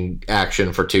winning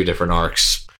action for 2 different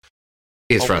arcs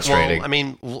is frustrating. Well, I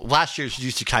mean, last year's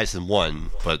Jujutsu Kaisen won,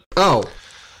 but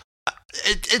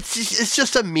it's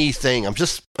just a me thing. I'm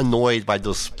just annoyed by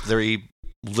those very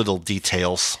little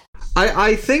details.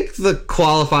 I think the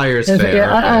qualifier is fair.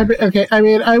 Yeah, okay. I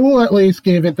mean, I will at least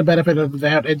give it the benefit of the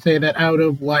doubt and say that out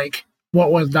of like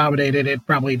what was nominated, it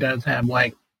probably does have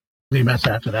like the best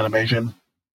action animation.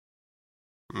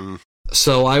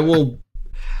 So I will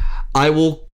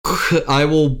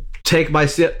take my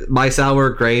sour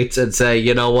grapes and say,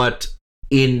 you know what?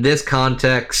 In this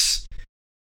context,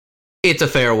 it's a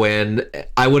fair win.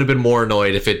 I would have been more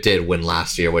annoyed if it did win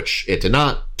last year, which it did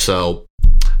not. So,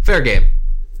 fair game.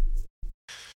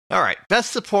 All right,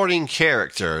 best supporting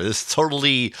character. This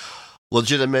totally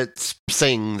legitimate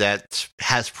thing that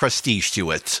has prestige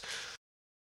to it.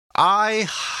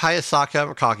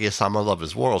 Hayasaka Kaguya-sama, Love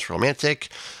is War, is romantic.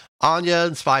 Anya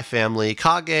in Spy Family,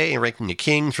 Kage in Ranking the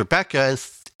Kings, Rebecca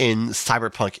in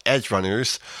Cyberpunk Edge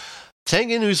Runners,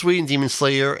 Tengen Uzui in Demon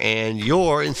Slayer, and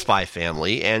Yor in Spy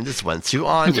Family, and this went to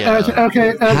Anya.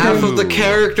 Okay. Half of the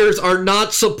characters are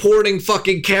not supporting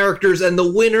fucking characters, and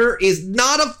the winner is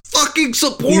not a fucking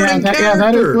supporting character. Yeah,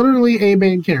 that is literally a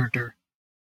main character.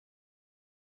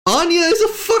 Anya is a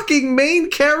fucking main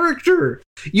character.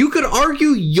 You could argue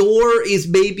Yor is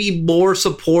maybe more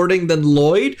supporting than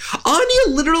Lloyd. Anya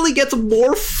literally gets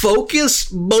more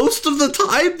focus most of the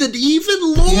time than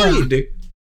even Lloyd. Yeah.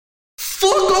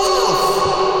 Fuck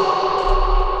off!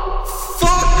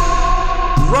 Fuck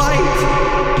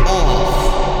right off!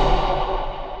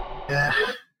 Yeah.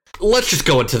 Let's just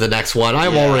go into the next one.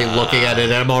 I'm already looking at it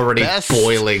and I'm already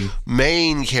boiling.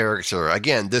 Main character.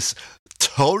 Again, this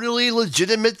totally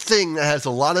legitimate thing that has a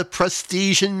lot of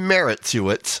prestige and merit to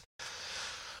it.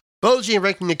 Boji in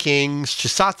Ranking the Kings,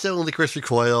 Chisato in Licorice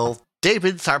Recoil,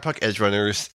 David in Cyberpunk Edge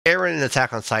Runners, Aaron in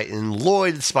Attack on Titan,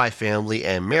 Lloyd in Spy Family,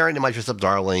 and Marin in My Dress Up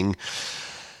Darling.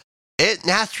 It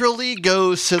naturally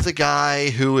goes to the guy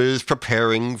who is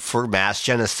preparing for mass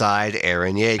genocide,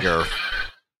 Eren Yeager.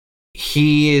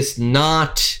 He is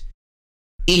not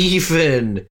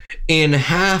even in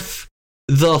half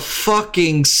the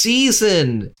fucking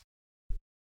season.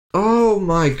 Oh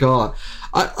my god.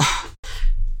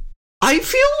 I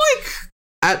feel like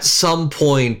at some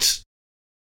point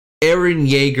Eren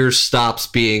Yeager stops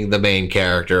being the main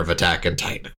character of Attack on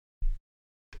Titan.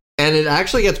 And it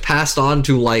actually gets passed on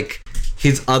to like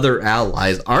his other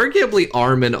allies, arguably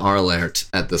Armin Arlert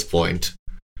at this point.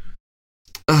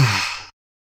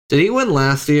 Did he win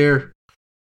last year?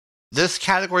 This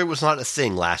category was not a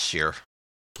thing last year.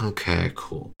 Okay,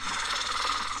 cool.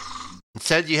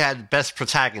 Instead, you had Best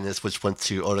Protagonist, which went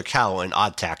to Otokawa and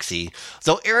Odd Taxi.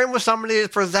 Though Eren was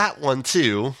nominated for that one,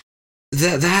 too.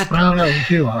 Well, no,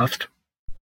 he lost.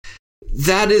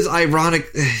 That is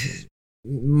ironic.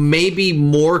 Maybe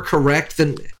more correct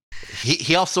than...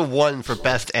 He also won for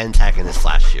Best Antagonist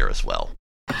last year as well.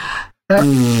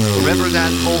 Remember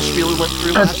that whole spiel we went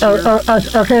through last year?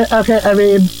 Okay.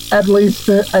 At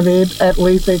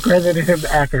least they credited him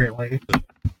accurately.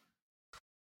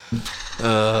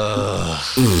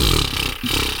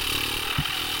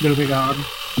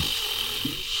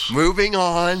 Moving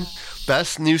on.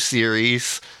 Best new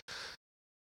series.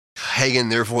 Hang in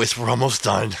there, voice. We're almost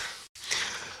done.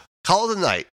 Call of the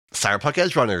Night. Cyberpunk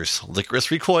Edge Runners,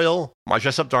 Licorice Recoil, My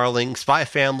Dress Up Darling, Spy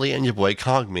Family, and your boy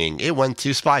Kongming. It went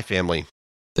to Spy Family.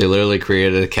 They literally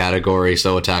created a category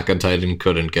so Attack on Titan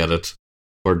couldn't get it.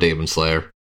 Or Demon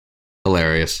Slayer.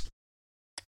 Hilarious.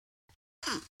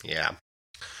 Yeah.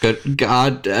 Good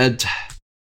God.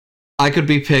 I could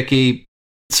be picky.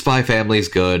 Spy Family's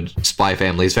good. Spy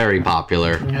Family's very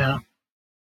popular. Yeah.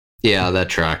 Yeah, that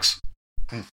tracks.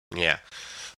 Yeah.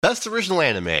 Best Original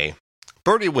Anime.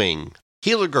 Birdie Wing,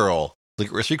 Healer Girl,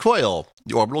 Licorice Recoil,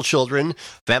 The Orbital Children,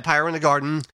 Vampire in the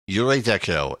Garden, Yurei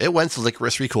Deko. It went to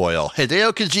Licorice Recoil.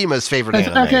 Hideo Kojima's favorite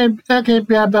anime. Okay,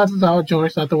 yeah, that's a solid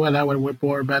choice. Not the one I would have went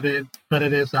for, but it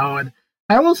is solid.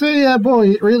 I will say,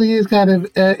 boy, it really is kind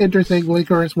of interesting.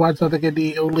 Licorice won something in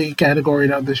the only category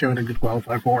that the show could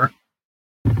qualify for.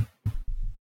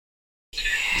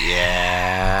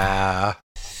 Yeah.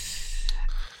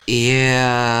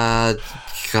 Yeah.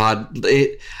 God,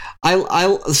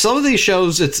 I some of these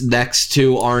shows it's next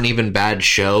to aren't even bad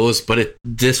shows, but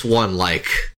this one, like,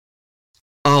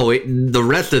 the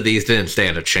rest of these didn't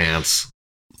stand a chance.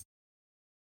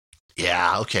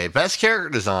 Yeah, okay. Best Character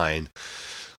Design.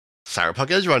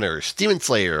 Cyberpunk Edge Runners, Demon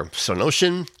Slayer,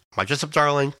 Sonoshin, My Dress Up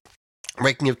Darling,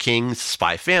 Ranking of Kings,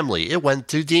 Spy Family. It went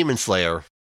to Demon Slayer.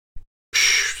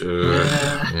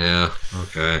 Yeah,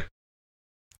 okay.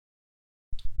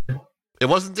 It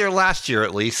wasn't there last year,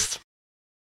 at least.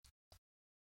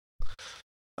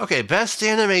 Okay, Best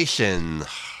Animation.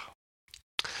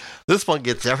 This one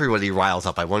gets everybody riled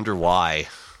up. I wonder why.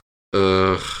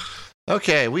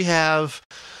 Okay, we have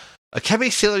Akemi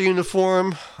Sailor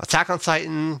Uniform, Attack on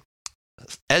Titan,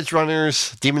 Edge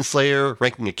Runners, Demon Slayer,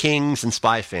 Ranking of Kings, and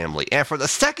Spy Family. And for the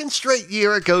second straight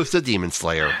year, it goes to Demon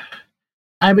Slayer.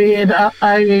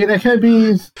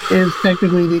 Akemi is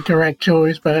technically the correct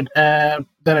choice, but then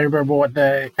I remember what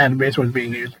the animation was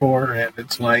being used for, and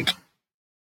it's like...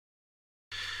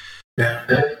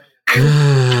 I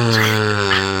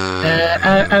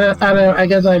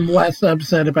guess I'm less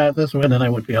upset about this one than I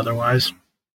would be otherwise.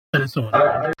 But it's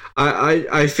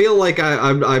I feel like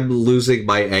I'm losing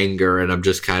my anger, and I'm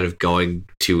just kind of going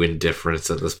to indifference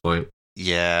at this point.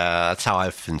 Yeah, that's how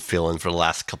I've been feeling for the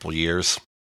last couple years.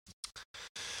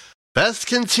 Best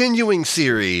Continuing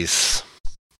Series.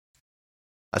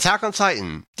 Attack on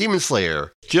Titan, Demon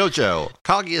Slayer, JoJo,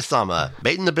 Kaguya-sama,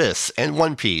 Made in Abyss, and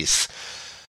One Piece.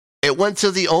 It went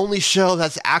to the only show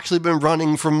that's actually been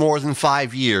running for more than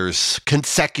 5 years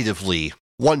consecutively.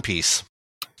 One Piece.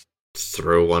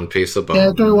 Throw One Piece a bone.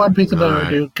 Yeah, throw One Piece a bone. I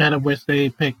do kind of wish they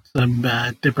picked some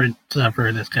different stuff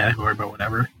for this category, but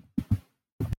whatever.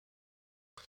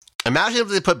 Imagine if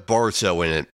they put Boruto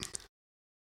in it.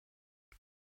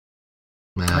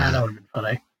 That would have been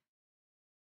funny.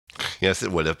 Yes,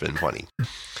 it would have been funny.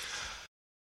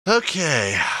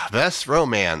 Okay, Best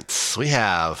Romance. We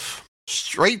have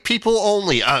Straight People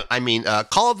Only.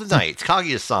 Call of the Night,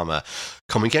 Kaguya-sama,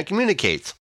 Come We Can't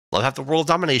Communicate, Love Half the World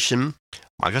Domination,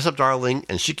 My Dress Up Darling,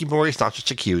 and Shikimori's Not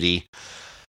Just a Cutie.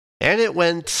 And it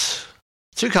went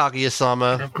to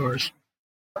Kaguya-sama. Of course.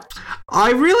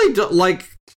 I really don't like...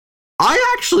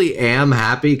 I actually am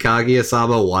happy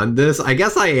Kaguya-sama won this. I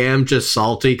guess I am just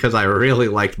salty because I really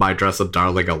liked My Dress Up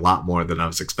Darling a lot more than I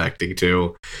was expecting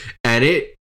to. And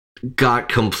it got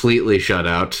completely shut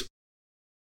out.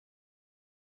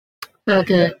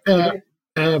 Okay.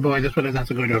 Boy, this one is not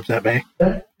so going to upset me.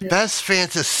 Best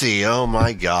Fantasy. Oh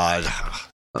my god.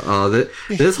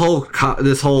 This whole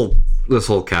this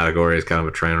whole category is kind of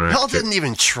a train wreck. Hell didn't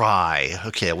even try.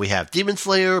 Okay, we have Demon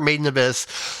Slayer, Maiden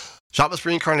Abyss, Shabbos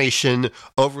Reincarnation,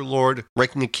 Overlord,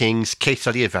 Ranking of Kings, Case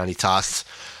Study of Vanitas.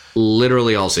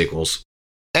 Literally all sequels.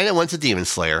 And it went to Demon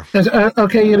Slayer.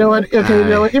 Okay, you know what? Okay, you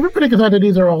know what? Everybody can say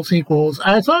these are all sequels.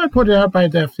 I saw it pointed out by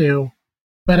Def too,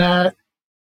 but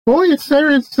boy, it's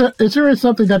serious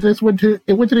something that this went to.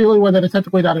 It went to the only one that is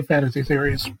technically not a fantasy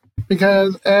series,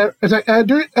 because I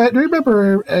do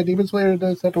remember Demon Slayer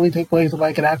does technically take place in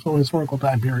like an actual historical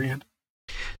time period.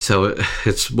 So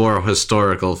it's more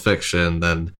historical fiction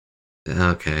than.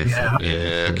 Okay.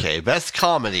 Yeah. Okay. Best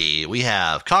comedy. We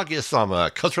have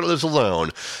Kaguya-sama, Kotsura Lives Alone,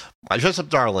 My Dress-Up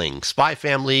Darling, Spy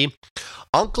Family,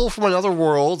 Uncle from Another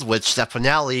World, which that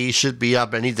finale should be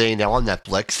up any day now on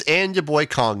Netflix, and your boy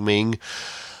Kongming.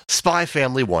 Spy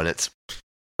Family won it.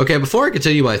 Okay, before I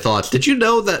continue my thoughts, did you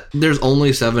know that there's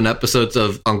only 7 episodes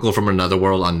of Uncle from Another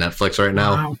World on Netflix right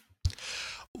now?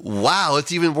 Wow,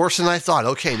 it's even worse than I thought.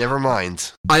 Okay, never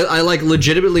mind. I like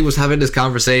legitimately was having this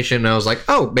conversation and I was like,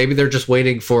 oh, maybe they're just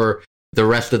waiting for the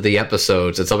rest of the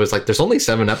episodes. And somebody's like, there's only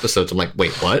 7 episodes. I'm like,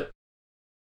 wait, what?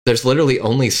 There's literally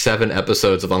only 7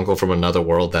 episodes of Uncle from Another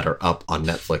World that are up on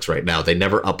Netflix right now. They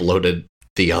never uploaded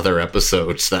the other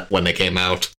episodes that when they came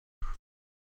out.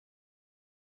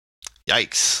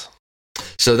 Yikes.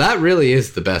 So that really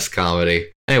is the best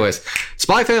comedy. Anyways,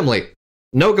 Spy Family.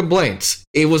 No complaints.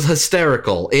 It was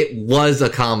hysterical. It was a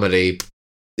comedy.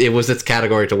 It was its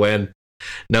category to win.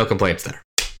 No complaints there.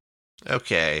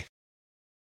 Okay.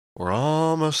 We're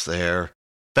almost there.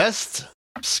 Best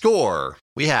score.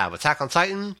 We have Attack on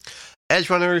Titan, Edge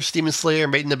Runners, Demon Slayer,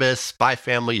 Maiden Abyss, Spy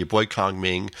Family, your boy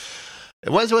Kongming.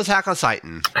 It went to Attack on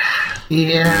Titan.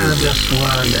 Yeah, this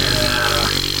one.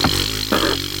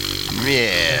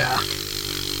 Yeah.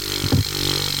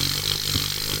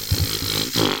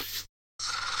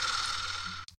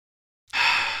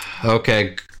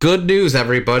 Okay, good news,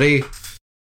 everybody.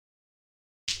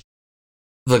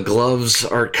 The gloves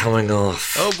are coming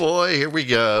off. Oh boy, here we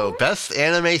go. Best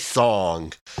anime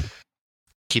song.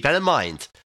 Keep that in mind.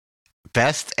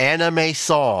 Best anime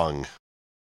song.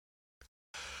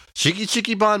 Shiki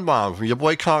Shiki Bon Bon from your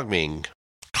boy Kongming.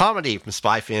 Comedy from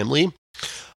Spy Family.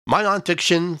 My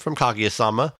Nonfiction from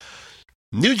Kaguya-sama.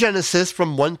 New Genesis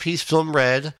from One Piece Film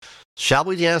Red. Shall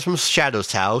We Dance from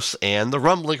Shadow's House. And The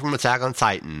Rumbling from Attack on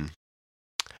Titan.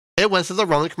 It went to The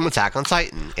Rumbling from Attack on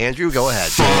Titan. Andrew, go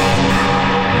ahead.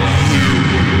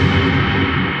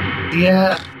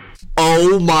 Yeah.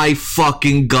 Oh my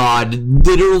fucking god.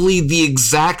 Literally the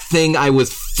exact thing I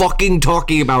was fucking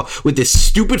talking about with this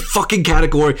stupid fucking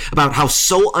category about how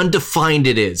so undefined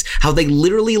it is. How they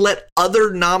literally let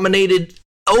other nominated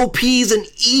OPs and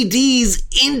EDs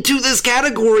into this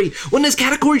category when this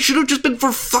category should have just been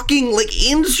for fucking like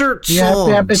insert songs.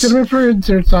 Yeah, it should have been for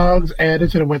insert songs and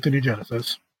it should have went to New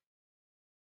Genesis.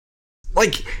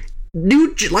 Like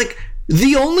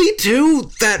the only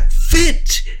 2 that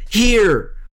fit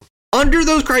here under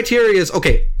those criterias.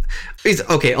 Okay,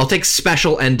 I'll take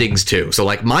special endings too. So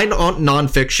like my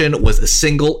nonfiction was a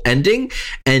single ending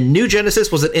and New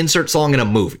Genesis was an insert song in a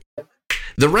movie.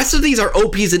 The rest of these are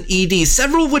OPs and EDs,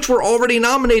 several of which were already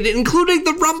nominated, including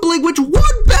The Rumbling, which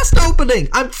won Best Opening.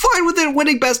 I'm fine with it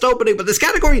winning Best Opening, but this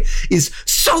category is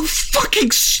so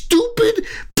fucking stupid,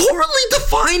 poorly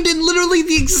defined, and literally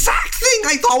the exact thing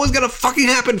I thought was gonna fucking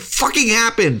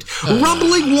happened.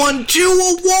 Rumbling won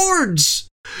 2 awards!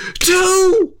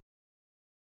 2!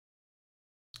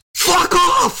 Fuck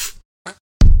off!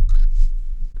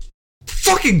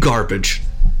 Fucking garbage.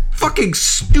 Fucking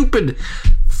stupid.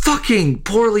 Fucking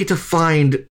poorly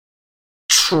defined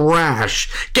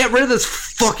trash. Get rid of this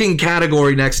fucking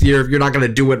category next year if you're not going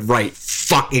to do it right.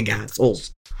 Fucking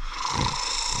assholes.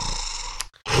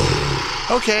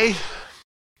 Okay.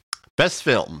 Best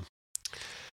film.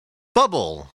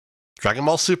 Bubble. Dragon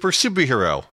Ball Super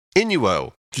Superhero.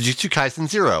 Inuo. Jujutsu Kaisen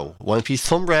 0. One Piece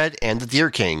Film Red, and The Deer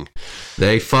King.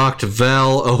 They fucked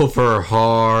Vel over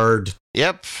hard.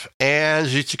 Yep, and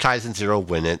Jujutsu Kaisen 0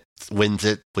 wins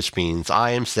it, which means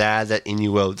I am sad that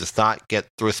Inuo does not get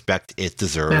the respect it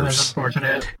deserves. That is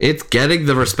unfortunate. It's getting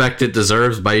the respect it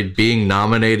deserves by being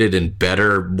nominated in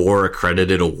better, more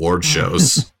accredited award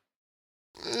shows.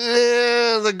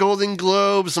 The Golden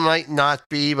Globes might not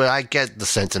be, but I get the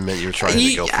sentiment you're trying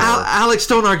to go for. Alex,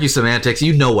 don't argue semantics.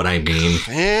 You know what I mean.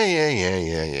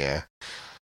 Yeah.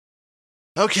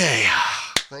 Okay.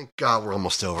 Thank God we're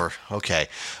almost over. Okay.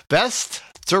 Best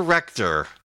Director.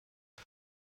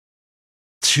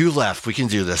 2 left. We can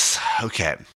do this.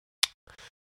 Okay.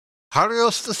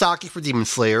 Haruo Sasaki for Demon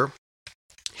Slayer.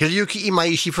 Hiroyuki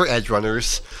Imaishi for Edge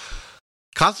Runners.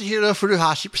 Kazuhiro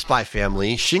Furuhashi for Spy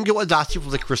Family, Shingo Adachi for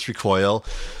Licorice Recoil,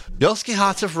 Yosuke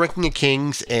Hata for Ranking of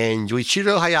Kings, and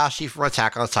Yuichiro Hayashi for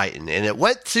Attack on Titan. And it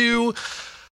went to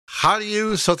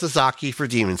Haruyu Sotozaki for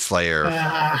Demon Slayer.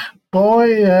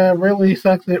 Really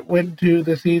sucks it went to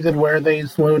the season where they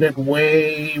slowed it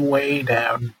way, way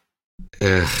down.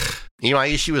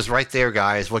 Imaishi was right there,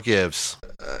 guys. What gives?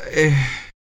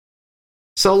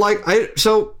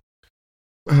 So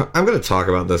I'm going to talk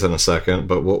about this in a second,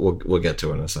 but we'll get to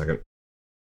it in a second.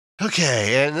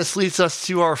 Okay, and this leads us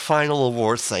to our final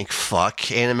awards, thank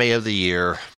fuck. Anime of the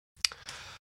Year.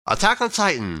 Attack on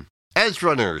Titan, Edge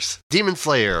Runners, Demon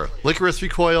Slayer, Licorice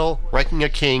Recoil, Ranking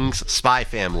of Kings, Spy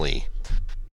Family.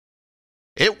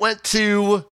 It went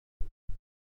to...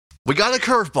 We got a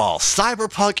curveball,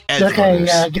 Cyberpunk Edge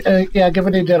Runners.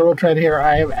 Given the general trend here,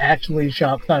 I am actually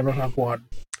shocked Cyberpunk won.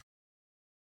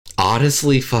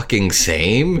 Honestly, fucking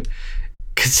same.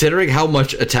 Considering how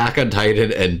much Attack on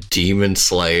Titan and Demon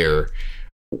Slayer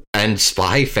and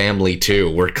Spy Family 2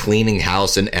 were cleaning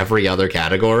house in every other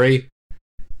category,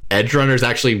 Edge Runners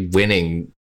actually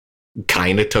winning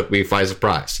kind of took me by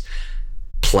surprise.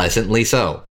 Pleasantly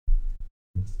so.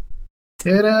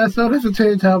 It so doesn't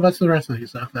change how much the rest of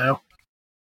these stuff, though.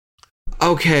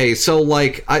 Okay, so,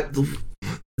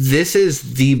 this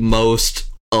is the most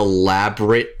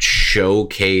elaborate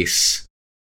showcase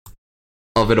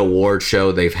of an award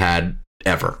show they've had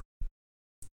ever.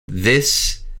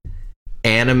 This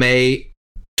anime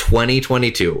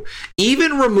 2022,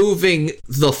 even removing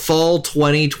the fall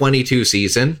 2022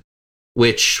 season,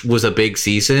 which was a big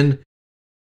season,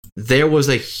 there was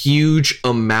a huge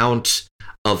amount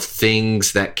of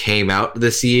things that came out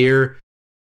this year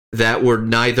that were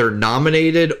neither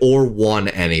nominated or won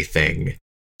anything.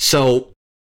 So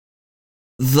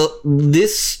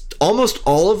almost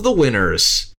all of the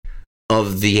winners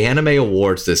of the anime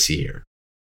awards this year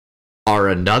are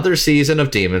another season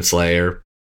of Demon Slayer,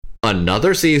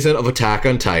 another season of Attack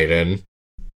on Titan,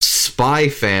 Spy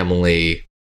Family,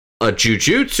 a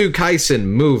Jujutsu Kaisen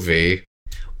movie,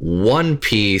 One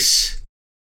Piece,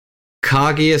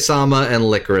 Kaguya-sama, and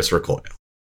Licorice Recoil.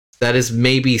 That is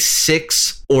maybe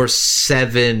 6 or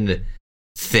 7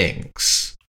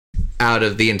 things out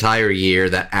of the entire year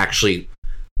that actually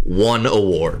won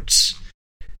awards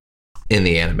in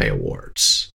the anime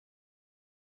awards.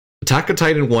 Attack on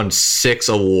Titan won 6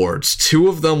 awards. 2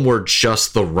 of them were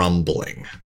just the rumbling.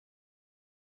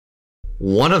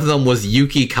 One of them was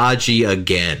Yuki Kaji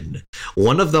again.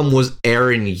 One of them was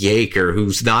Eren Yeager,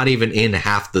 who's not even in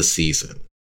half the season.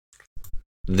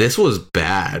 This was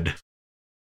bad.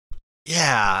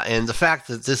 Yeah, and the fact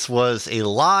that this was a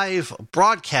live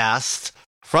broadcast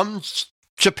from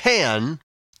Japan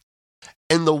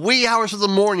in the wee hours of the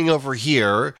morning over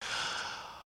here,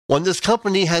 when this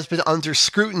company has been under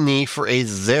scrutiny for a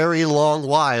very long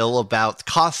while about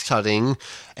cost-cutting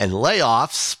and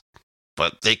layoffs,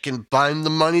 but they can find the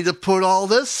money to put all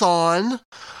this on.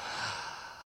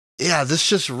 Yeah, this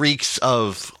just reeks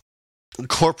of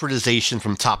corporatization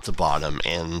from top to bottom,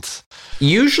 and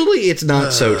usually it's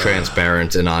not so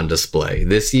transparent and on display.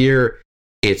 This year,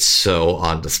 it's so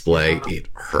on display, it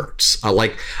hurts.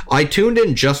 I tuned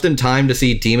in just in time to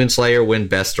see Demon Slayer win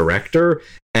Best Director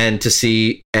and to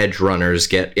see Edge Runners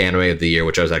get Anime of the Year,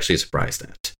 which I was actually surprised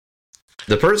at.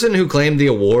 The person who claimed the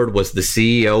award was the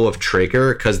CEO of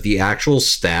Trigger, because the actual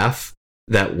staff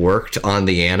that worked on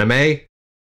the anime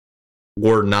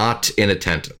were not in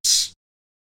attendance.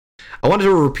 I wanted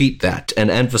to repeat that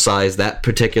and emphasize that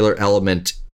particular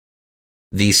element.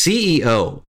 The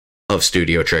CEO of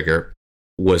Studio Trigger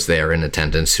was there in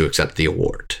attendance to accept the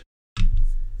award.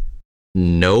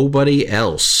 Nobody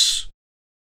else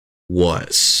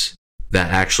was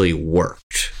that actually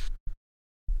worked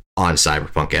on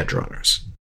Cyberpunk Edge Runners.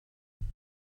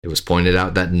 It was pointed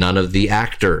out that none of the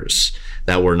actors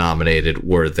that were nominated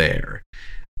were there.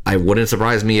 I wouldn't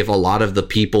surprise me if a lot of the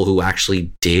people who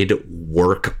actually did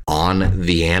work on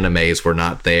the animes were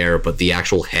not there, but the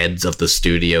actual heads of the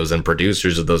studios and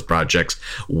producers of those projects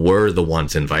were the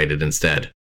ones invited instead.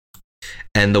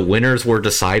 And the winners were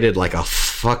decided like a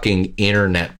fucking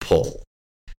internet poll.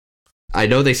 I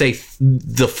know they say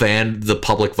the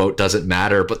public vote doesn't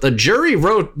matter, but the jury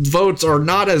votes are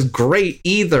not as great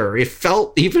either. It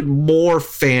felt even more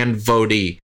fan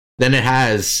votey than it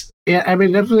has. Yeah, I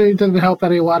mean, definitely doesn't help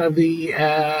that a lot of the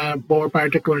more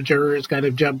particular jurors kind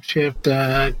of jump shift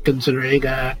considering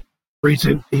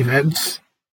recent events.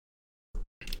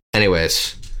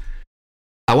 Anyways,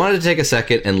 I wanted to take a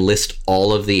second and list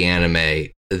all of the anime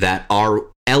that are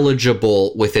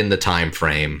eligible within the time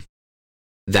frame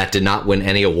that did not win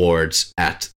any awards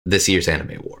at this year's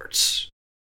Anime Awards.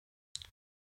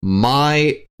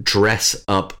 My Dress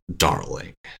Up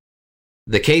Darling.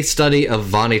 The Case Study of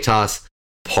Vanitas,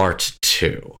 Part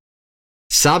 2.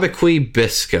 Sabikui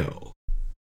Bisco.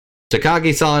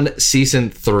 Takagi-san Season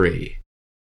 3.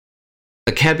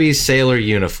 Akebi's Sailor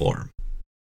Uniform.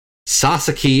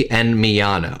 Sasaki and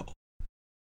Miyano.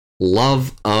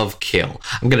 Love of Kill.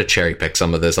 I'm going to cherry pick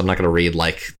some of this. I'm not going to read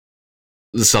like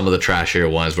some of the trashier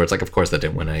ones where it's like, of course that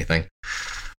didn't win anything.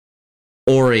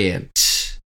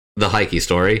 Orient. The Heike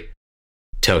Story.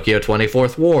 Tokyo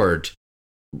 24th Ward.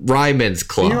 Ryman's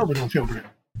Club. The Orbital Children.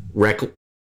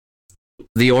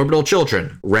 The Orbital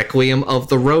Children. Requiem of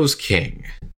the Rose King.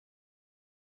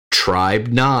 Tribe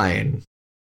 9.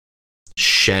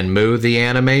 Shenmue the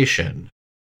Animation.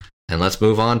 And let's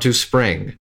move on to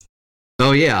spring.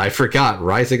 Oh yeah, I forgot.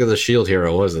 Rising of the Shield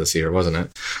Hero was this year, wasn't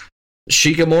it?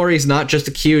 Shikamori's Not Just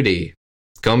a Cutie.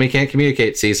 Komi Can't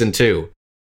Communicate Season 2.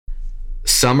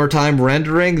 Summertime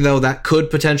Rendering, though that could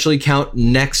potentially count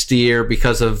next year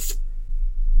because of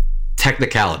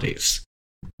technicalities.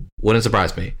 Wouldn't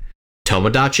surprise me.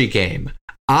 Tomodachi Game.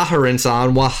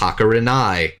 Aharin-san wa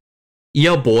Hakarinai.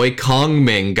 Yo boy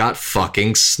Kongming got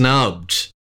fucking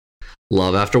snubbed.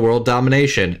 Love After World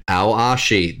Domination.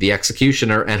 Aoashi, the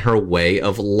Executioner and Her Way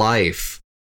of Life.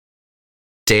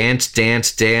 Dance,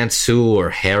 Dance,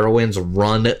 Dancer. Heroines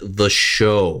Run the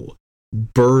Show.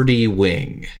 Birdie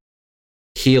Wing.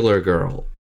 Healer Girl.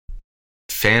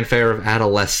 Fanfare of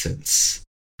Adolescence.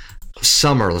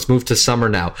 Summer. Let's move to summer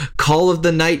now. Call of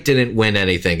the Night didn't win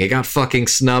anything. It got fucking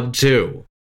snubbed too.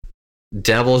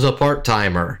 Devil's a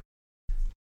Part-Timer.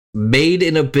 Made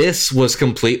in Abyss was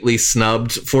completely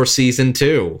snubbed for Season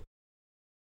 2.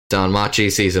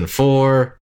 Danmachi Season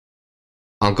 4.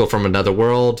 Uncle from Another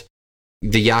World.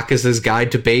 The Yakuza's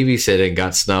Guide to Babysitting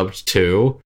got snubbed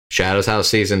too. Shadow's House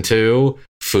Season 2.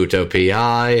 Futo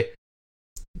PI.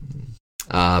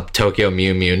 Tokyo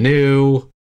Mew Mew New.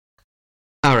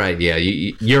 All right, yeah,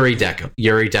 Yuri Deco.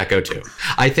 Yuri Deco too.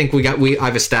 I think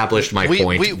I've established my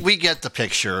point. We get the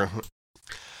picture.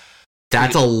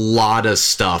 That's a lot of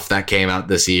stuff that came out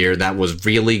this year that was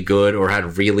really good or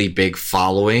had really big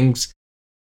followings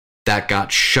that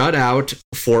got shut out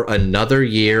for another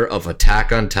year of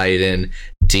Attack on Titan,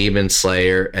 Demon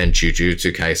Slayer, and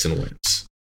Jujutsu Kaisen wins.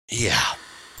 Yeah.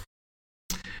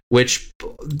 Which,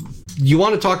 you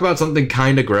want to talk about something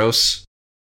kind of gross?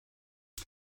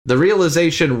 The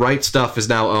realization Right Stuff is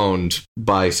now owned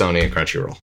by Sony and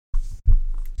Crunchyroll.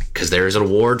 Because there is an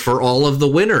award for all of the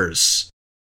winners.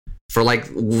 For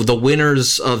like the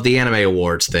winners of the Anime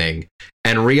Awards thing.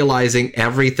 And realizing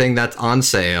everything that's on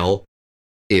sale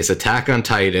is Attack on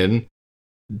Titan,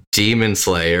 Demon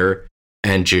Slayer,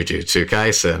 and Jujutsu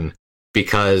Kaisen.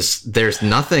 Because there's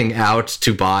nothing out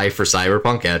to buy for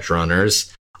Cyberpunk Edge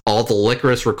Runners. All the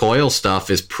Licorice Recoil stuff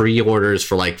is pre-orders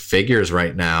for like figures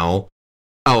right now.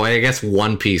 Oh, I guess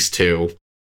One Piece too.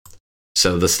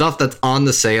 So the stuff that's on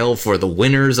the sale for the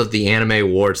winners of the Anime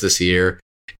Awards this year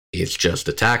is just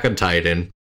Attack on Titan,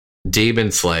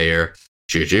 Demon Slayer,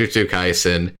 Jujutsu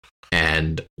Kaisen,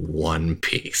 and One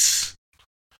Piece.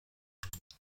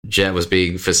 Jet was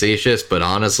being facetious, but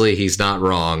honestly, he's not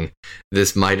wrong.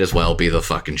 This might as well be the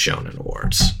fucking Shonen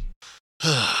Awards.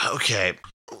 Okay.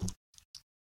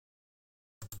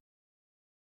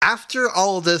 After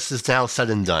all of this is now said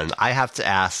and done, I have to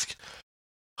ask,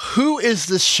 who is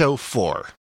this show for?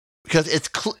 Because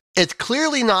it's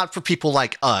clearly not for people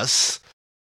like us,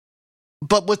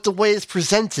 but with the way it's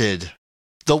presented,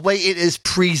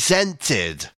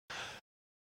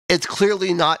 it's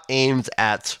clearly not aimed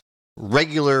at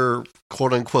regular,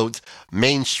 quote-unquote,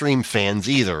 mainstream fans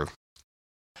either.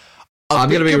 I'm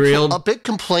going to be real. A big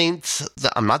complaint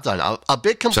that I'm not done. A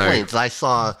big complaint that I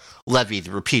saw levied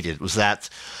repeated was that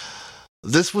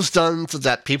this was done so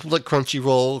that people at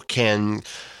Crunchyroll can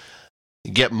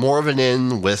get more of an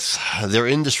in with their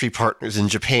industry partners in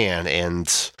Japan,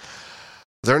 and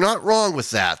they're not wrong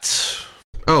with that.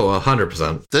 Oh,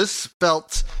 100%. This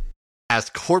felt as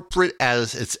corporate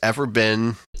as it's ever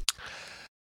been,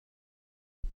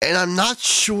 and I'm not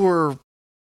sure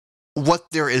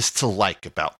what there is to like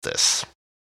about this.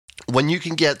 When you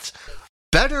can get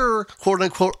better,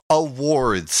 quote-unquote,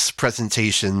 awards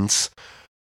presentations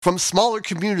from smaller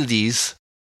communities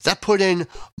that put in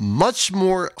much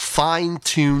more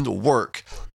fine-tuned work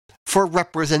for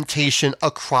representation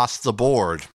across the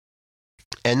board,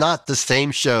 and not the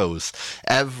same shows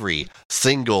every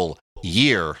single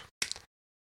year.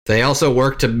 They also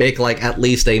work to make like at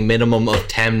least a minimum of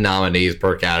 10 nominees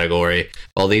per category,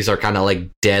 while these are kind of like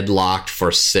deadlocked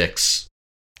for 6.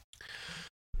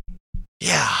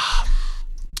 Yeah.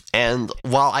 And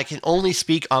while I can only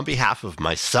speak on behalf of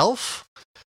myself,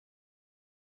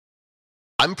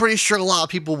 I'm pretty sure a lot of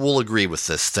people will agree with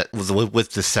this,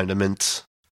 with this sentiment.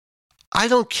 I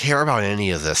don't care about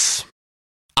any of this.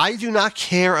 I do not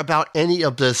care about any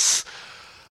of this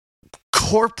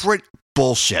corporate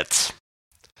bullshit.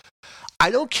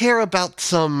 I don't care about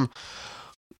some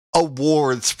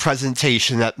awards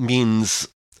presentation that means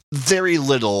very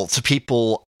little to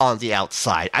people on the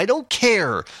outside. I don't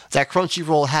care that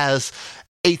Crunchyroll has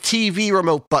a TV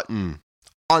remote button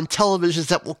on televisions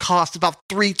that will cost about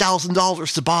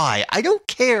 $3,000 to buy. I don't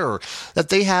care that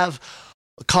they have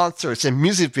concerts and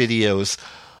music videos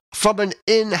from an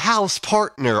in-house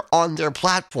partner on their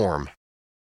platform.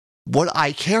 What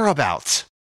I care about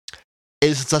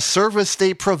is the service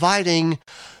they're providing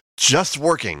just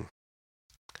working.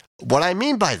 What I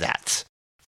mean by that,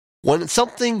 when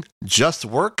something just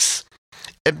works,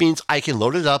 it means I can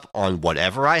load it up on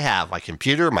whatever I have, my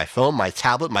computer, my phone, my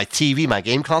tablet, my TV, my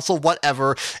game console,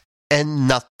 whatever, and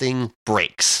nothing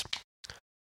breaks.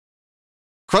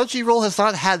 Crunchyroll has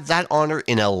not had that honor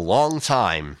in a long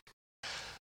time.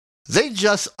 They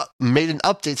just made an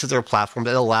update to their platform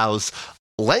that allows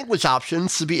language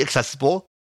options to be accessible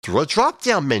through a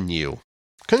drop-down menu.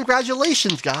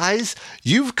 Congratulations, guys!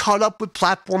 You've caught up with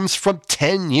platforms from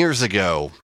 10 years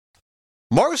ago.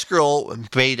 Mars Girl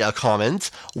made a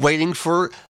comment waiting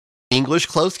for English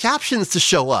closed captions to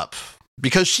show up,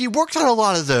 because she worked on a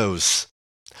lot of those.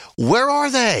 Where are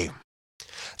they?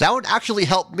 That would actually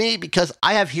help me because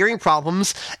I have hearing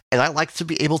problems and I like to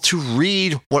be able to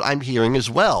read what I'm hearing as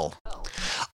well.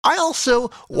 I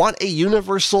also want a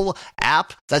universal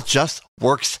app that just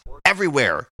works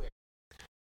everywhere.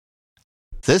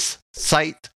 This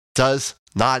site does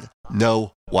not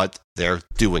know what they're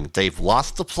doing. They've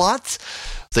lost the plot.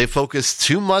 They focus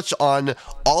too much on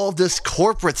all of this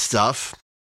corporate stuff,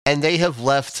 and they have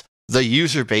left the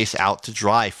user base out to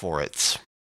dry for it.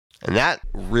 And that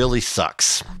really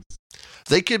sucks.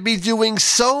 They could be doing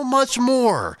so much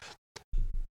more.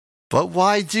 But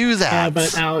why do that? Yeah,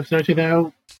 but Alex, don't you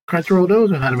know, Crunchyroll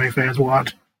knows how to make fans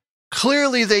want.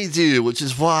 Clearly they do, which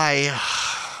is why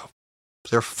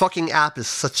their fucking app is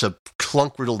such a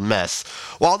clunk-riddled mess.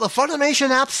 While the Funimation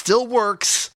app still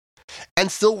works,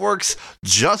 and still works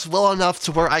just well enough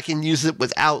to where I can use it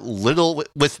with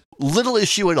little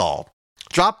issue at all.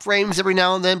 Drop frames every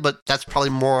now and then, but that's probably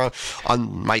more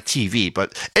on my TV,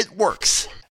 but it works.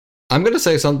 I'm going to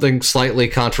say something slightly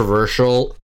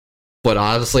controversial, but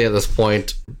honestly at this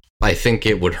point, I think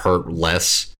it would hurt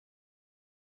less.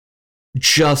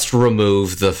 Just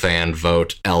remove the fan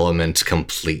vote element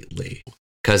completely.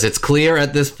 Because it's clear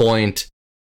at this point,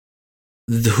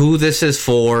 who this is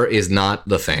for is not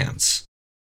the fans.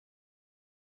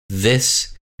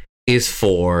 This is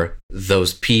for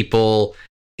those people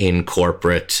in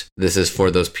corporate. This is for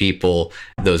those people,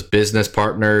 those business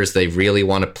partners they really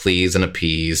want to please and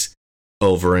appease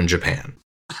over in Japan.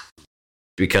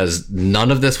 Because none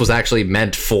of this was actually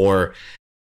meant for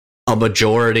a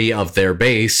majority of their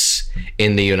base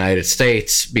in the United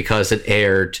States, because it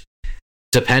aired,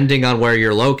 depending on where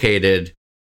you're located,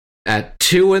 at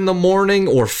 2 a.m.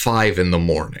 or 5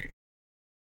 a.m.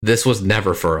 This was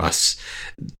never for us.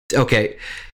 Okay,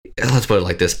 let's put it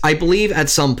like this. I believe at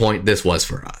some point this was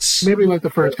for us. Maybe like the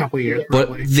first couple of years.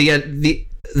 Probably. But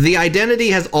the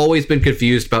identity has always been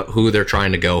confused about who they're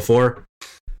trying to go for.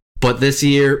 But this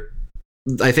year,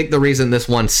 I think the reason this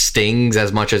one stings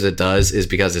as much as it does is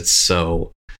because it's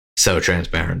so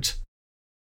transparent.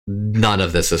 None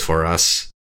of this is for us.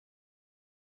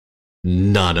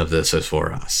 None of this is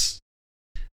for us.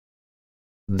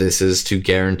 This is to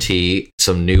guarantee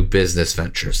some new business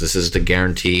ventures. This is to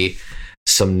guarantee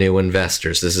some new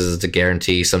investors. This is to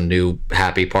guarantee some new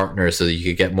happy partners so that you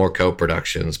could get more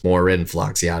co-productions, more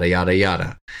influx, yada, yada,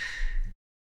 yada.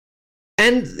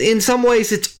 And in some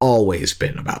ways, it's always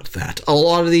been about that. A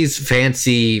lot of these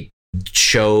fancy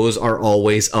shows are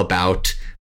always about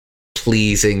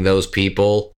pleasing those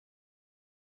people.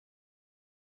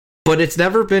 But it's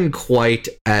never been quite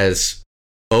as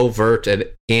overt and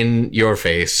in your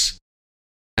face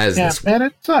as this one. And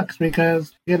it sucks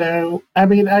because, you know, I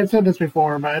mean, I've said this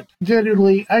before, but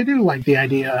genuinely, I do like the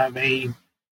idea of a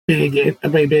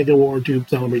big award to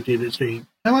celebrate the industry.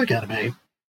 I like anime.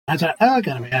 I like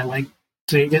anime. I like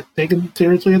seeing it taken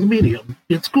seriously as a medium.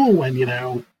 It's cool when, you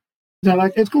know,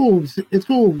 it's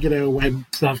cool, you know, when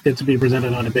stuff gets to be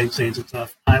presented on a big stage and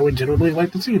stuff. I would generally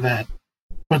like to see that.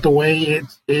 But the way it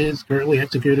is currently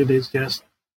executed is just,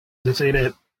 this ain't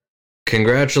it.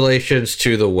 Congratulations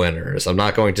to the winners. I'm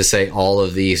not going to say all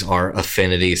of these are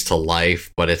affinities to life,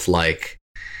 but it's like,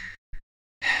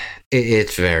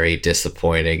 it's very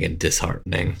disappointing and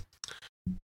disheartening.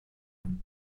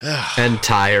 And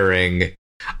tiring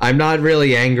I'm not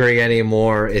really angry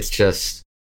anymore. It's just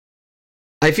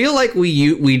I feel like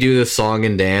we do the song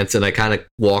and dance, and I kind of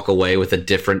walk away with a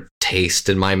different taste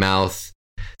in my mouth.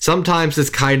 Sometimes it's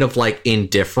kind of like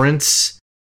indifference.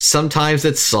 Sometimes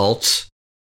it's salt.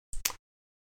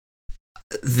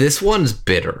 This one's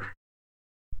bitter.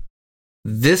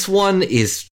 This one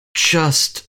is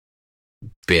just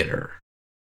bitter.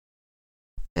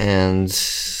 And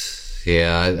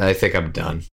yeah, I think I'm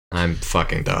done. I'm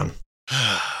fucking done.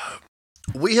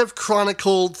 We have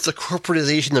chronicled the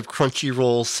corporatization of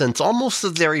Crunchyroll since almost the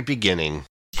very beginning.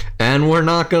 And we're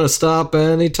not gonna stop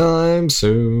anytime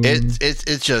soon.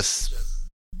 It just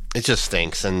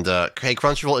stinks. And hey,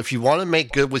 Crunchyroll, if you want to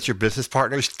make good with your business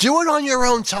partners, do it on your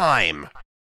own time.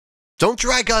 Don't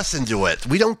drag us into it.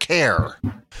 We don't care.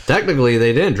 Technically,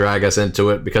 they didn't drag us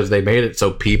into it because they made it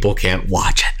so people can't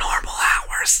watch at normal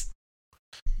hours.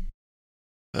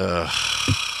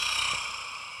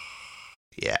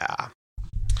 Yeah.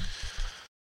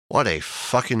 What a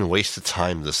fucking waste of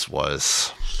time this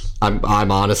was.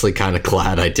 I'm honestly kind of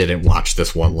glad I didn't watch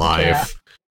this one live. Yeah.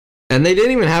 And they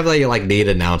didn't even have like neat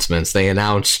announcements. They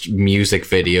announced music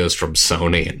videos from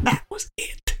Sony, and that was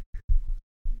it.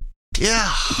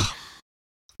 Yeah.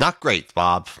 Not great,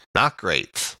 Bob. Not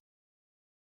great.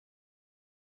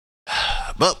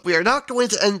 But we are not going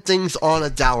to end things on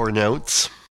a dour note.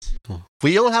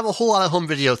 We don't have a whole lot of home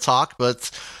video talk,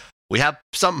 but we have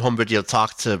some home video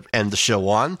talk to end the show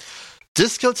on.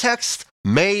 Discotext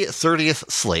May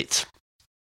 30th slate.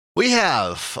 We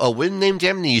have A Wind Named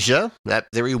Amnesia, that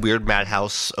very weird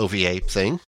Madhouse OVA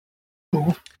thing.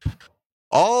 Cool.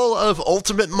 All of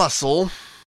Ultimate Muscle.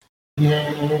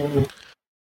 Yeah.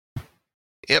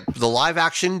 Yep, the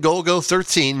live-action Go-Go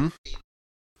 13.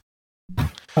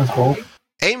 That's cool.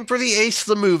 Aim for the Ace,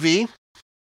 the movie.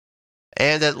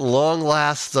 And at long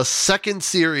last, the second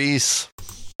series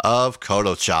of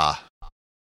Koto-cha.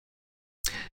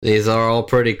 These are all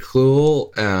pretty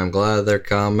cool, and I'm glad they're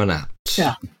coming out.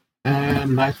 Yeah,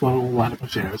 and nice one, wonderful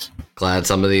shows. Glad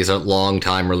some of these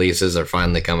long-time releases are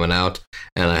finally coming out,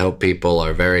 and I hope people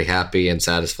are very happy and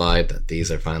satisfied that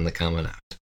these are finally coming out.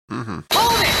 Mm-hmm.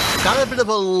 Got a bit of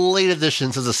a late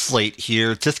addition to the slate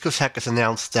here. Discotheque has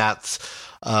announced that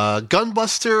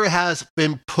Gunbuster has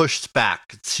been pushed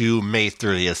back to May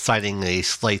 30th, citing a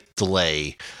slight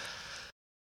delay.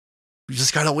 We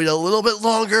just gotta wait a little bit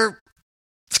longer.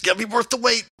 It's gonna be worth the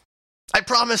wait. I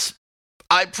promise.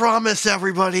 I promise,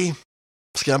 everybody.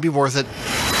 It's gonna be worth it.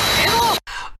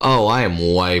 Oh, I am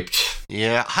wiped.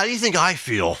 Yeah, how do you think I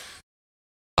feel?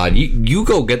 You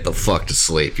go get the fuck to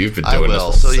sleep. You've been doing I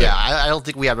will. this. So yeah, I don't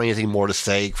think we have anything more to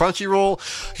say. Crunchyroll,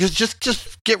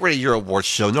 just get rid of your awards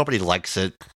show. Nobody likes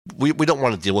it. We don't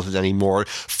want to deal with it anymore.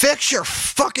 Fix your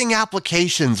fucking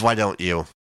applications, why don't you?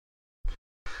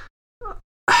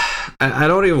 I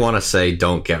don't even want to say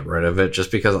don't get rid of it,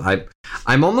 just because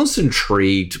I'm almost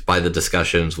intrigued by the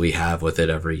discussions we have with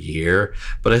it every year.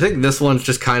 But I think this one's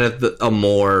just kind of a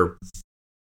more...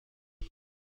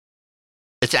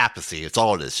 It's apathy. It's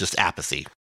all it is. Just apathy.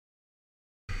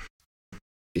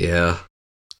 Yeah.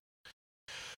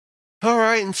 All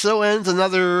right, and so ends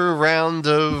another round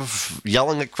of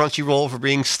yelling at Crunchyroll for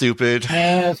being stupid.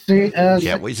 Can't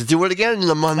wait to do it again in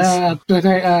a month.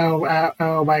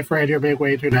 My friend, you're being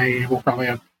way too naive. We'll probably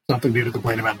have something new to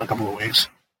complain about in a couple of weeks.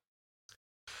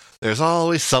 There's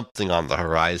always something on the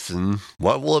horizon.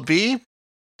 What will it be?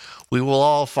 We will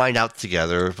all find out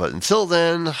together, but until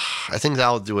then, I think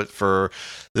that'll do it for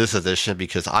this edition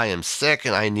because I am sick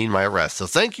and I need my rest. So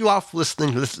thank you all for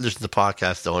listening to this edition of the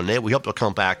podcast, Donate. We hope you'll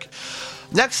come back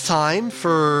next time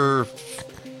for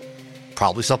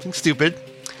probably something stupid.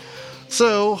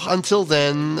 So until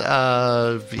then,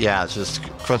 just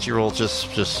Crunchyroll,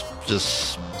 just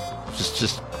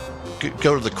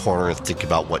go to the corner and think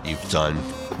about what you've done.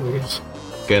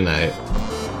 Good night.